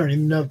I don't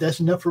even know if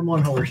that's enough for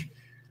one horse.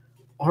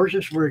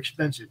 Horses were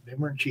expensive. They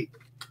weren't cheap.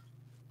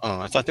 Oh,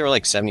 I thought they were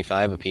like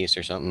 75 a piece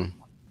or something.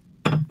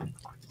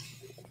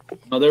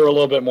 No, they were a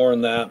little bit more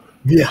than that.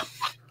 Yeah.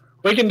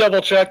 We can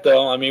double check,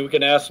 though. I mean, we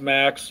can ask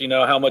Max, you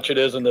know, how much it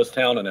is in this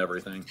town and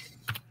everything.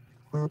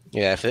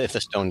 Yeah, if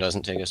the stone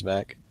doesn't take us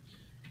back.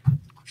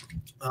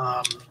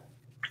 I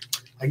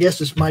guess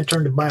it's my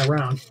turn to buy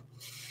around.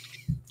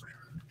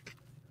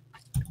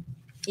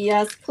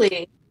 Yes,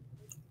 please.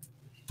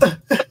 I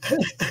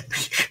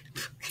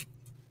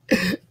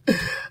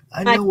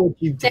know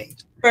what you think.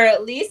 For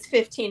at least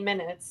 15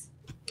 minutes.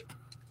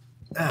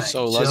 Right,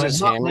 So I Lez's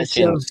bought hammer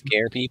myself can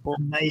scare people?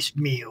 a nice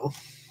meal.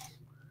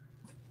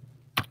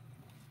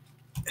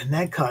 And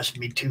that cost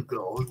me 2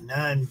 gold.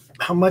 And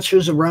how much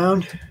was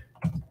around?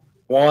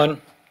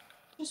 1.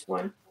 Just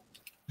 1.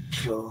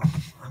 So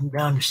I'm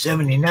down to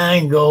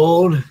 79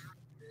 gold.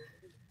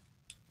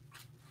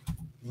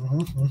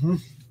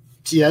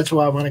 See, that's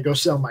why I want to go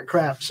sell my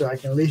crap so I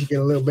can at least get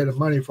a little bit of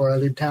money before I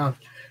leave town.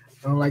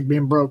 I don't like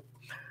being broke.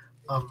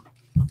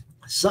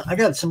 So I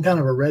got some kind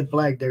of a red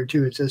flag there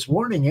too. It says,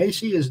 warning,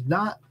 AC is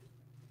not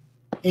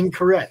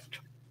incorrect.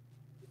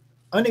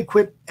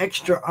 Unequipped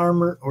extra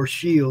armor or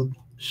shield.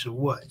 So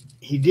what?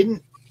 He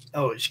didn't.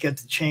 Oh, it's got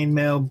the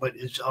chainmail, but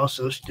it's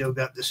also still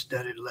got the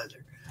studded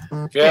leather.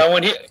 Yeah,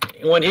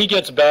 when he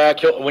gets back,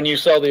 when you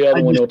sell the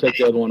other one, he'll take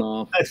the other one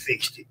off. I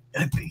fixed it.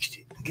 I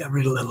got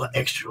rid of a little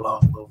extra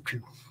longbow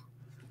too.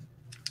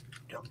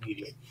 Don't need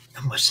it.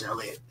 I'm gonna sell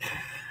it.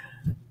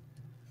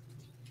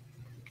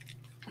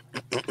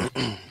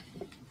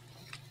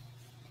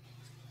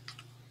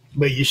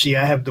 But you see,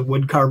 I have the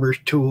wood carver's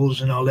tools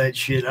and all that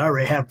shit. I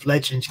already have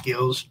fletching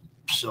skills.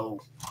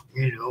 So,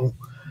 you know,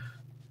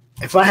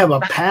 if I have a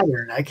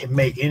pattern, I can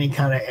make any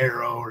kind of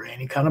arrow or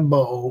any kind of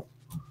bow.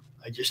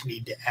 I just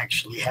need to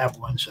actually have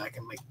one so I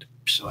can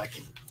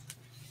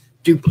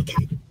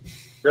duplicate.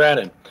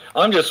 Granted,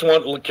 I'm just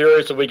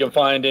curious if we can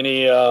find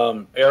any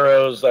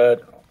arrows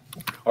that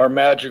are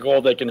magical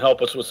that can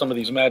help us with some of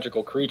these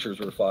magical creatures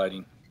we're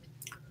fighting.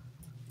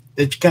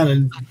 It's kind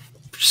of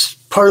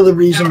part of the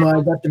reason why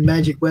I got the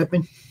magic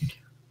weapon.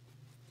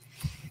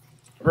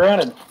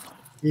 Granted.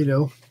 You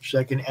know, so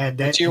I can add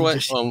that. What's your and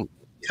just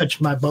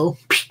touch my bow.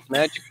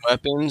 Magic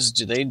weapons,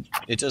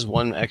 it does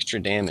 1 extra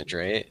damage,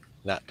 right?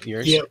 That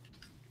yours? Yep.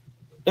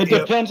 It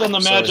depends on the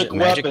magic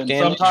weapon.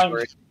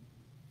 Sometimes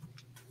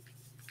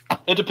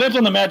it depends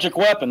on the magic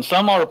weapon.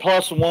 Some are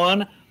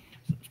 +1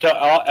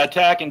 to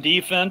attack and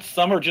defense.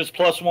 Some are just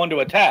 +1 to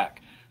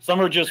attack. Some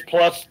are just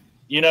plus,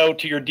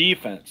 to your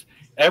defense.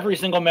 Every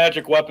single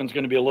magic weapon is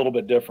going to be a little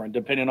bit different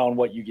depending on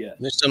what you get.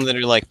 There's some that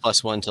are like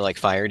 +1 to like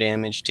fire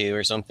damage too,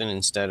 or something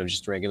instead of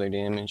just regular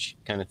damage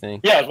kind of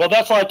thing. Yeah, well,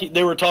 that's like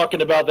they were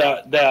talking about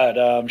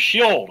that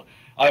shield.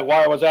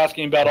 Why I was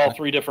asking about all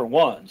 3 different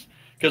ones,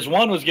 because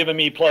one was giving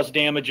me plus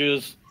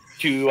damages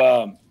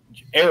to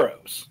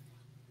arrows,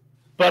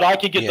 but I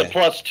could get the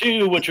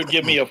 +2, which would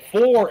give me a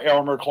 4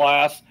 armor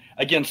class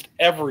against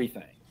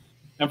everything.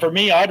 And for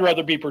me, I'd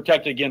rather be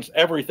protected against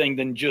everything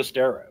than just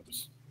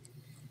arrows.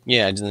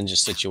 Yeah, and then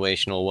just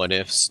situational what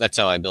ifs. That's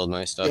how I build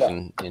my stuff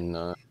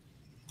in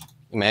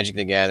Magic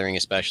the Gathering,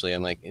 especially.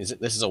 I'm like,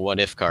 this is a what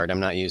if card. I'm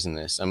not using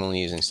this. I'm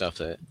only using stuff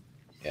that,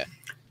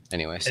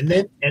 Anyways.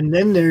 And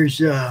then there's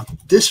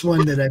this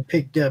one that I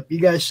picked up. You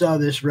guys saw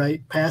this,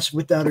 right? Pass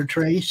without a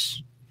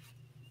trace.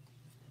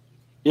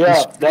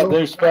 Yeah,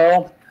 their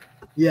spell.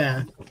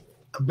 Yeah.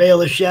 A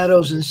veil of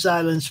shadows and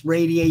silence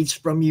radiates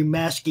from you,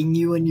 masking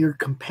you and your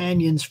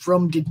companions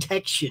from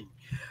detection.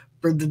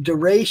 For the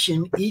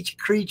duration, each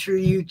creature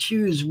you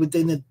choose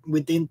within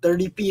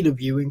 30 feet of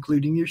you,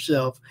 including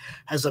yourself,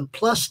 has a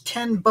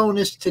 +10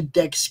 bonus to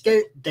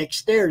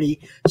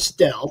dexterity,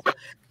 stealth,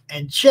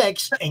 and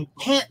checks, and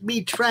can't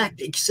be tracked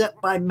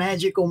except by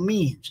magical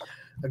means.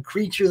 A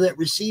creature that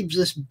receives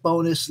this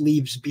bonus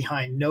leaves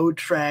behind no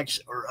tracks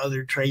or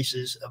other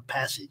traces of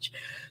passage.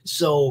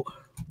 So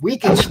we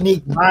can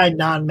sneak by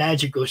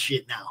non-magical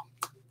shit now.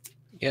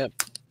 Yep.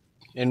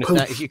 And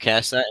if you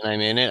cast that and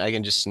I'm in it, I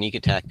can just sneak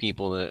attack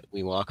people that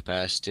we walk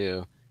past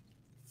too.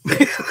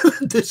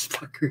 This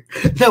fucker.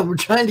 No, we're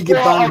trying to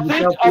get by.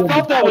 I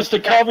thought that was to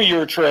cover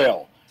your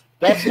trail.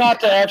 That's not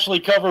to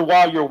actually cover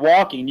while you're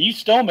walking. You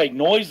still make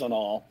noise and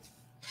all.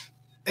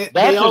 I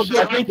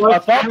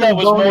thought that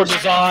was more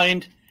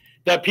designed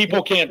that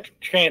people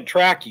can't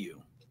track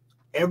you.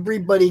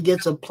 Everybody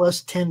gets a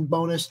 +10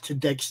 bonus to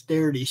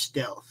dexterity,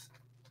 stealth.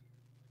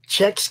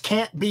 Checks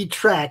can't be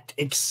tracked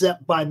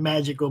except by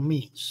magical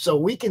means. So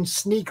we can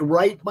sneak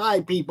right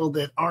by people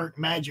that aren't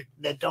magic,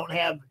 that don't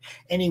have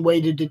any way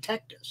to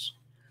detect us.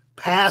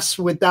 Pass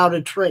without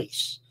a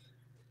trace.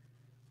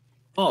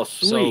 Oh,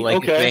 sweet. So, like,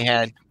 okay. If they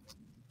had...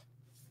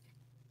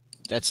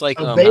 That's like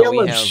a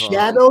veil of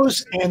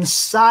shadows and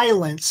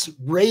silence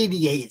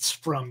radiates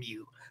from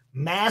you,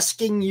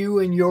 masking you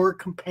and your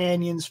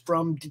companions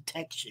from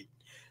detection.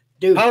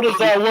 Dude, how does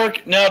that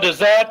work?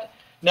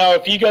 Now,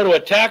 if you go to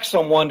attack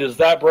someone, does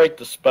that break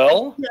the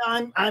spell?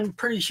 Yeah, I'm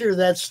pretty sure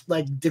that's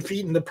like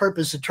defeating the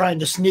purpose of trying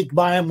to sneak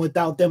by them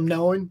without them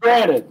knowing.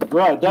 Right.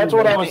 That's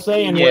what I was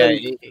saying. Yeah.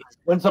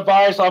 When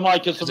Tobias, I'm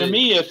like, because for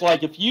me, it's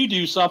like if you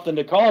do something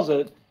to cause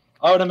it,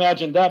 I would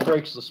imagine that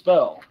breaks the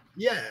spell.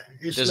 Yeah,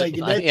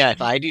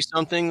 if I do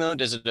something though,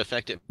 does it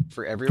affect it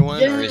for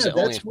everyone, or is it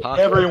only if possible?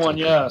 Everyone,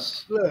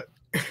 yes. Look.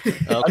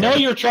 Okay. I know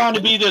you're trying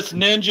to be this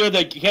ninja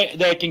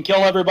that can kill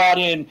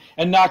everybody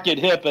and not get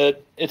hit,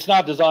 but it's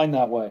not designed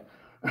that way.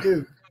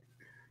 Dude,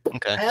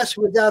 okay. Pass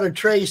without a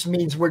trace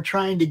means we're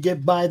trying to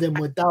get by them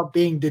without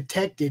being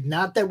detected,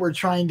 not that we're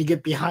trying to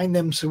get behind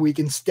them so we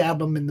can stab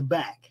them in the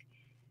back.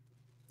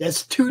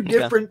 That's 2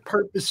 different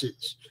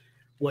purposes.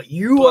 What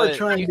you are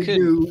trying to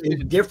do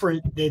is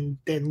different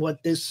than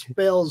what this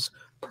spell's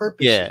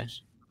purpose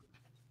is.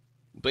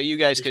 But you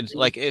guys could,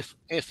 like, if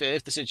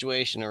the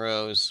situation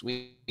arose,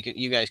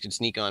 you guys could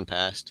sneak on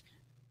past,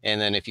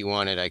 and then if you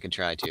wanted, I could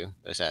try to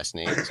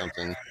assassinate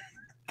something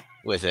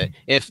with it.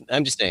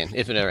 I'm just saying,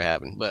 if it ever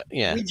happened. But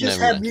yeah, we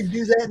just have you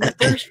do that in the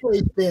first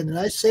place, then, and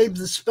I saved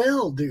the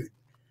spell, dude.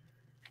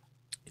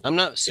 I'm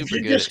not super good.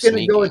 If you're just going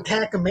to go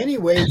attack them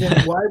anyway,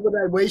 then why would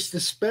I waste the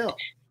spell?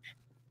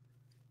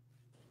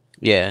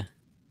 Yeah.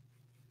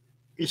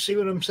 You see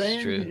what I'm saying?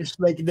 It's true. It's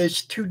like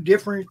there's 2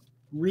 different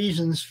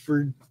reasons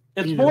for.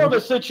 It's more of a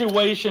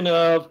situation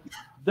of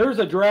there's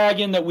a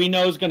dragon that we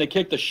know is going to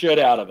kick the shit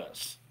out of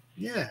us.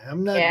 Yeah,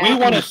 I'm not. Yeah. We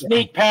want to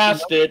sneak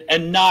past it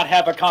and not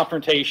have a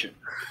confrontation.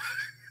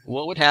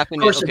 What would happen?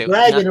 Of course, a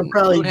dragon will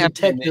probably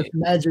detect us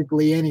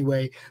magically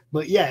anyway.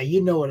 But yeah,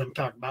 you know what I'm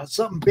talking about.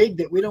 Something big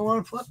that we don't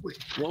want to fuck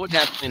with. What would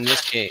happen in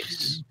this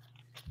case?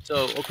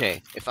 So,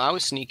 okay, if I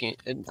was sneaking,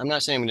 I'm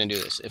not saying I'm going to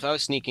do this. If I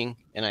was sneaking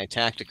and I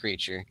attacked a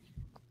creature,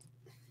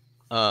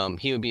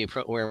 he would be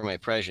aware of my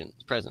presence.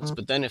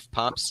 But then if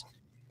Pops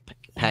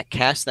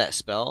cast that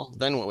spell,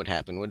 then what would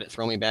happen? Would it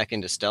throw me back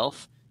into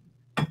stealth?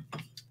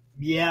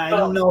 Yeah, I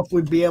don't know if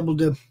we'd be able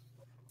to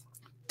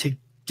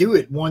do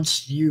it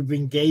once you've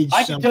engaged.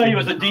 I can tell you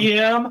as a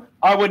DM,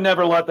 I would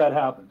never let that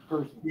happen.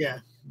 Personally. Yeah,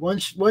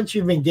 once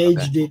you've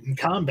engaged it in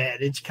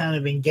combat, it's kind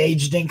of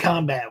engaged in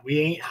combat. We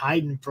ain't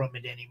hiding from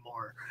it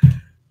anymore.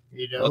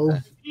 You know.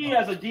 Me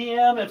as a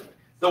DM, if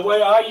the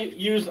way I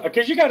use,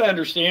 because you got to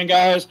understand,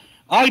 guys,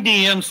 I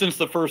DM since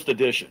the first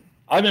edition.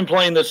 I've been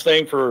playing this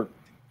thing for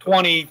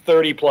 20,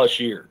 30 plus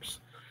years.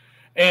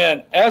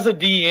 And as a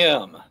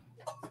DM,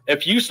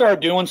 if you start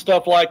doing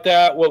stuff like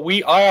that,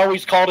 I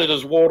always called it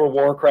as World of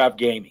Warcraft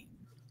gaming.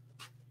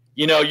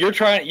 You know, you're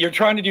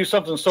trying to do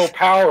something so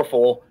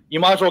powerful, you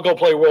might as well go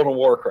play World of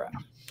Warcraft.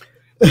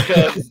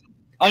 Because,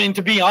 I mean,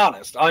 to be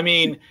honest,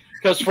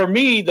 because for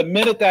me, the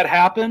minute that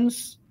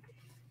happens,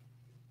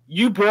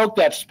 you broke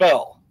that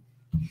spell.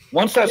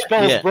 Once that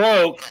spell is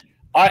broke,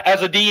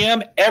 as a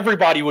DM,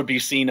 everybody would be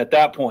seen at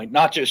that point,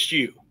 not just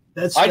you.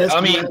 That's I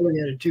mean, I look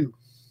at it too.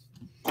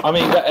 I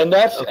mean, and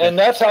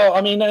that's how.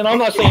 I mean, and I'm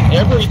not saying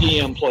every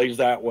DM plays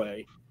that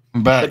way,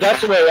 but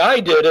that's the way I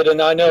did it,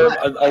 and I know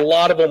a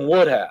lot of them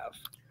would have.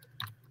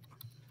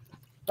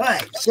 All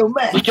right, so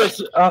Max.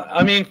 Because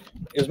I mean,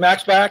 is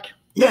Max back?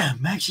 Yeah,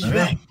 Max is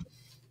back.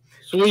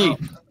 Sweet.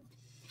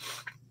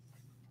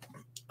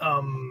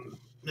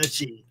 Let's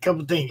see, a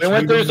couple things. We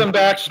went through some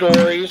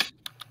backstories.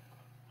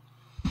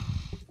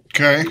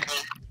 Okay.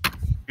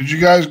 Did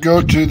you guys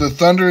go to the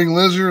Thundering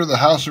Lizard or the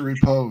House of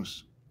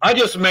Repose? I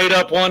just made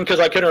up one because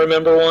I couldn't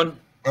remember one.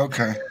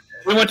 Okay.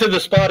 We went to the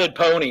Spotted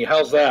Pony.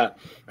 How's that?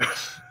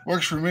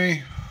 Works for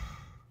me.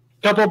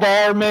 Couple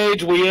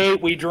barmaids. We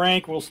ate. We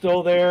drank. We're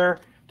still there.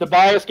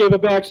 Tobias gave a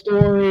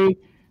backstory.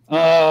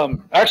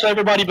 Actually,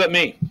 everybody but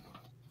me.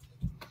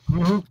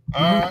 Mm-hmm.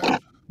 All right.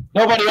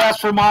 Nobody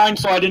asked for mine,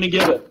 so I didn't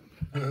give it.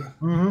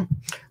 Mm-hmm.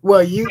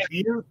 Well, you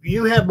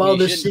have all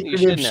this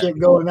secretive shit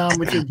going on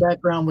with your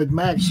background with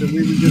Max, so we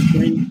were just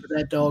waiting for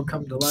that to all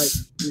come to light.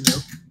 You know,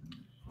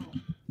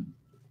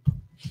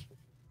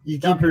 you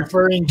keep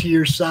referring to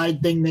your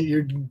side thing that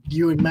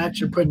you and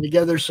Max are putting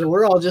together, so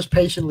we're all just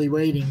patiently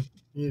waiting.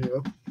 You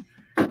know.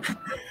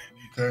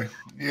 Okay.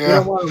 Yeah. We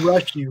don't want to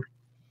rush you.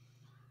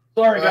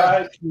 Sorry,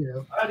 guys. You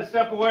know. I had to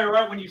step away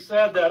right when you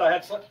said that. I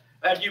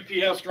had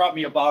UPS drop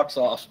me a box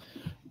off.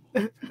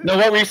 No,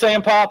 what were you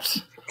saying,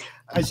 Pops?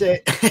 I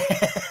say,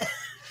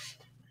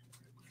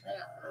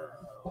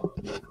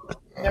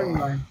 never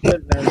mind.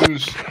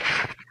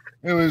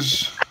 It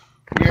was.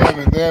 They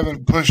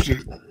haven't pushed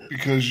it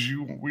because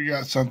we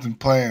got something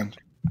planned.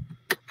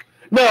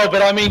 No,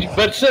 but I mean,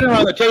 sitting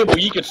around the table,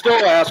 you could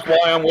still ask why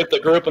I'm with the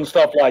group and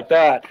stuff like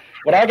that.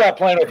 What I got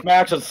planned with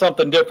Max is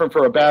something different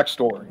for a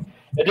backstory.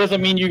 It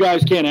doesn't mean you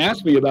guys can't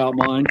ask me about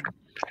mine.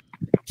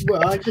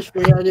 Well, I just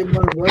figured I didn't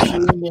want to rush you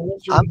into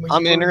answering.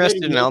 I'm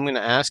interested, and I'm going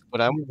to ask, but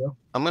I'm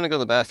going to go to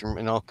the bathroom,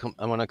 and I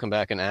want to come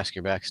back and ask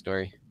your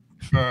backstory.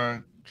 All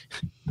right.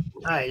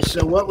 All right.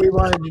 So what we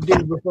wanted to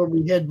do before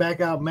we head back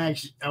out,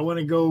 Max, I want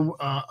to go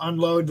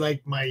unload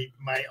like my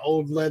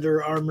old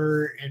leather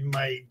armor and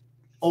my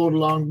old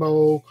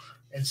longbow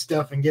and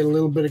stuff, and get a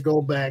little bit of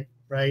gold back.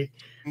 Right.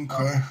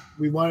 Okay.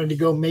 We wanted to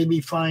go maybe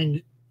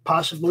find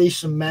possibly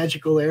some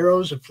magical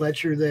arrows, a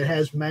Fletcher that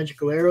has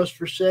magical arrows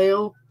for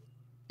sale.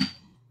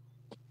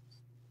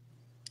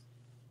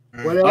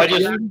 What else?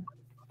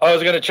 I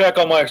was going to check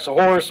on my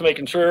horse,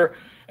 making sure.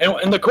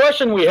 And the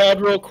question we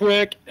had real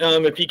quick,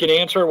 if you can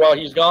answer while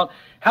he's gone,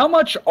 how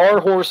much are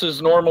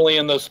horses normally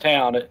in this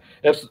town?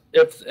 If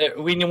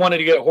we wanted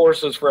to get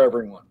horses for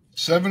everyone,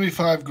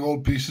 75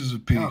 gold pieces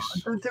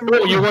apiece. Oh,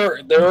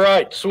 they're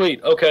right.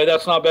 Sweet. Okay,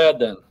 that's not bad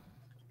then.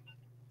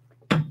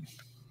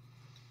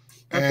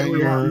 And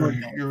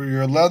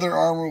your leather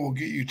armor will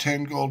get you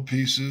 10 gold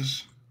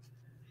pieces.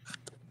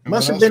 And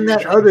must have been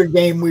that other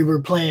game we were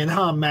playing,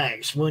 huh,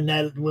 Max?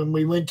 When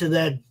we went to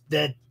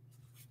that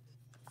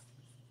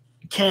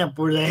camp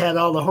where they had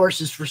all the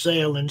horses for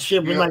sale and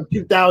shit was like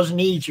 2,000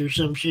 each or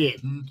some shit.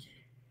 Mm-hmm.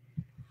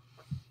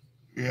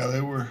 Yeah, they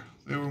were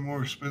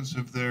more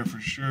expensive there for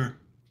sure.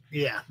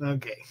 Yeah.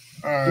 Okay.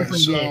 All right.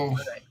 So,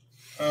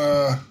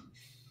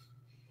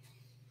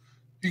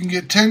 you can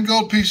get 10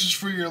 gold pieces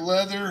for your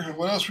leather. And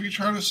what else were you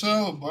trying to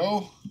sell? A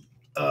bow?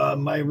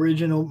 My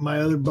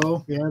other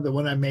bow. Yeah, the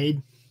one I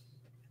made.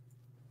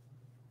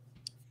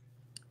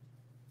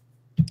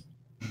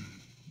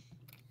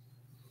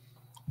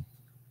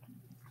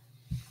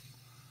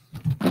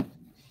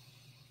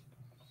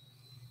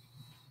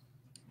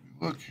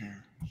 Look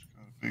here. It's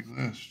got a big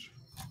list.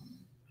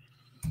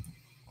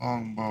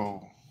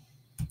 Longbow.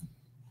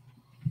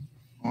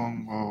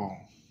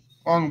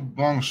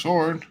 Long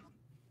sword.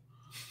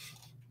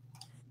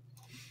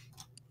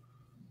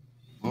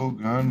 Low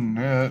gun,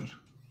 net. What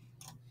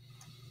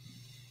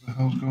the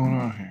hell's going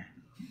on here?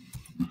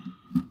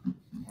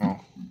 Oh.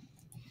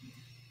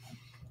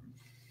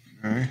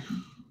 Okay.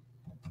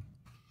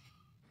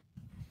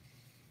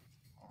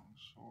 Long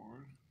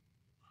sword.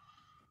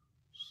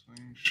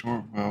 Sling,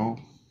 short bow.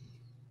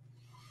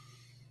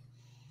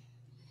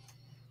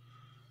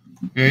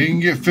 Yeah, you can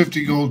get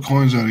 50 gold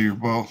coins out of your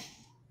bow.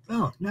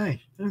 Oh, nice.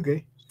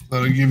 Okay.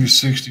 That'll give you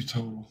 60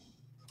 total.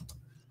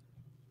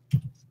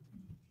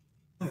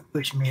 That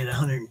puts me at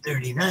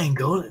 139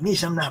 gold. At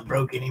least I'm not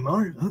broke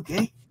anymore.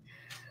 Okay.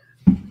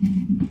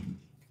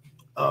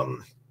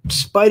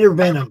 Spider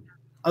venom.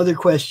 Other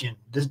question.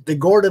 The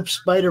gourd of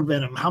spider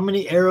venom. How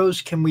many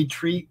arrows can we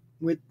treat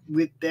with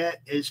that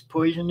as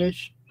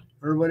poisonous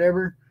or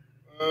whatever?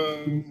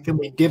 Can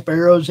we dip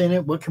arrows in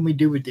it? What can we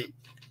do with it?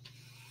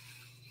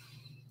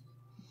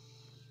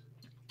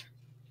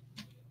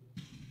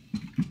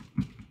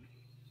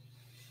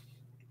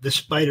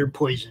 spider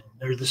poison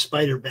or the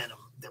spider venom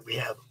that we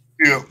have.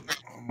 Yep.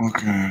 I'm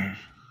looking at it.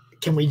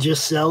 Can we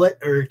just sell it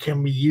or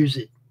can we use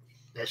it?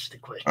 That's the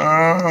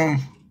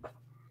question.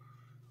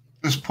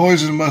 This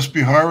poison must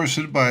be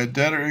harvested by a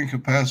dead or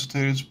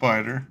incapacitated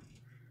spider.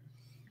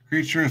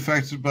 Creature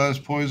affected by this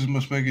poison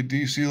must make a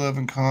DC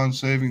 11 con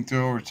saving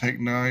throw or take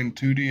 9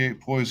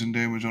 2d8 poison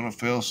damage on a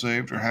fail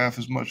saved or half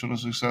as much on a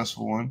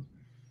successful one.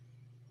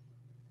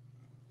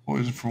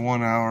 Poison for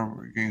 1 hour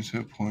where it gains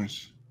hit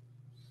points.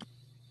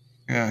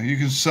 Yeah, you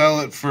can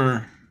sell it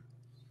for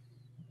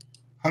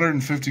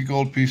 150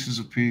 gold pieces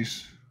a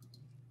piece.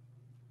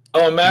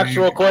 Oh, Max,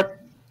 real quick,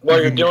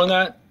 while you're doing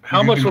that,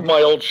 how much would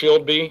my old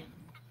shield be?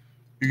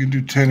 You can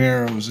do 10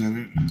 arrows in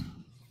it.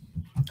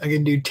 I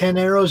can do 10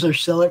 arrows or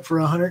sell it for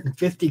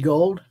 150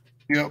 gold.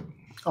 Yep.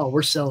 Oh,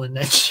 we're selling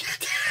that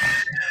shit.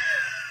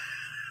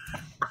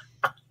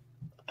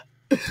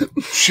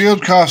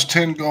 Shield costs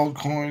 10 gold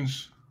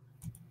coins.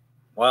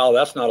 Wow,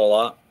 that's not a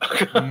lot.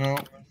 No.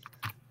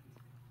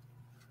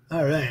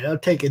 All right, I'll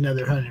take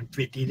another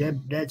 150.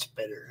 That's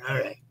better. All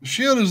right. The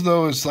shield is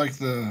though it's like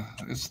the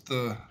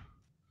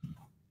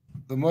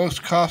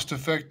most cost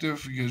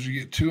effective because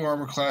you get 2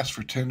 armor class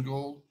for 10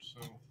 gold.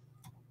 So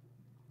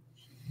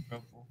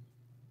helpful.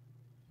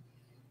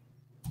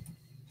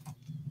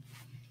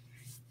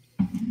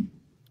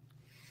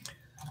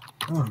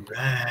 All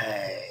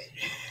right.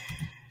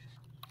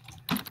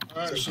 All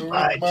right, so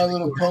My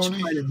Little Pony.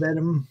 Spider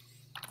venom.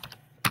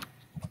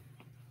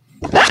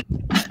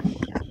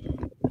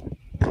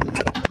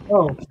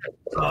 Oh,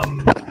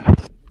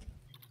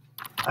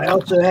 I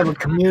also have a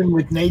commune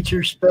with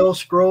nature spell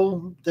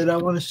scroll that I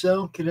want to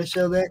sell. Can I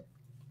sell that?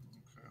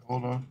 Okay,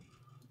 hold on.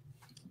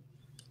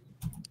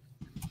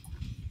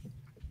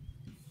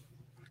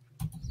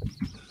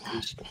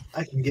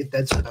 I can get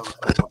that spell.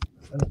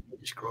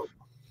 Scroll.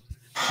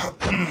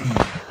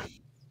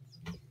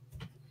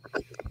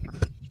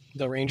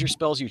 The ranger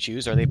spells you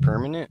choose, are they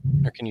permanent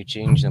or can you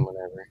change them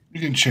whenever?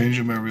 You can change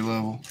them every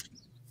level.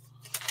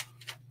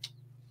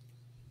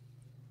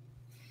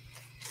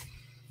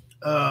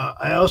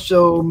 I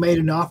also made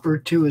an offer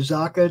to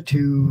Azaka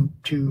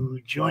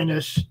to join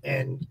us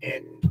and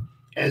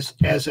as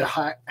a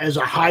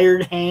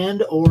hired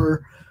hand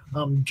or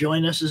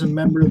join us as a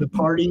member of the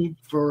party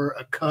for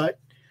a cut,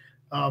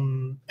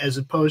 as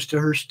opposed to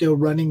her still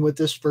running with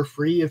us for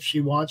free if she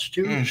wants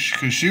to.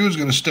 Because she was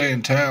going to stay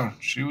in town.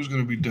 She was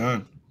going to be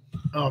done.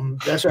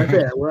 That's right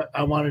there.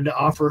 I wanted to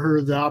offer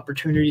her the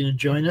opportunity to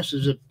join us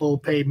as a full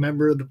paid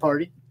member of the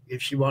party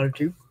if she wanted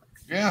to.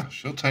 Yeah,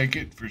 she'll take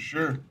it for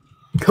sure.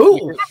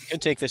 Cool. We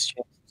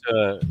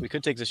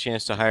could take this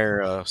chance to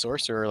hire a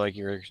sorcerer, like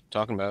you were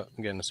talking about,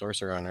 getting a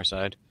sorcerer on our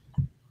side.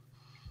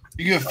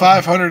 You get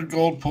 500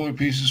 gold pulley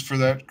pieces for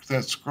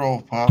that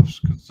scroll, Pops,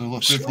 because it's a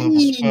 5th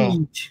level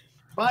spell.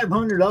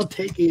 500, I'll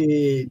take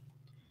it.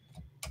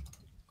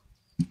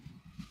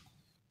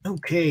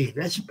 Okay,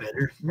 that's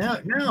better. Now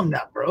I'm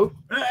not broke.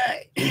 All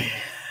right.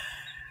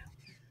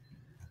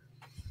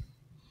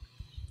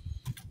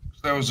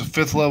 That was a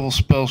 5th level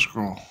spell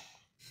scroll.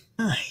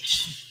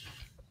 Nice.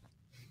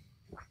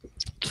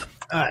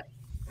 All right.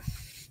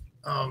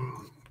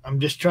 I'm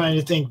just trying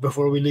to think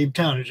before we leave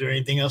town. Is there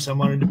anything else I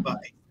wanted to buy?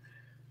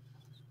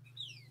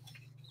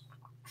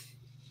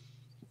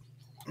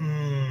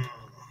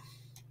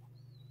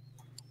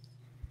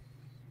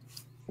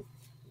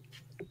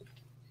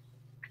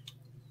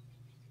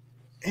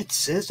 It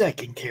says I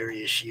can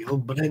carry a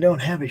shield, but I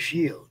don't have a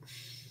shield.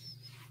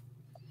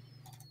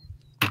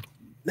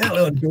 That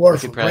little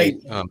dwarf would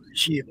probably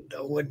shield,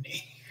 though, wouldn't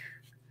he?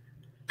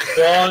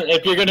 Well,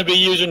 if you're going to be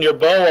using your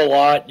bow a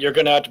lot, you're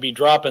going to have to be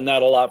dropping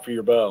that a lot for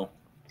your bow.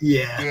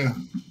 Yeah.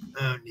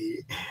 I don't need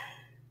it.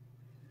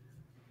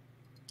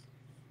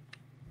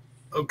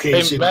 Okay.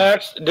 Hey, so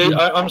Max,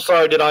 I'm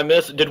sorry, did I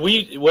miss?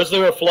 Was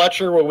there a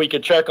Fletcher where we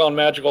could check on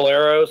magical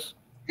arrows?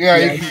 Yeah,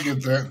 you can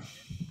get that.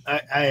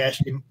 I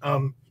asked him.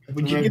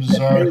 Would you get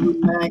that,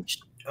 Max?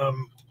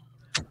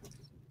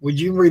 Would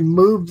you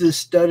remove the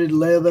studded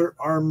leather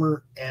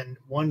armor and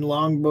 1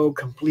 longbow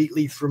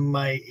completely from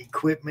my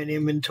equipment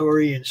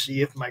inventory and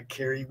see if my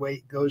carry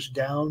weight goes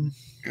down?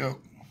 Yep.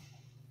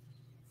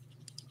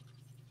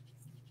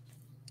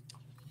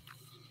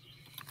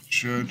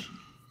 Should.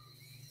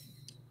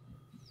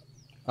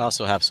 I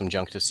also have some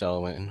junk to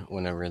sell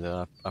whenever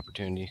the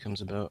opportunity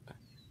comes about.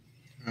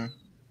 Okay.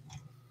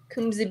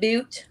 Comes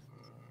about.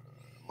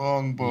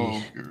 Longbow,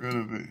 get rid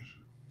of it.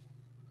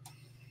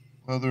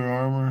 Leather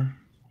armor,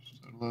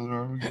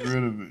 get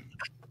rid of it.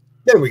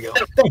 There we go.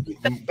 Thank you.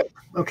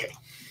 Okay.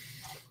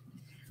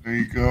 There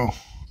you go.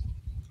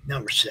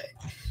 Number 6.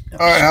 All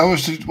right,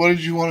 what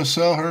did you want to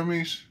sell,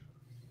 Hermes?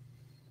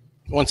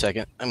 1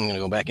 second. I'm going to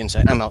go back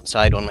inside. I'm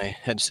outside on my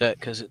headset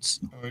because it's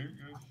you're good.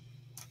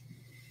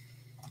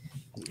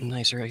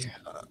 Nicer right here.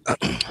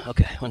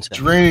 Okay, 1 second.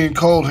 It's rainy and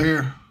cold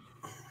here.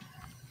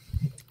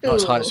 Oh,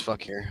 it's hot as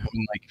fuck here. I'm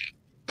in like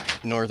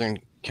Northern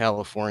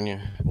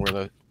California where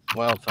a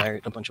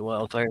bunch of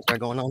wildfires are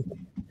going on.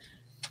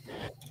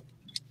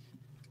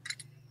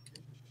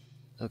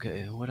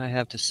 Okay, what I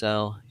have to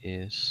sell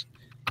is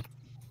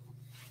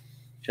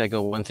Should I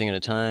go one thing at a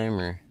time,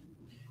 or?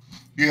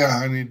 Yeah,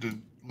 I need to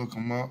look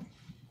them up.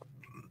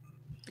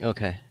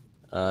 Okay.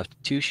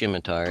 2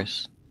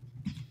 scimitars.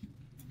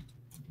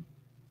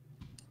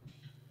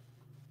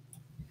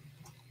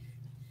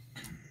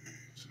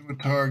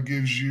 Scimitar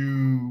gives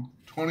you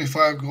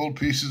 25 gold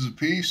pieces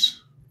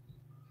apiece.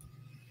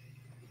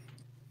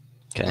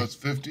 Okay. So that's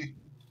 50.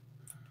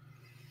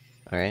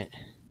 All right.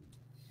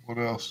 What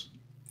else?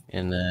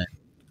 And then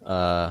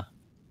a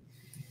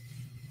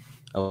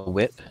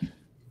whip.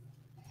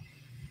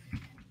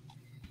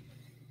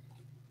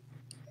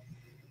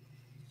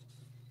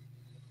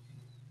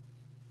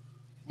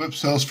 Whip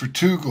sells for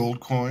 2 gold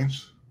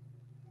coins.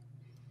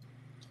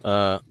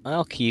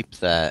 I'll keep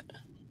that.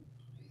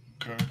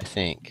 Okay. I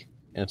think.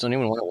 And does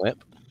anyone want a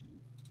whip?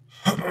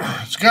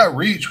 It's got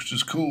reach, which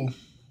is cool.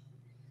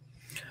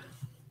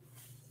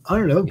 I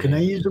don't know. Can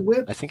I use a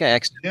whip? I think I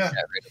accidentally Yeah.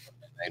 got rid of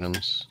my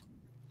items.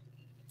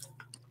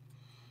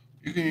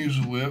 You can use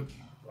a whip.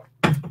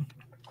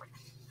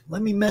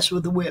 Let me mess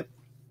with the whip.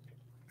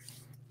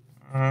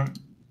 All right.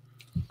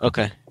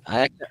 Okay.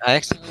 I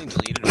accidentally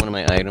deleted one of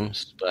my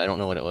items, but I don't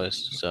know what it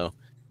was. So,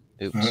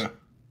 oops.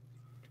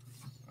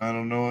 I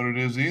don't know what it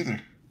is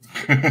either.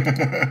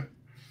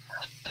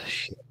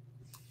 Shit.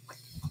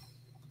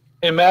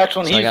 Hey, Max,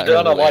 when So I he's got rid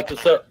of done, the I'd like whip.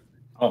 to set.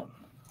 Oh,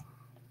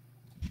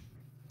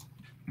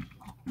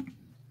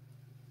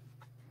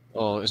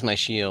 Oh, it was my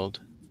shield.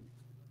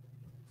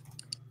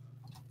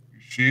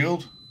 Your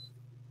shield?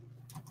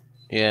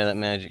 Yeah, that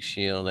magic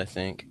shield, I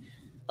think.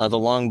 The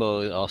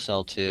longbow I'll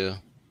sell too.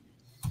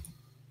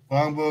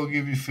 Longbow will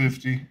give you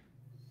 50.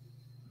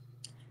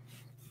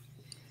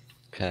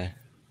 Okay.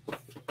 You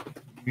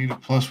need a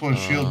 +1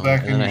 shield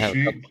back and in then your I have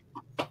sheet.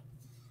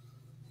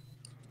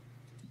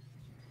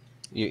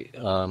 Do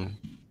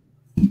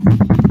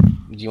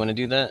you want to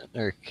do that,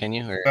 or can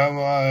you? Or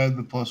I'll add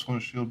the +1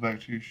 shield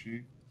back to your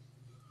sheet.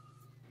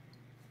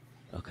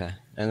 okay.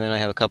 And then I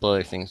have a couple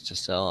other things to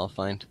sell. I'll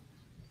find.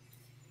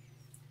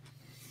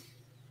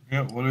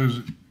 Yeah, what is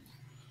it?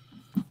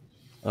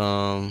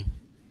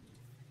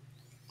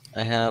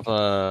 I have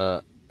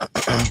a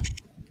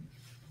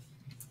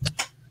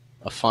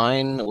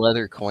fine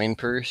leather coin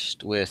purse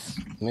with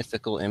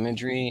mythical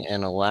imagery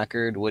and a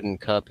lacquered wooden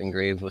cup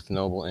engraved with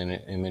noble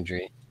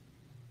imagery.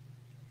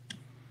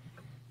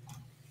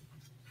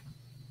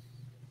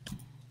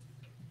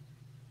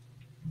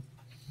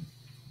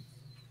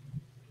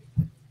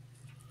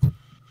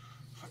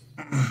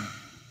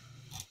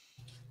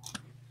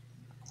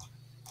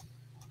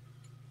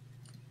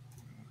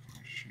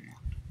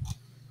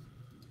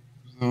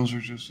 Those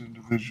are just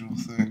individual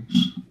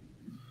things.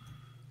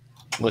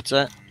 What's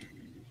that?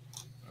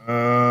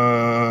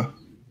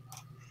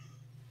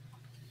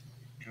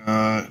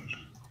 Got.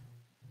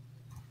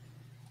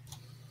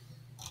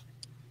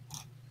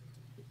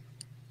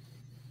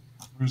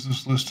 Where's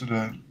this listed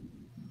at?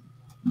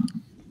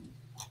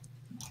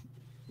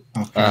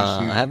 Okay, I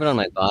see I it. have it on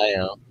my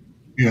bio.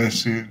 Yeah, I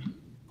see it.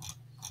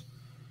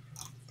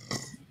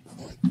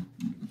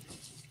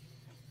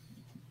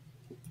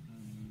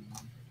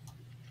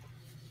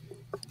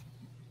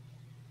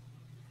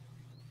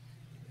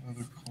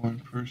 Another coin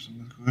person.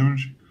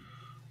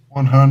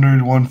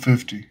 100,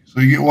 150. So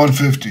you get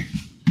 150.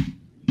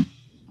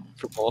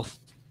 For both?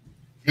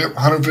 Yep,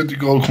 150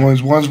 gold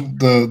coins. One's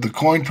the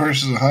coin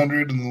purse is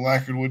 100 and the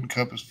lacquered wooden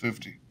cup is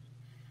 50.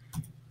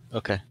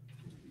 Okay.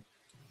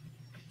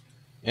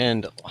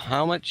 And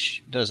how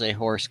much does a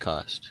horse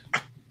cost?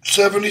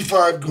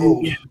 75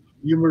 gold.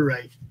 You were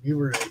right. You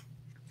were right.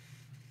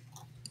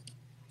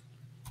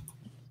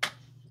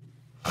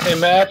 hey,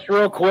 Max,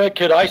 real quick,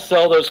 could I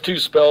sell those 2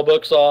 spell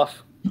books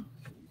off?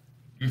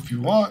 If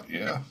you want,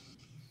 yeah.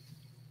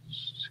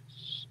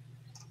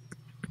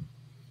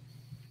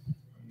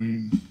 I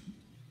mean,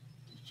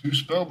 2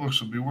 spell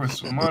books would be worth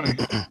some money.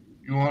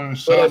 You want to But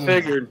sell I them?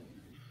 figured.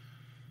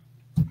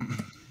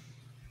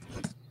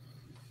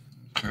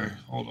 Okay,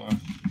 hold on.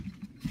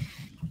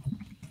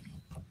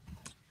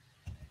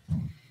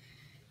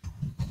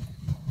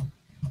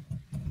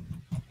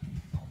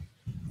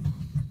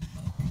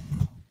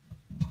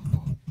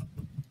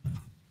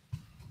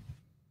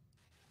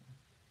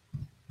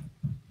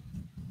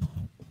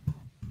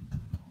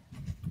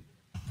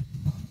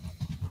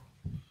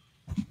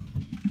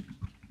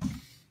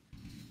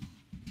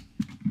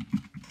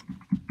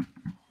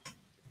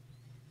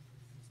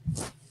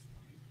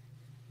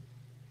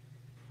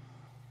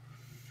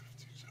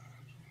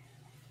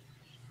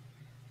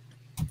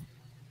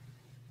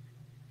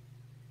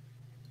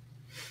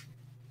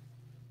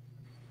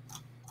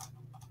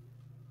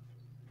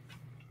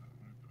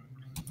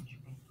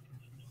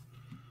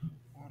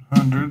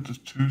 The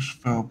 2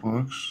 spell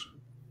books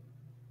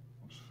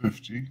was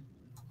 50.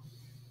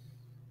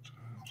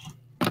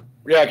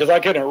 Yeah, because I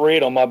couldn't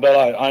read them.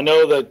 But I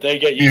know that they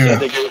get. You Yeah. said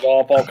they gave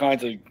off all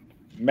kinds of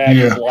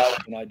magic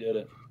light when I did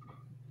it.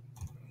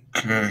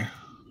 Okay.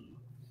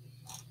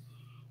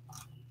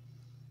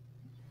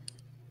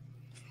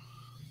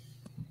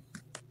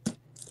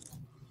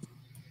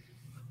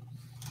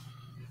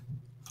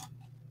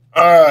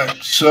 All right,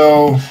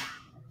 so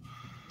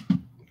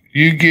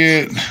You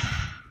get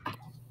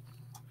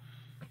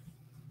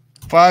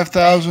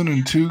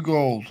 5,002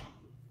 gold.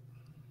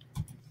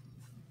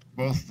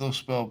 Both of those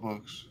spell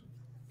books.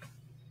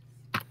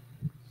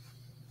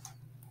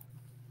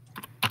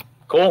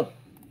 Cool.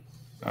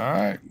 All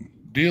right.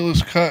 Deal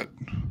is cut.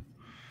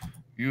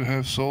 You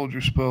have sold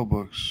your spell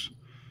books.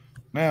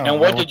 Now, and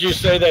what did you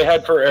say they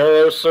had for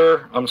arrows,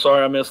 sir? I'm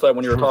sorry I missed that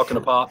when you were talking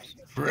to Pops.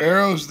 For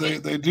arrows,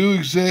 they do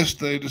exist.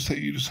 They just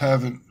you just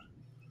haven't.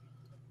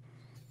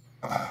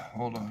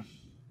 Hold on.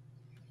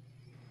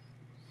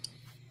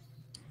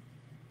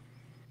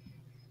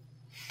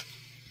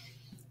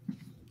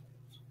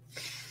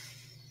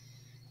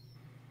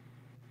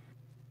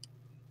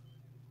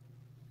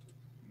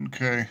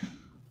 Okay.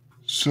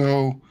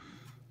 So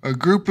a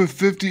group of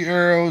 50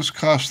 arrows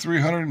costs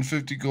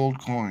 350 gold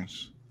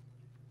coins.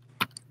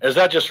 Is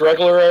that just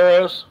regular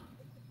arrows?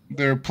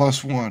 They're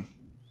 +1.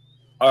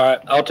 All right,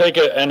 I'll take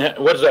it. And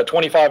what is that,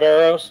 25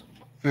 arrows?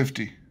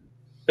 50.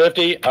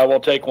 50, I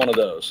will take one of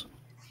those.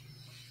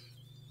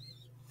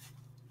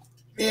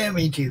 Yeah,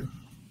 me too.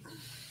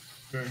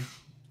 Okay.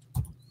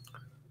 Let me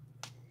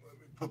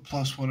put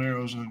 +1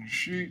 arrows on your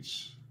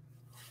sheets.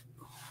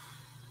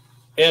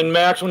 And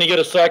Max, when you get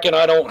a second,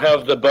 I don't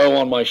have the bow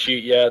on my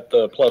sheet yet,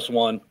 the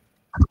 +1,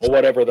 or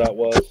whatever that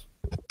was.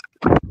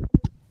 All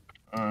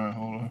right,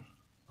 hold on.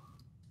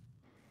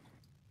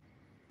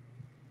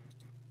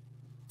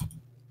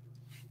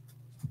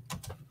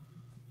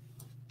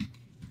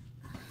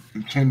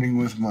 Contending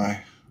with my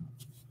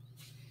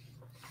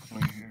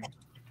play here.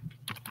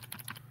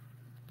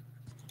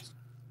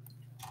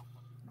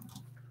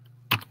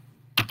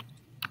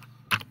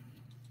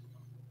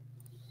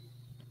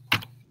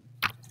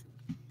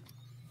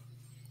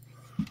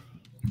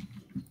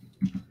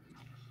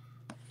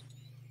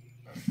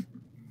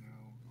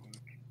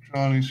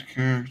 Johnny's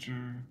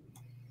character.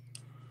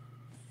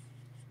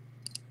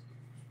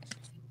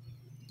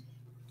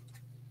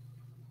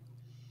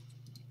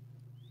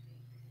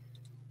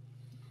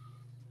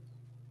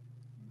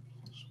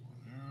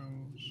 +1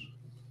 arrows.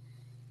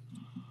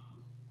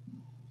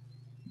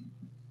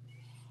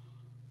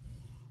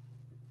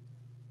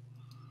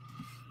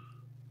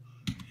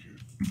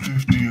 Get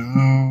 50 of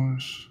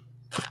those.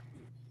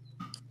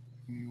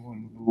 You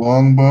want the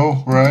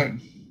longbow, right?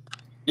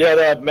 Yeah,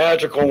 that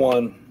magical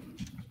one.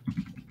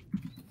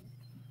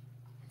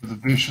 The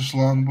vicious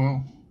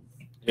longbow.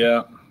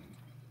 Yeah.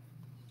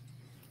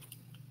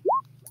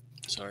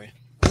 Sorry.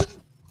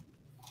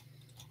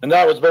 And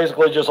that was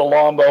basically just a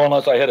longbow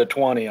unless I hit a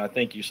 20, I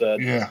think you said.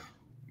 Yeah.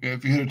 Yeah,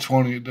 if you hit a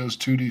 20, it does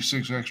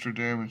 2d6 extra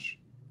damage.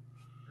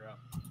 Yeah.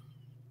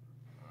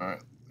 All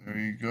right, there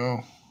you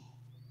go.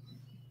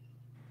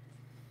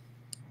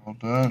 All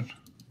done.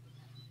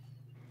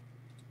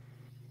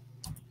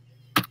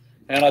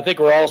 And I think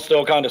we're all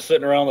still kind of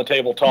sitting around the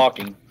table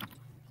talking.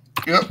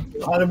 Yep.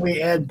 How do we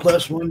add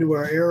 +1 to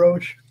our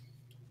arrows?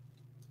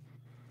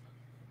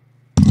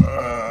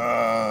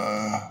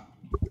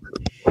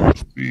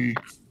 Be.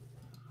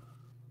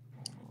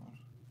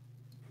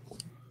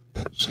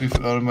 See if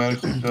it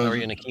automatically does. Are we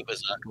going to keep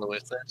Azaka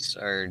with us,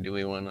 or do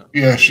we want to?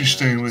 Yeah, she's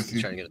staying with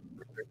you. Try to get it.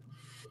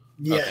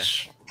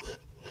 Yes.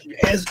 Okay.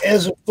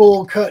 As a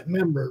full cut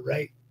member,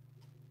 right?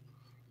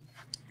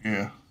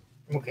 Yeah.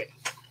 Okay.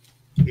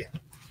 Yeah.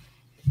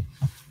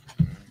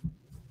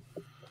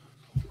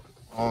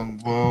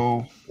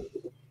 Longbow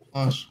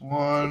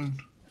 +1.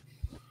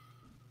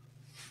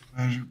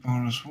 Magic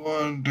bonus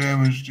 1.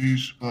 Damage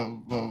these blah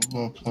blah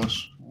blah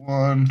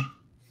 +1.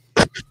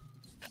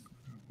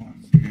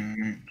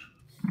 1d8.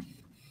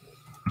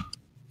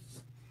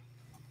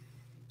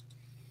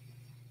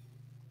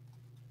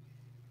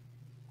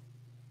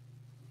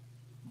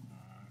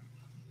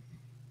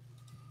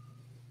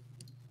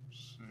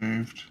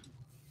 Saved.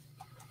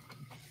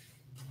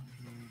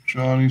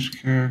 Johnny's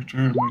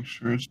character, make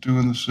sure it's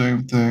doing the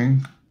same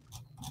thing.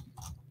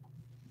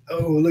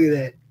 Oh, look at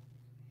that.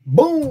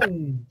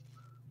 Boom.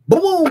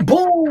 Boom,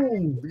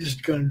 boom. We're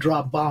just going to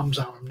drop bombs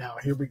on them now.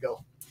 Here we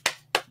go.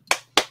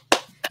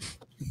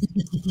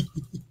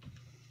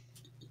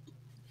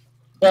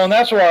 Well, and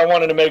that's where I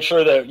wanted to make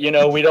sure that, you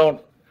know, we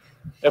don't,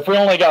 if we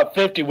only got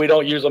 50, we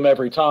don't use them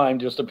every time,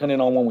 just depending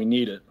on when we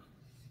need it.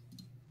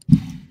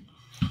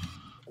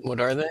 What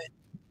are they?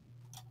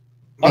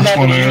 I'm not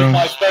going to use arrows.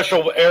 my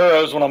special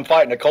arrows when I'm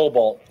fighting a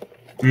cobalt.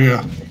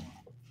 Yeah.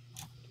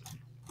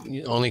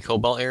 Only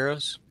cobalt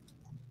arrows?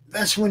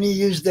 That's when you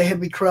use the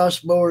heavy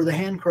crossbow or the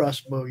hand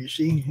crossbow, you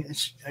see.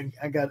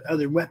 I got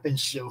other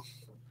weapons, so.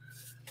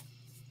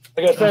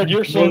 Like I said,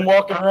 you're soon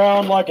walking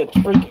around like a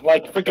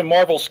freaking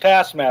Marvel's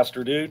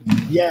Taskmaster, dude.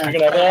 Yeah. You're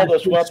going to have all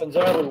those weapons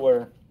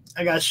everywhere.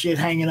 I got shit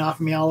hanging off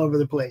me all over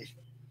the place.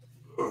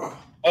 Oh,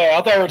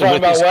 I thought we were talking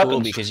whip about is weapons.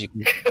 cool because you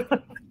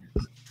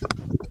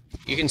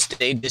can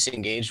stay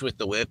disengaged with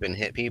the whip and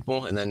hit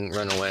people and then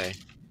run away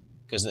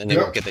because then they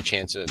won't get the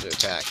chance to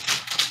attack.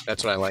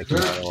 That's what I like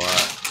about it a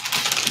lot.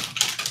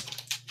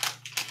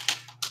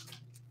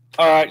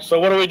 All right, so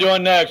what are we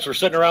doing next? We're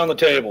sitting around the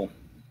table.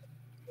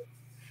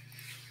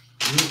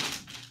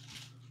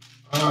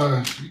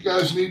 You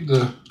guys need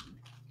to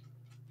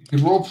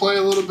can role play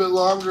a little bit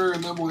longer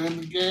and then we'll end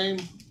the game,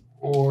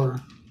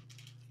 or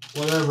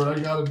whatever. I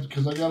gotta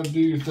do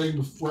your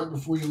thing right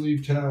before you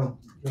leave town.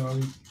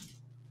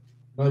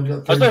 I've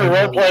got. I say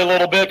role play a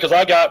little bit because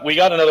we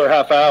got another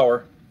half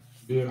hour.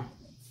 Yeah.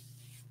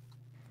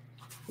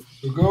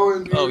 So go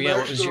into. Oh yeah,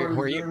 where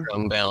are you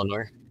from,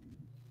 Balnor?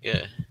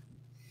 Yeah.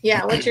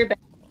 Yeah, what's your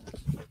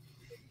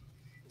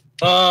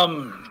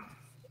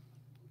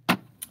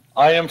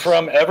I am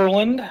from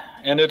Everland,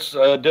 and it's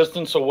a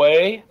distance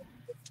away.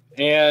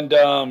 And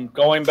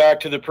going back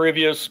to the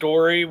previous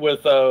story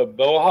with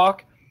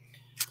Bohawk,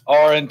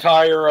 our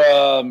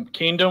entire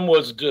kingdom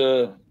was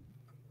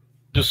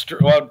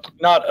destroyed. Well,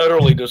 not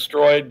utterly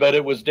destroyed, but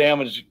it was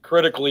damaged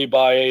critically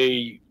by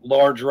a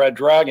large red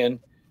dragon.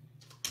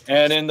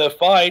 And in the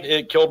fight,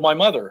 it killed my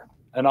mother.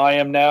 And I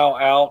am now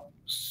out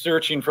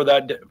searching for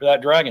that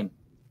dragon.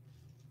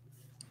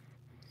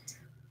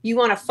 You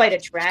want to fight a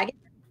dragon?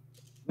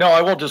 No,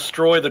 I will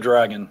destroy the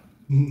dragon.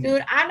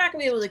 Dude, I'm not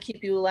going to be able to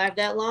keep you alive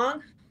that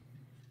long.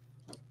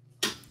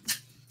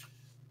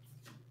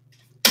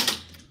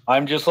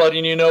 I'm just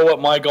letting you know what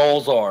my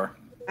goals are.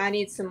 I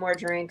need some more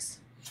drinks.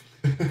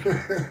 All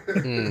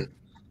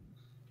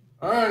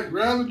right,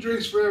 round of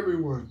drinks for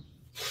everyone.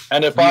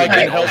 And if I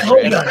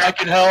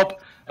can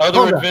help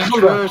other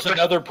adventurers and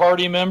other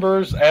party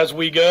members as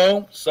we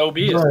go, so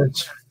be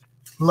it.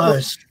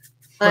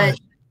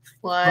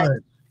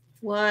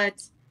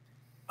 What?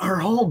 Our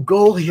whole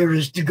goal here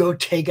is to go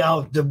take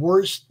out the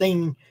worst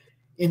thing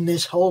in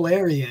this whole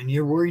area, and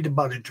you're worried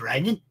about a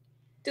dragon?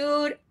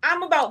 Dude,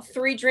 I'm about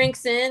 3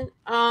 drinks in.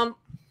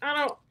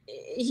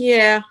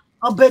 Yeah.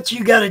 I'll bet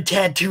you got a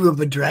tattoo of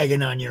a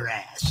dragon on your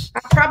ass.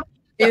 I probably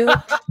do.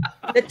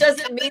 That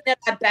doesn't mean that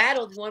I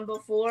battled one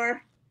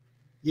before.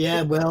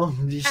 Yeah, well,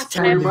 it's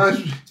on my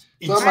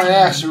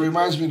ass. It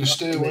reminds me to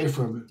stay away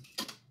from it.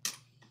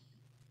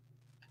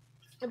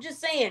 I'm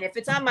just saying, if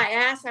it's on my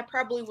ass, I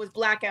probably was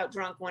blackout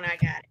drunk when I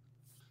got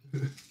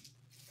it.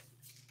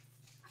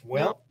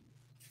 Well,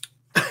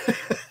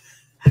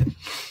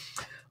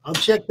 I'll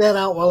check that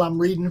out while I'm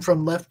reading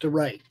from left to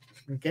right.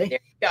 Okay. There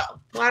you go.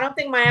 Well, I don't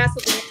think my ass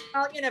will be.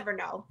 Well, you never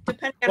know.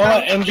 Depending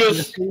on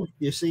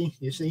you see,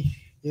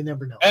 you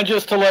never know. And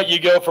just to let you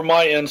go from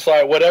my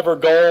insight, whatever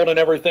gold and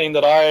everything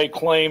that I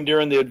claimed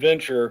during the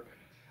adventure,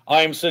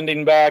 I am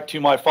sending back to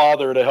my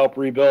father to help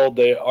rebuild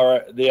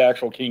the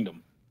actual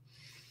kingdom.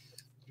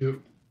 Yep.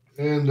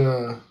 And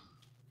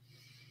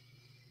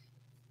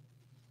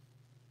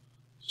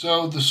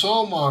so the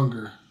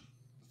soulmonger,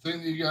 the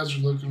thing that you guys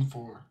are looking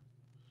for.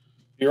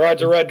 You're right,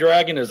 the red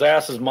dragon, his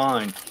ass is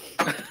mine.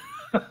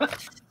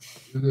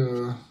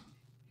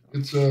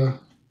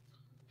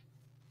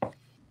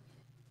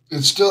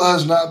 It still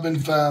has not been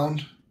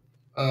found.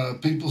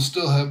 People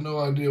still have no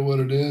idea what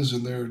it is,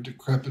 and there are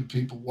decrepit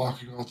people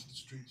walking off the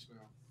streets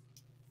now.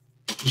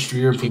 Just for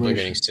your information. People are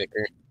getting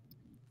sicker.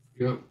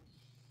 Yep.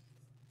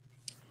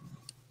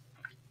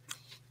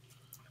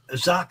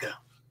 Azaka.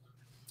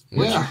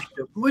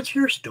 What's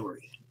your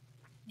story?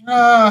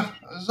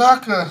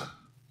 Azaka,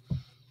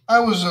 I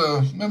was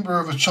a member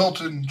of a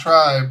Chultan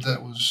tribe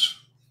that was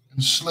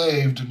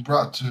enslaved and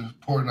brought to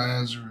Port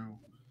Nyanzaru.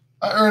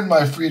 I earned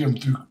my freedom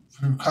through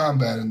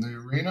combat in the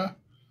arena,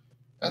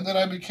 and then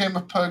I became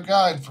a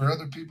guide for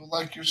other people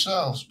like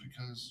yourselves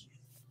because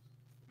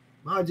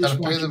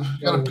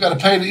gotta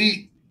pay to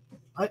eat.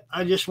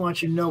 I just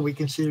want you to know we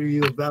consider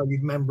you a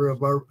valued member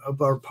of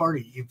our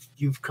party.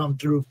 You've come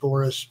through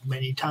for us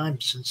many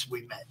times since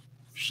we met.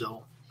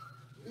 So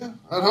yeah,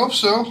 I'd hope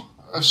so.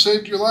 I've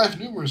saved your life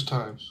numerous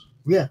times.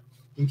 Yeah,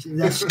 I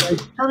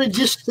kind of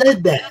just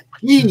said that.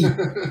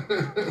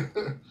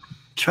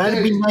 Try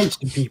to be nice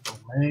to people,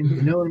 man.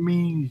 You know what I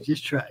mean? You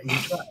try.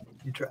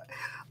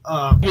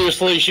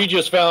 Obviously, she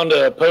just found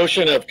a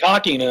potion of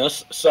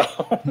cockiness, so.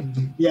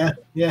 Yeah.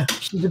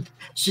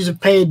 She's a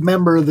paid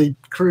member of the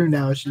crew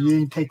now. She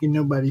ain't taking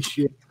nobody's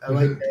shit. I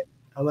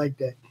like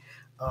that.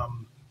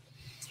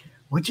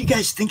 What'd you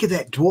guys think of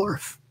that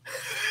dwarf?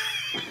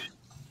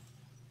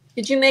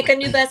 Did you make a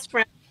new best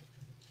friend?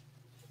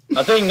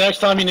 I think next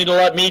time you need to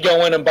let me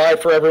go in and buy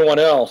for everyone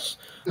else.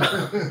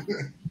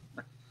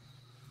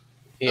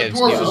 Yeah, it's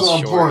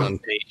short on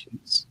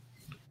patience.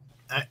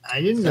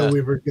 I didn't know we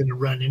were going to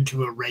run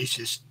into a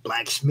racist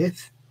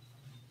blacksmith.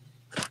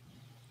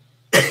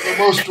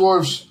 Most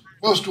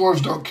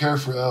dwarves don't care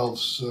for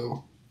elves,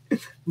 so.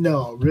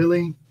 No,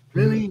 really?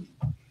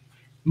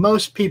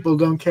 Most people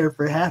don't care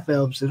for half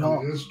elves at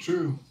all. That's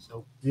true.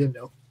 So, you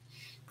know.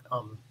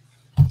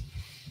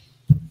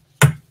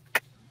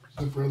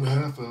 Except for the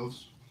half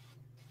elves.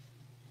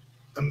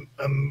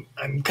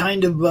 I'm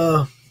kind of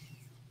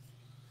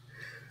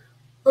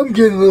I'm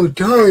getting a little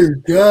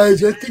tired,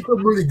 guys. I think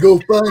I'm gonna go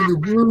find a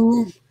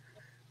room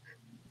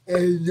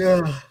and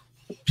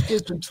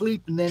get some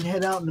sleep, and then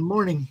head out in the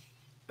morning,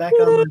 back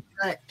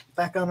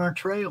on our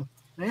trail.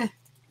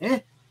 Sounds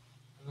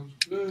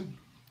good.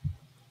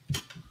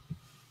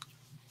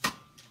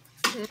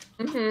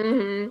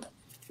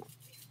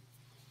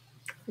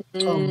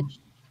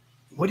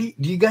 What do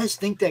you guys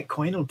think that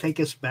coin will take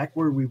us back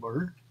where we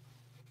were?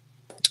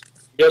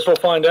 Guess we'll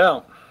find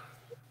out.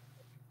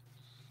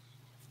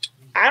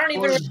 I don't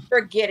even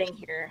remember getting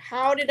here.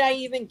 How did I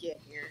even get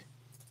here?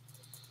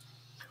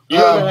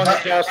 You're the one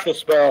that cast the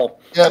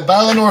spell. Yeah,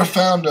 Ballanor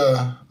found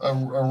a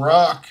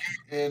rock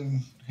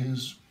in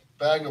his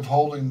bag of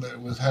holding that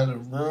had a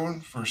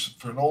rune for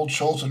an old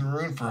Cholton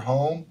rune for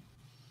home.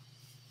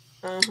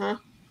 Uh-huh.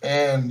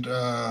 And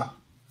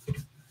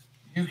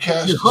you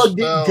cast You a hugged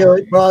it spell. until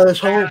it brought us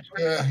home.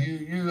 Yeah,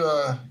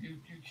 you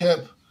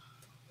kept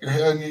your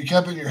hand, you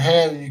kept in your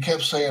hand, and you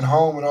kept saying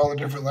home in all the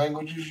different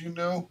languages you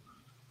knew.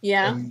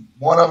 Yeah. And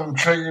one of them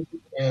triggered,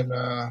 and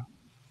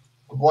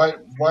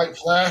white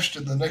flashed,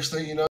 and the next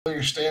thing you know,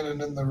 you're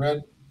standing in the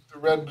red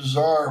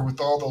bazaar with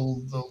all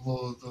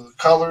the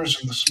colors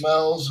and the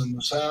smells and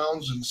the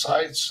sounds and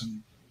sights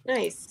and.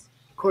 Nice.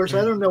 Of course,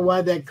 I don't know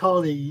why that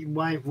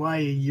why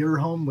your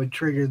home would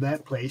trigger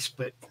that place,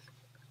 but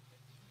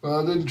Well,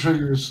 it didn't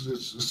trigger.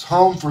 It's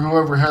home for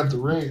whoever had the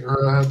ring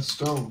or had the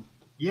stone.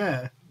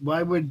 yeah,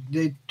 why would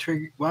they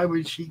trigger? Why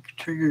would she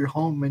trigger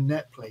home in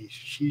that place?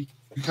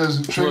 Because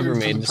it triggered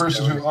for the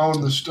person who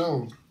owned the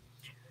stone.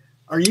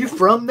 Are you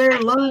from there,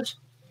 Luz?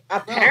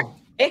 Apparently.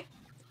 No.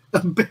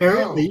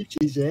 Apparently,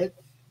 she said.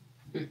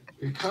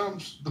 It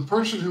comes. The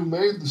person who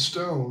made the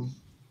stone.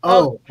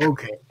 Oh,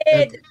 okay.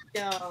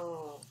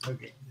 No.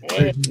 Okay.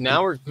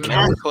 Now we're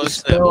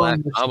close to that black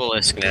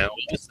obelisk. Now,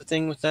 what's the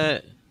thing with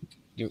that?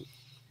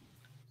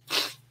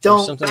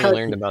 Don't something I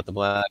learned about the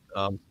black.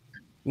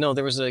 No,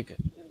 there was like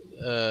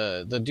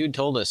the dude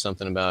told us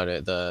something about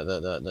it.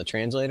 The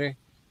translator.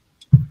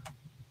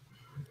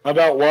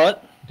 About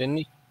what? Didn't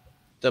he?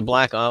 The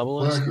black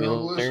obelisk. We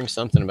learned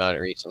something about it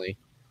recently.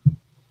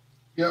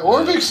 Yeah,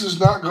 Orvix is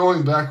not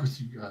going back with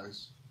you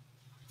guys.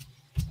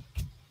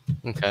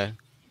 Okay.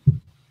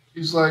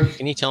 He's like.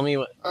 Can you tell me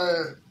what?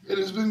 It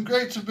has been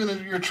great to have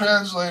been your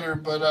translator,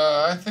 but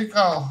I think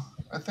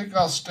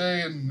I'll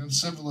stay in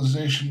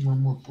civilization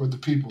where the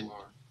people are.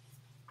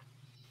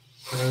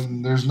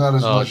 And there's not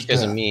as much. It's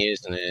because of me,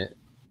 isn't it?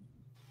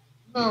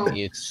 No,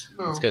 it's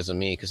because of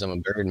me, because I'm a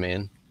bird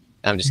man.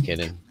 I'm just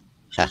kidding.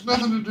 It has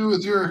nothing to do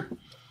with your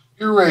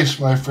race,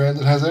 my friend.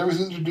 It has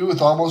everything to do with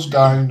almost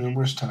dying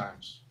numerous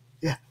times.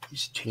 Yeah,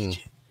 please change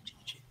it.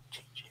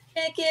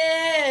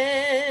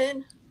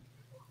 Chicken.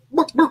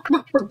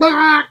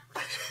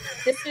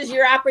 This is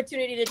your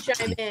opportunity to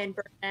chime in,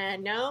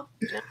 Bernard. No?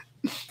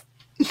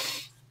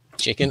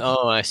 Chicken?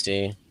 Oh, I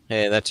see.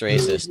 Hey, that's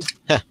racist.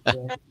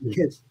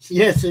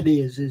 Yes, it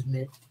is, isn't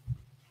it?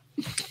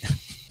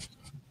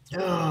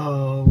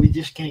 Oh, we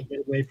just can't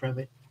get away from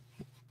it.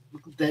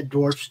 Look what that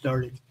dwarf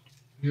started.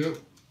 Yep,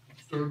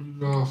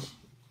 started it off.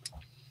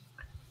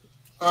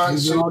 All right,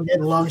 We're all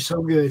getting along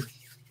so good.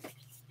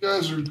 You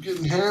guys are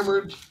getting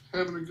hammered,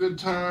 having a good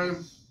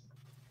time.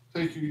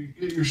 Get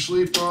your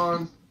sleep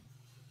on,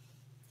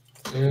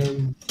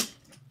 and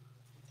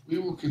we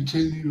will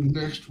continue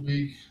next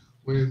week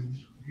when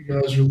you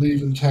guys are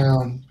leaving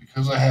town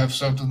because I have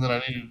something that I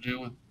need to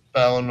do with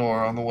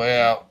Ballanor on the way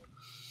out,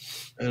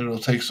 and it'll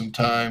take some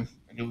time.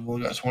 And we've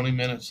only got 20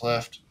 minutes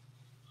left.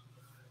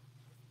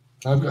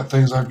 I've got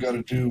things I've got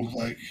to do,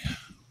 like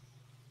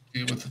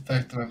deal with the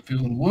fact that I'm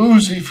feeling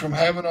woozy from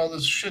having all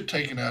this shit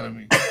taken out of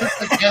me.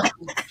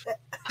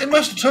 They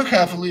must have took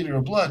half a liter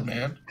of blood,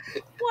 man.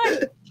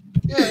 What?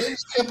 Yeah,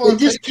 they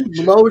just keep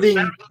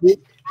loading.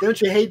 Don't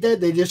you hate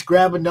that? They just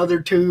grab another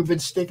tube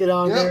and stick it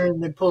on there,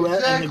 and they pull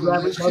that, and they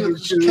grab another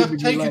tube. Kept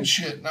taking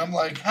shit, and I'm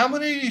like, "How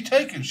many are you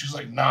taking?" She's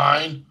like,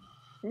 9.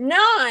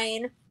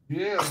 9?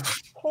 Yeah.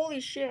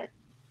 Holy shit.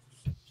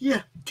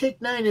 Yeah,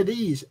 take 9 of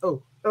these.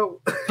 Oh.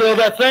 So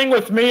that thing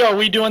with me, are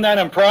we doing that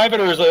in private,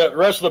 or is the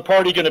rest of the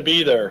party going to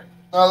be there?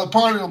 The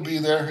party will be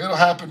there. It'll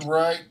happen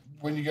right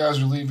when you guys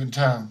are leaving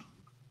town.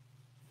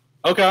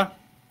 Okay.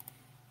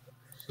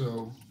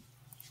 So.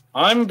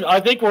 I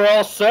think we're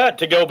all set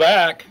to go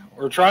back,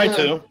 or try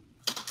to.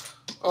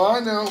 Oh, I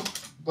know,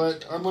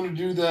 but I'm going to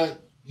do that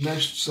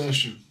next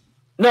session.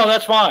 No,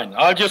 that's fine.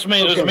 I just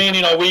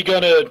meaning, are we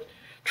going to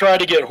try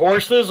to get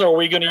horses, or are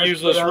we going to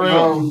use this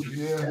room?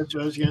 Yeah. That's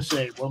what I was going to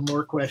say. One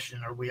more question.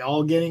 Are we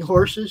all getting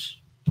horses?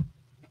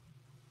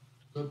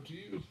 Up to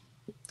you.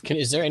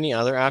 Is there any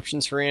other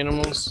options for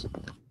animals?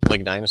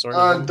 Like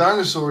dinosaurs?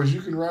 Dinosaurs.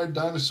 You can ride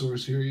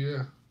dinosaurs here,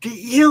 yeah.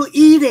 He'll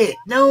eat it.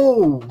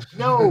 No.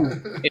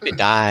 If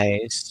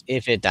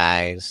it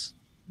dies.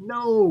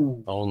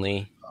 No.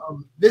 Only.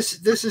 This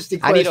is the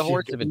question. I need a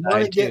horse if it dies.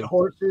 Want to get too.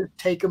 horses?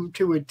 Take them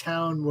to a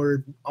town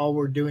where all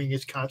we're doing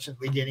is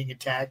constantly getting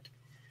attacked.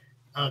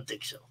 I don't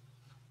think so.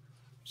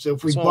 So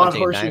if we bought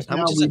horses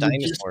now, we would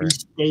just be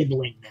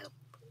stabling them.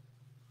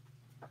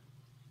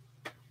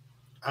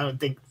 I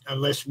don't think,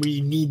 unless we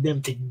need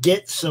them to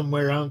get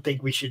somewhere, I don't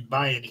think we should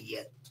buy any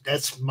yet.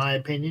 That's my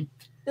opinion.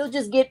 They'll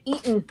just get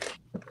eaten.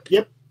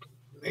 Yep.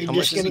 How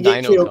much does a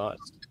dino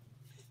cost?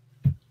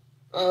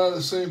 The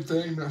same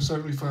thing,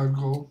 75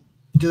 gold.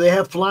 Do they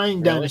have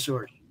flying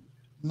dinosaurs?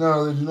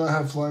 No, they do not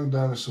have flying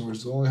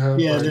dinosaurs. They only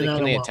have. Yeah,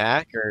 can they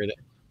attack, or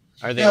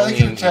are they? Yeah, only they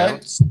can attack.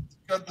 Mounts?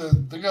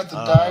 They got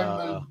the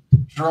diamond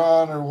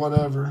drawn or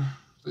whatever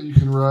that you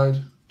can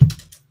ride.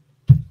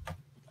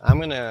 I'm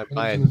gonna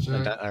buy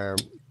or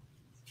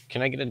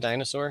can I get a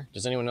dinosaur?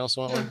 Does anyone else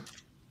want one?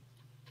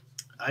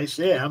 I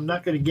say I'm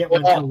not going to get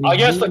one. Well, I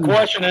guess the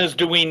question is,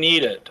 do we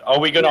need it? Are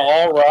we going to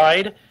all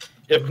ride?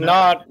 If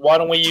not, why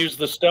don't we use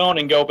the stone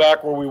and go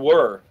back where we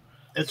were?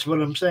 That's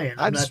what I'm saying.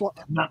 I'm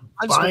not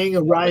I buying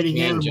a riding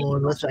the animal engine.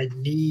 unless I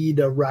need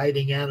a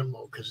riding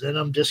animal, because then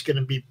I'm just going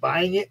to be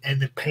buying it and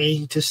then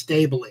paying to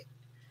stable it.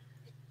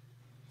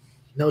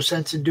 No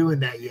sense in doing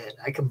that yet.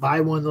 I can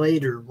buy one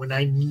later when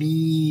I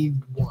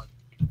need one.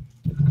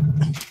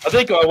 I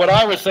think what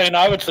I was saying,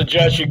 I would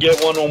suggest you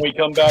get one when we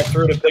come back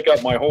through to pick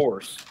up my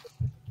horse.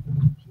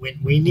 When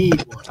we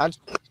need one.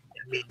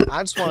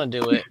 I just want to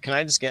do it. Can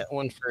I just get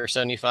one for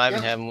 75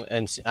 and have him?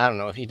 And I don't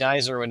know if he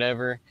dies or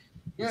whatever.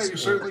 Yeah, you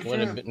certainly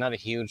can. Not a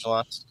huge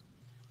loss.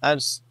 I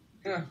just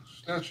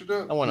snatch it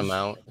up. I want him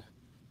out.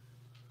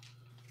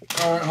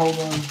 All right, hold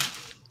on.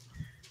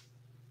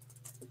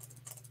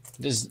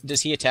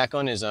 Does he attack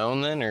on his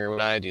own then, or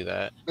would I do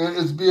that?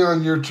 It's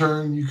beyond your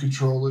turn. You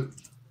control it.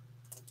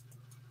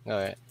 All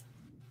right.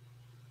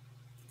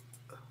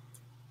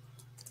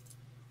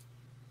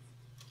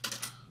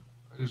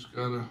 I just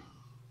gotta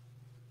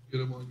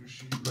get him on your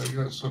sheet. I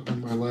got something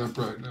in my lap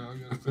right now. I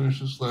gotta finish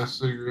this last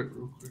cigarette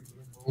real quick.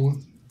 I'm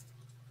rolling.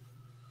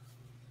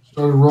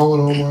 Started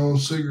rolling all my own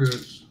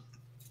cigarettes.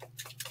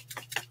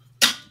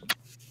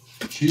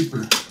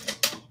 Cheaper.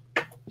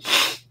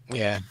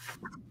 Yeah.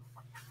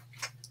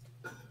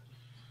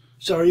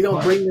 So are you going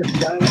to bring this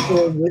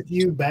dinosaur with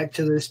you back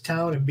to this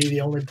town and be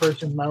the only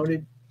person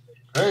mounted?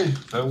 Hey,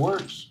 that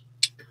works.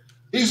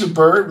 He's a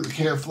bird, but he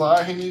can't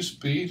fly. He needs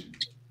speed.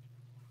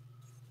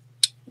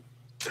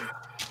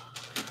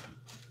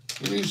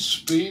 He needs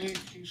speed.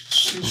 He's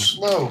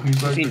slow.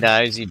 He's like if he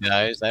dies, he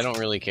dies. I don't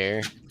really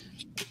care.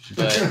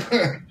 But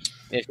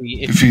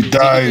if he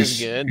dies,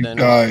 good, he then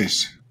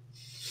dies.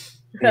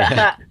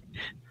 A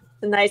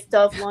nice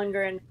Dolph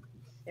Lundgren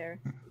there.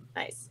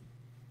 Nice.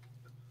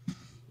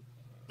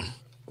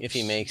 If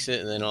he makes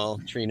it, then I'll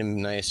treat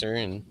him nicer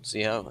and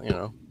see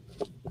how,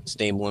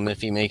 stable him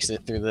if he makes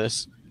it through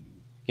this.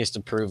 He has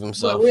to prove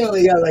himself. Well, we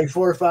only got like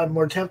 4 or 5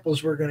 more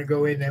temples we're going to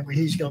go in, and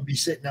he's going to be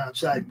sitting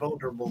outside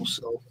vulnerable.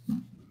 So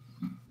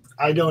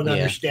I don't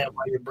understand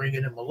why you're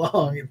bringing him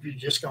along if you're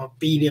just going to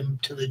feed him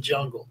to the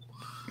jungle.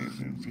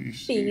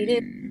 Feed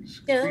him.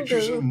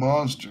 Creatures and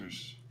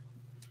monsters.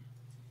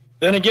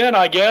 Then again,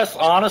 I guess,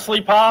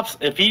 honestly, Pops,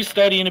 if he's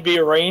studying to be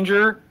a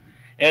ranger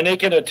and it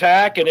can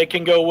attack and it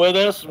can go with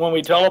us when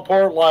we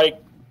teleport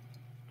like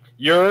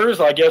yours,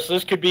 I guess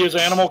this could be his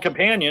animal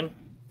companion.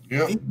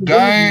 Yep.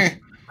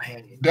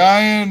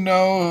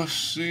 Diagnosis.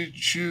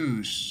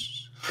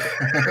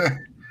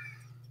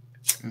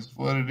 It's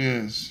what it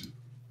is.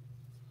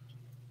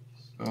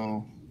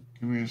 So,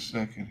 give me a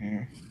second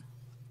here.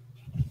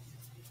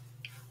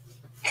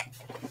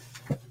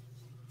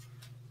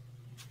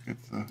 Get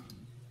the...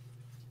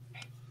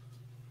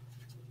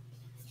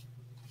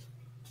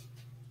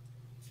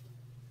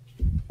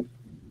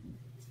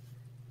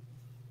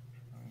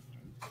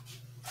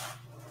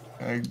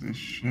 Tag this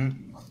shit.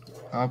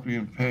 Copy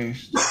and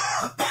paste.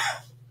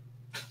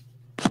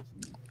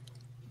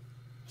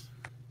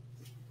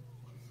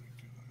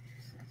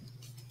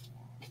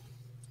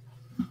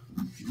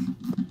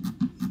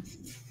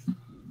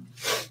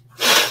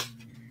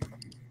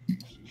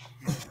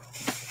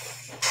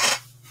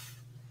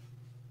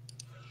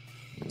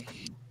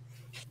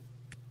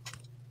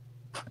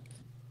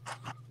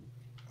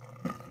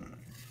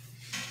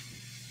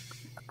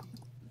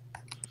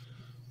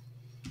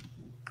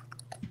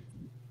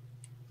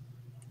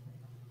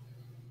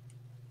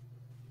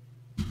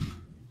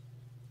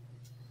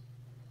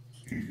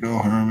 Here you go,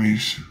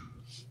 Hermes.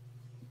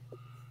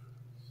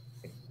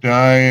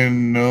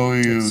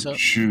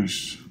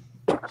 Choose.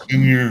 It's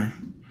in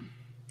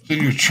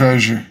your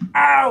treasure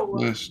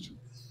list.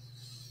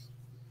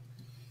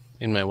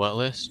 In my what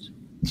list?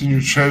 It's in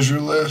your treasure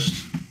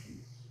list.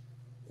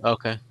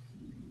 Okay.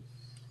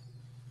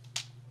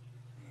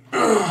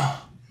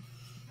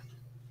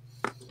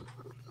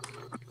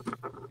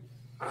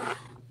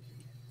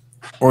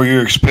 Or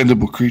your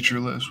expendable creature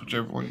list,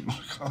 whichever one you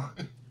want to call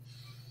it.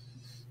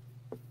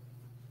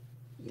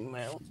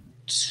 Mount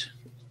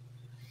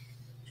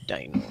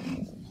Dino.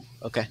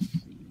 Okay.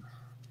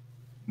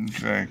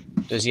 Okay.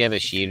 Does he have a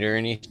sheet or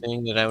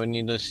anything that I would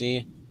need to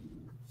see?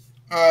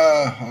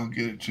 I'll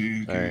get it to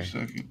you. Give me a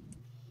second.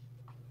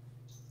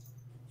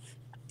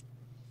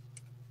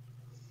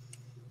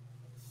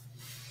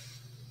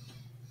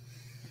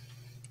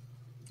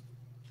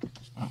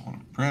 I want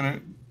to print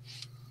it.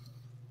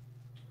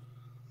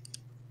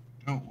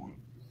 Don't want.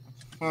 What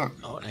the fuck?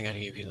 Oh, and I gotta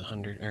give you the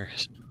 100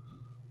 Earths.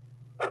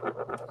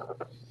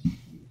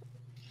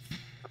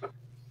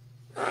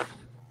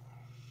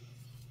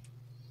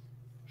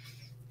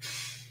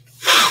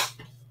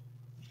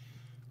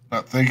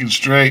 Not thinking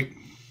straight.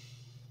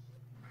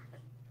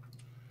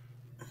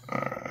 All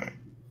right.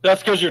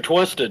 That's because you're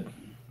twisted.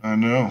 I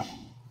know.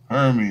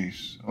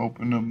 Hermes,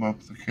 open them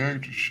up the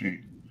character sheet.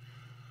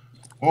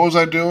 What was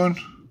I doing?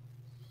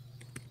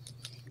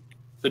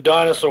 The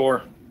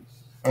dinosaur.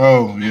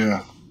 Oh,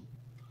 yeah.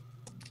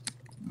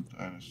 The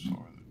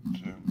dinosaur.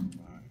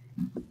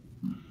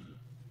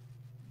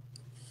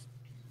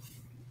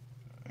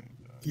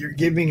 You're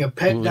giving a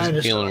pet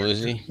dinosaur feeling to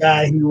woozy. a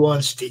guy who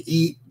wants to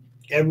eat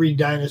every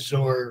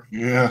dinosaur.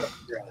 Yeah.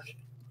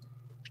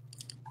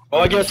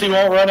 Well, I guess he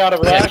won't run out of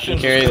Yeah,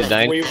 rations. carry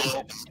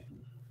the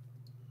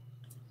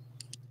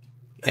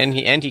And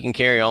he can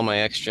carry all my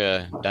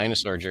extra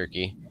dinosaur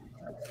jerky.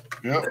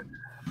 Yep.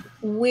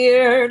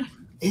 Weird.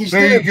 He's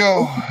There you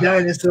gonna go.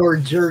 dinosaur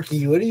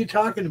jerky. What are you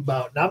talking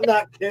about? I'm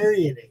not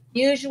carrying it.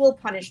 Usual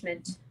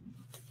punishment.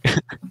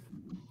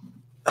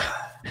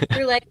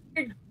 You're like,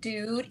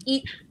 dude,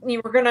 eat.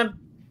 You're gonna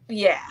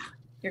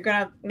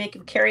make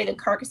him carry the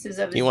carcasses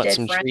of his You want dead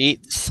some friend.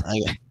 treats?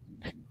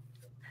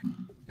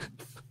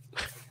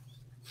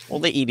 Well,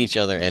 they eat each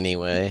other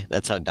anyway.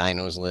 That's how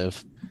dinos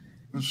live.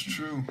 That's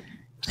true.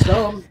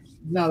 Some,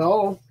 not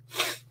all.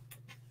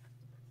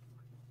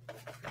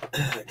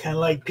 Kind of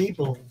like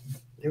people.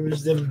 There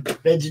was them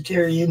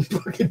vegetarian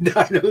fucking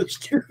dinos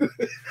too.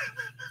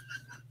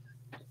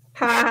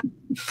 Ha.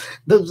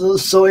 Those little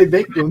soy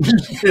victims.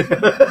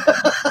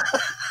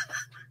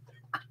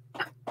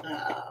 How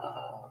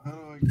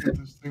do I get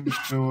this thing to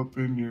show up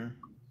in your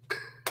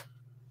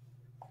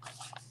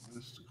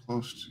list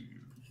close to you?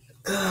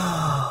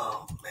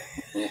 Oh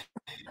man.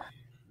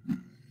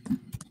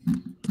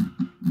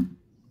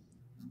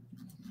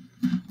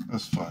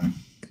 That's fine.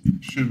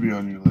 Should be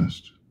on your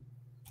list.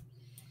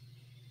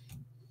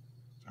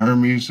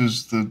 Hermes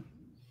is the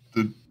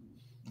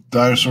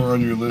dinosaur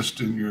on your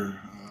list in your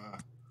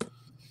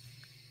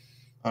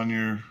on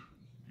your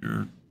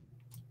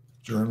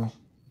journal.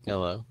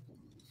 Hello.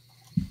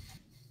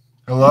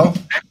 Hello?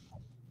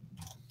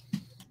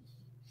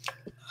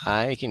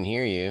 I can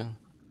hear you.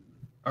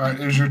 All right,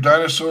 is your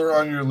dinosaur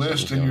on your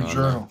list in your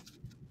journal?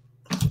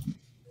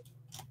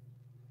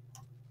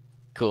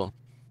 Cool.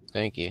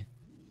 Thank you.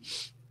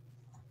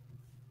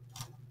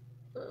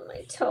 Oh,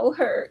 my toe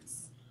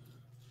hurts.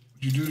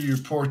 What'd you do to your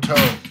poor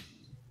toe?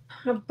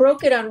 I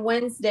broke it on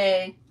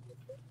Wednesday.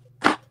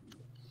 That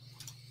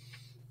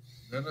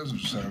doesn't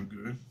sound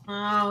good.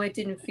 Oh, it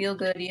didn't feel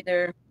good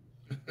either.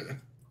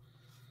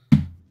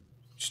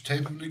 Just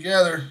tape them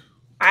together.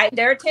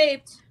 They're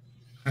taped.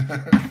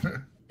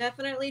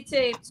 Definitely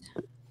taped.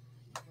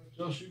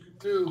 What else you can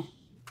do?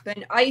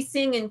 Been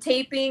icing and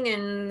taping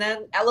and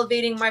then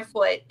elevating my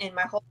foot, and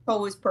my whole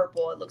toe is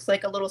purple. It looks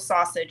like a little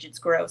sausage. It's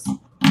gross.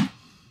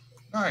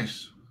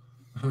 Nice.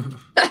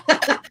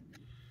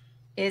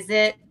 Is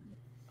it?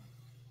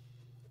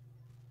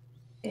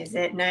 Is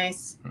it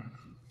nice?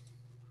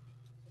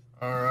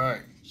 All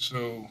right.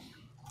 So,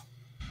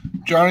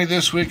 Johnny,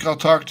 this week I'll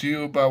talk to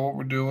you about what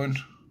we're doing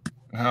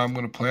and how I'm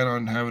going to plan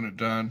on having it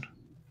done.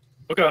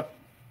 Okay.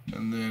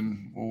 And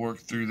then we'll work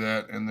through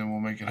that, and then we'll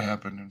make it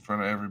happen in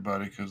front of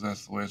everybody because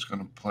that's the way it's going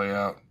to play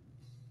out.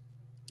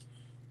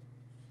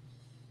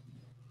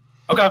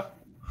 Okay.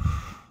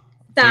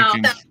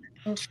 Sounds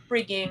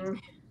intriguing.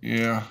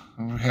 Yeah,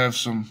 we have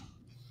some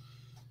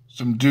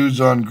dudes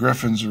on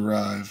Griffins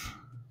arrive.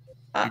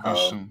 Maybe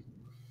some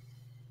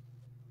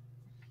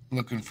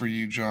looking for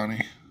you, Johnny.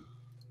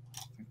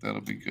 I think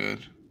that'll be good.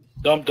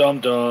 Dum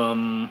dum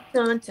dum.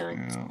 Dun, dun,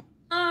 Yeah.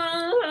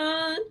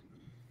 dun.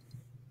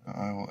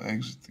 I will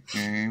exit the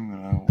game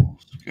and I will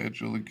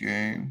schedule a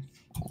game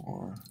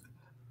for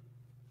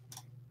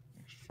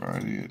next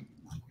Friday at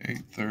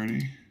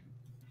 8:30.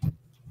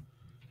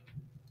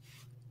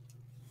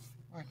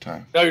 My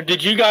time. Now,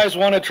 did you guys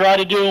want to try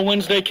to do a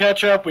Wednesday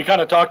catch up? We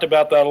kind of talked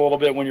about that a little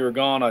bit when you were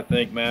gone, I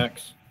think,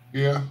 Max.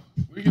 Yeah,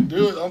 we can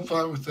do it. I'm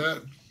fine with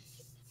that.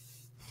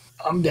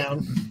 I'm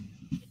down.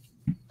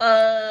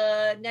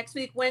 Next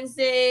week,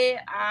 Wednesday,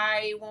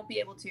 I won't be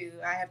able to.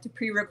 I have to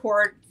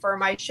pre-record for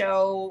my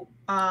show.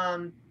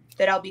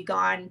 That I'll be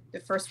gone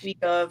the first week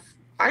of.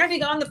 I'm gonna be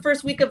gone the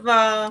first week of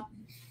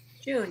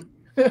June.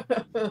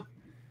 For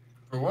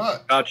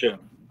what? Gotcha.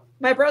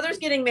 My brother's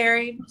getting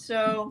married,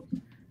 so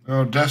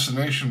Oh,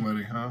 destination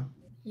wedding, huh?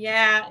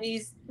 yeah,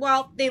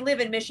 they live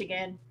in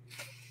Michigan.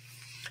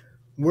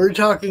 We're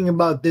talking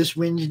about this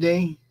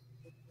Wednesday.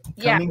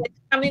 Yeah, Coming?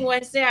 coming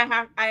Wednesday,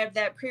 I have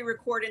that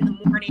pre-record in the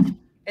morning,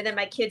 and then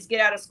my kids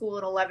get out of school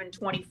at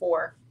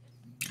 11:24.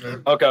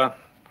 Okay. Okay.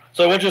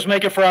 So we'll just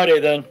make it Friday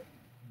then.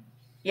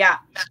 Yeah.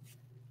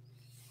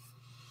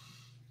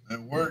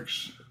 That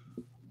works.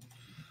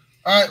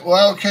 All right. Well,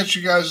 I'll catch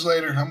you guys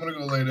later. I'm going to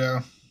go lay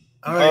down.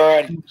 All All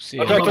right. right. See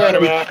I'll ya. talk to you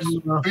later, Max.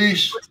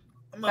 Peace.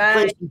 I'm going to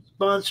play some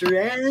sponsor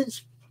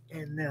ads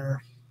and have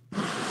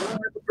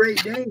a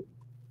great day.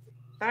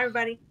 Bye,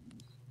 everybody.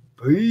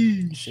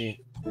 Peace. See.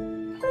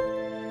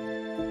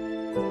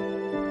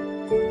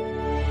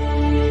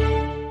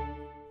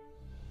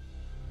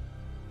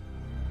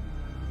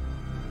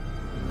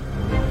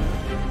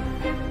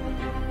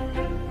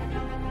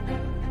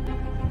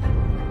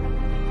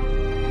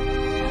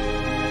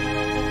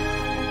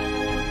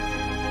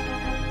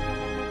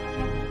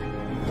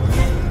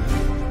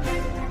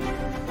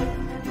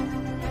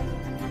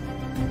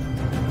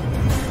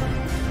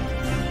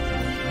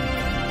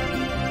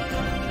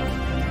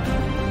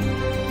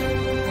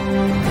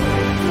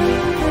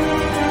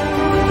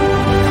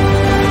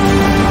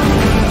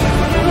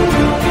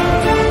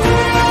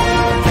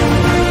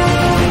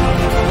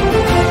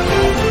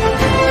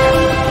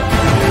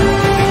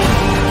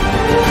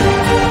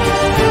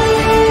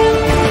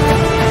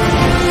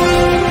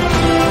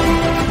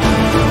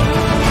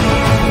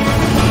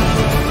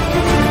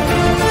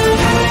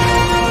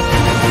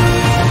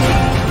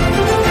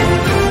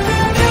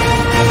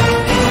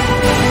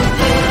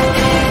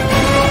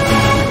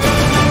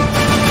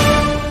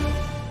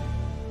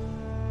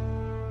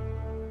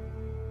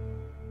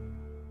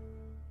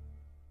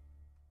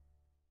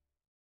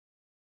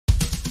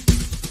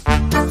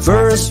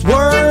 this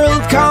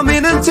world, come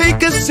in and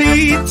take a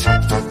seat.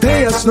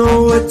 Pay us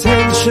no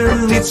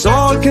attention, it's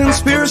all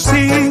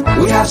conspiracy.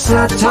 We have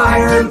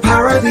satire and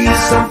parody,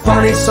 some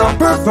funny, some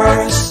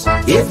perverse.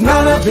 If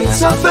none of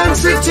it's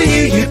offensive to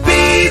you, you'd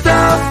be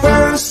the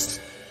first.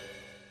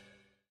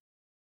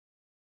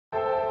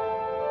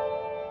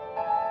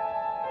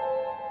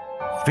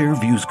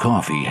 Fairview's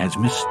coffee has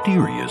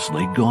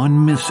mysteriously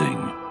gone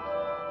missing.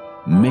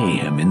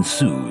 Mayhem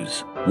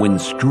ensues when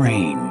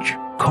strange,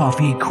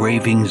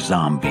 coffee-craving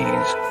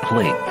zombies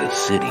plague the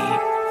city.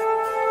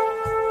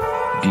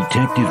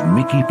 Detective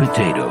Mickey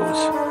Potatoes,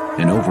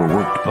 an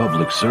overworked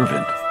public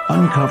servant,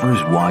 uncovers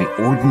why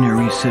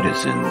ordinary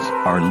citizens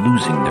are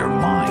losing their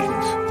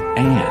minds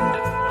and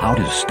how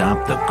to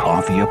stop the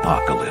coffee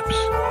apocalypse.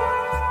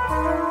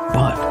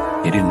 But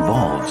it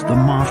involves the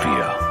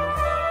mafia.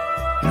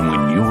 And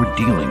when you're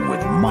dealing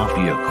with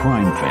mafia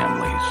crime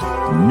families,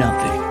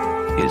 nothing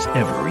is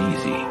ever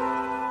easy.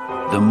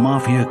 The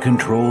mafia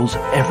controls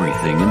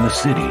everything in the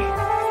city,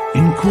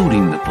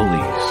 including the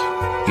police,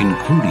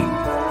 including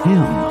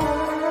him.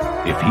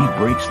 If he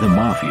breaks the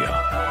mafia,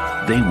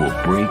 they will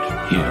break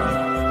him.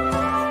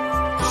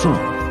 So,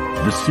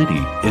 the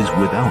city is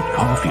without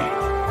coffee.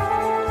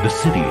 The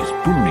city is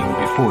burning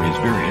before his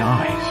very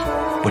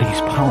eyes, but he's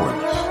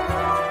powerless.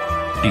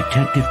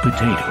 Detective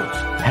Potatoes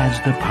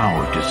has the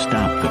power to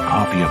stop the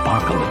coffee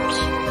apocalypse,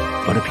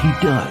 but if he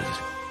does,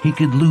 he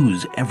could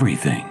lose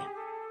everything.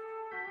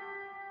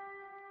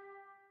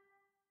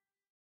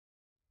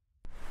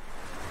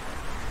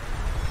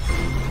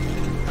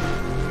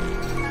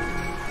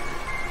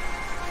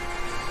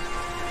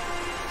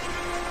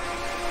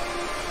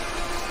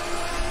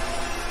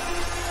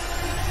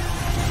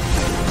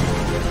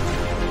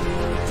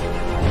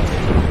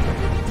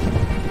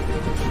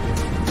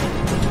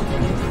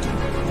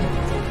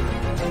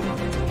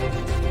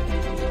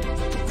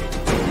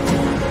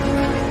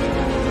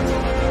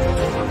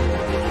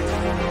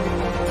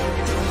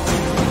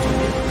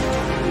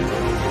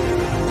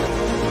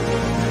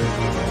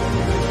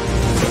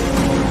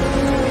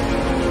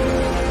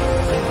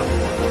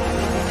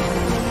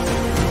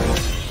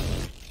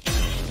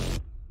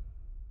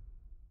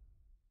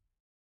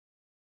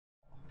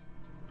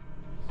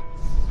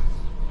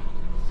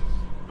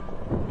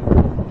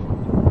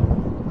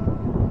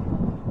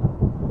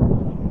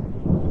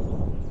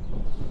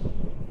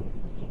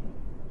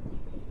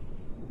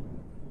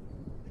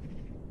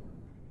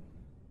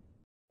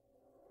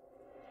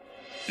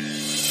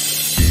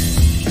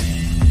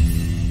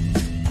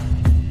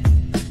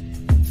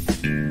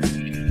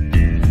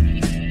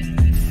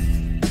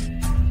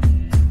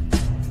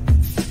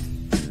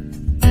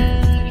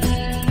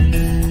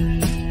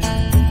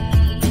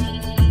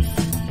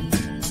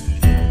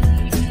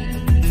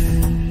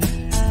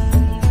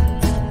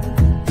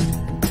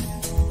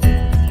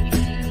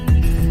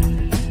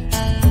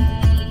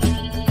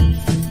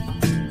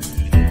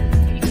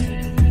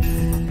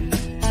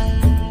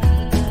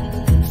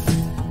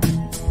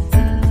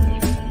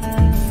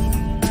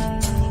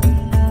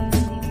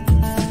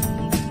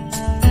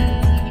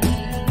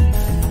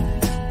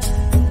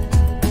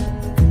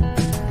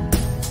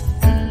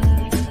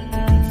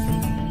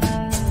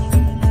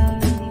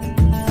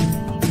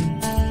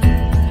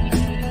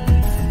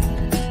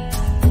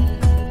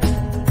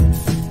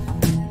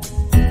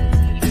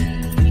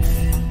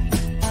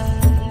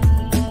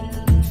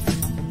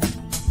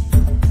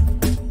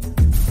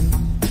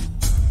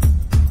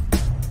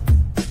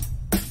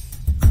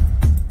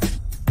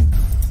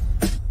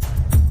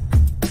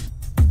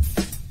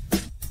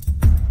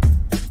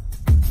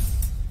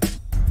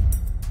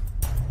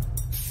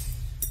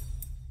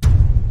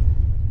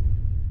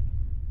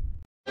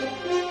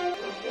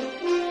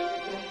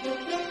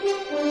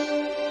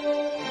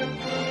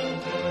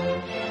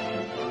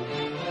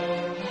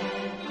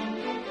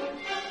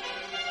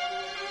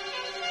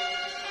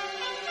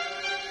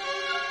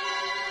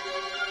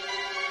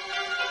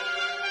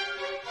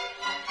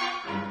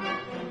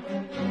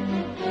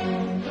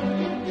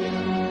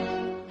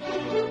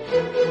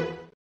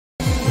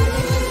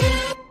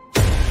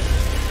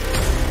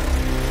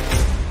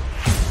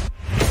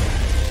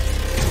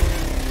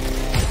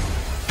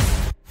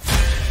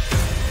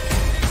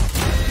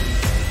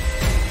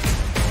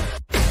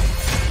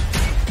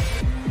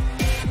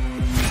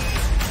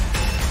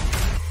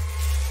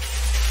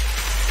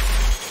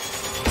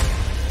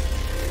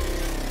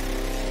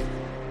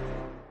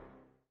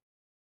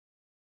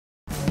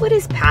 What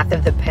is Path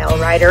of the Pale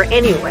Rider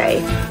anyway?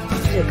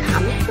 Is it a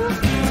comic book?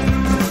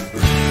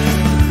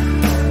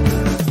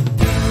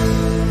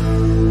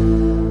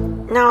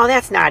 No,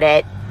 that's not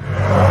it.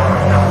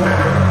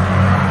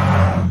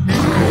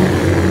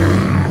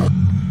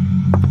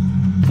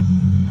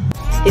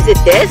 Is it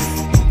this?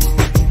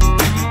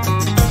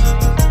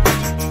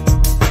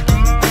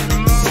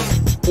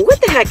 What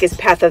the heck is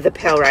Path of the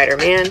Pale Rider,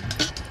 man?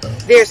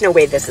 There's no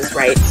way this is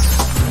right.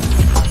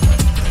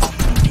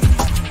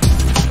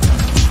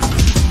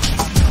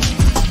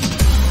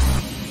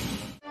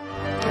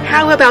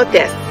 How about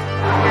this?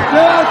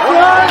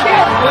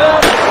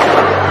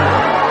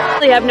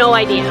 I have no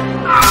idea.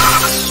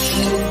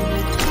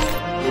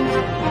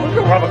 We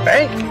don't rob a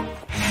bank.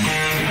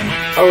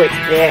 Oh, it's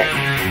this.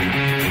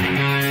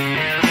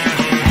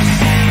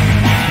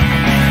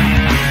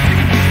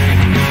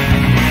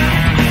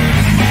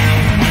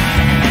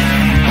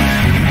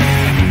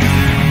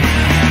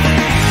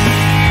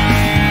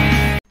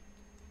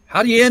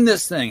 How do you end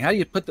this thing? How do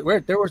you put the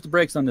where's the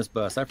brakes on this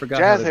bus? I forgot.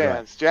 Jazz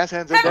hands. Jazz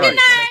hands and Have a good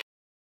night.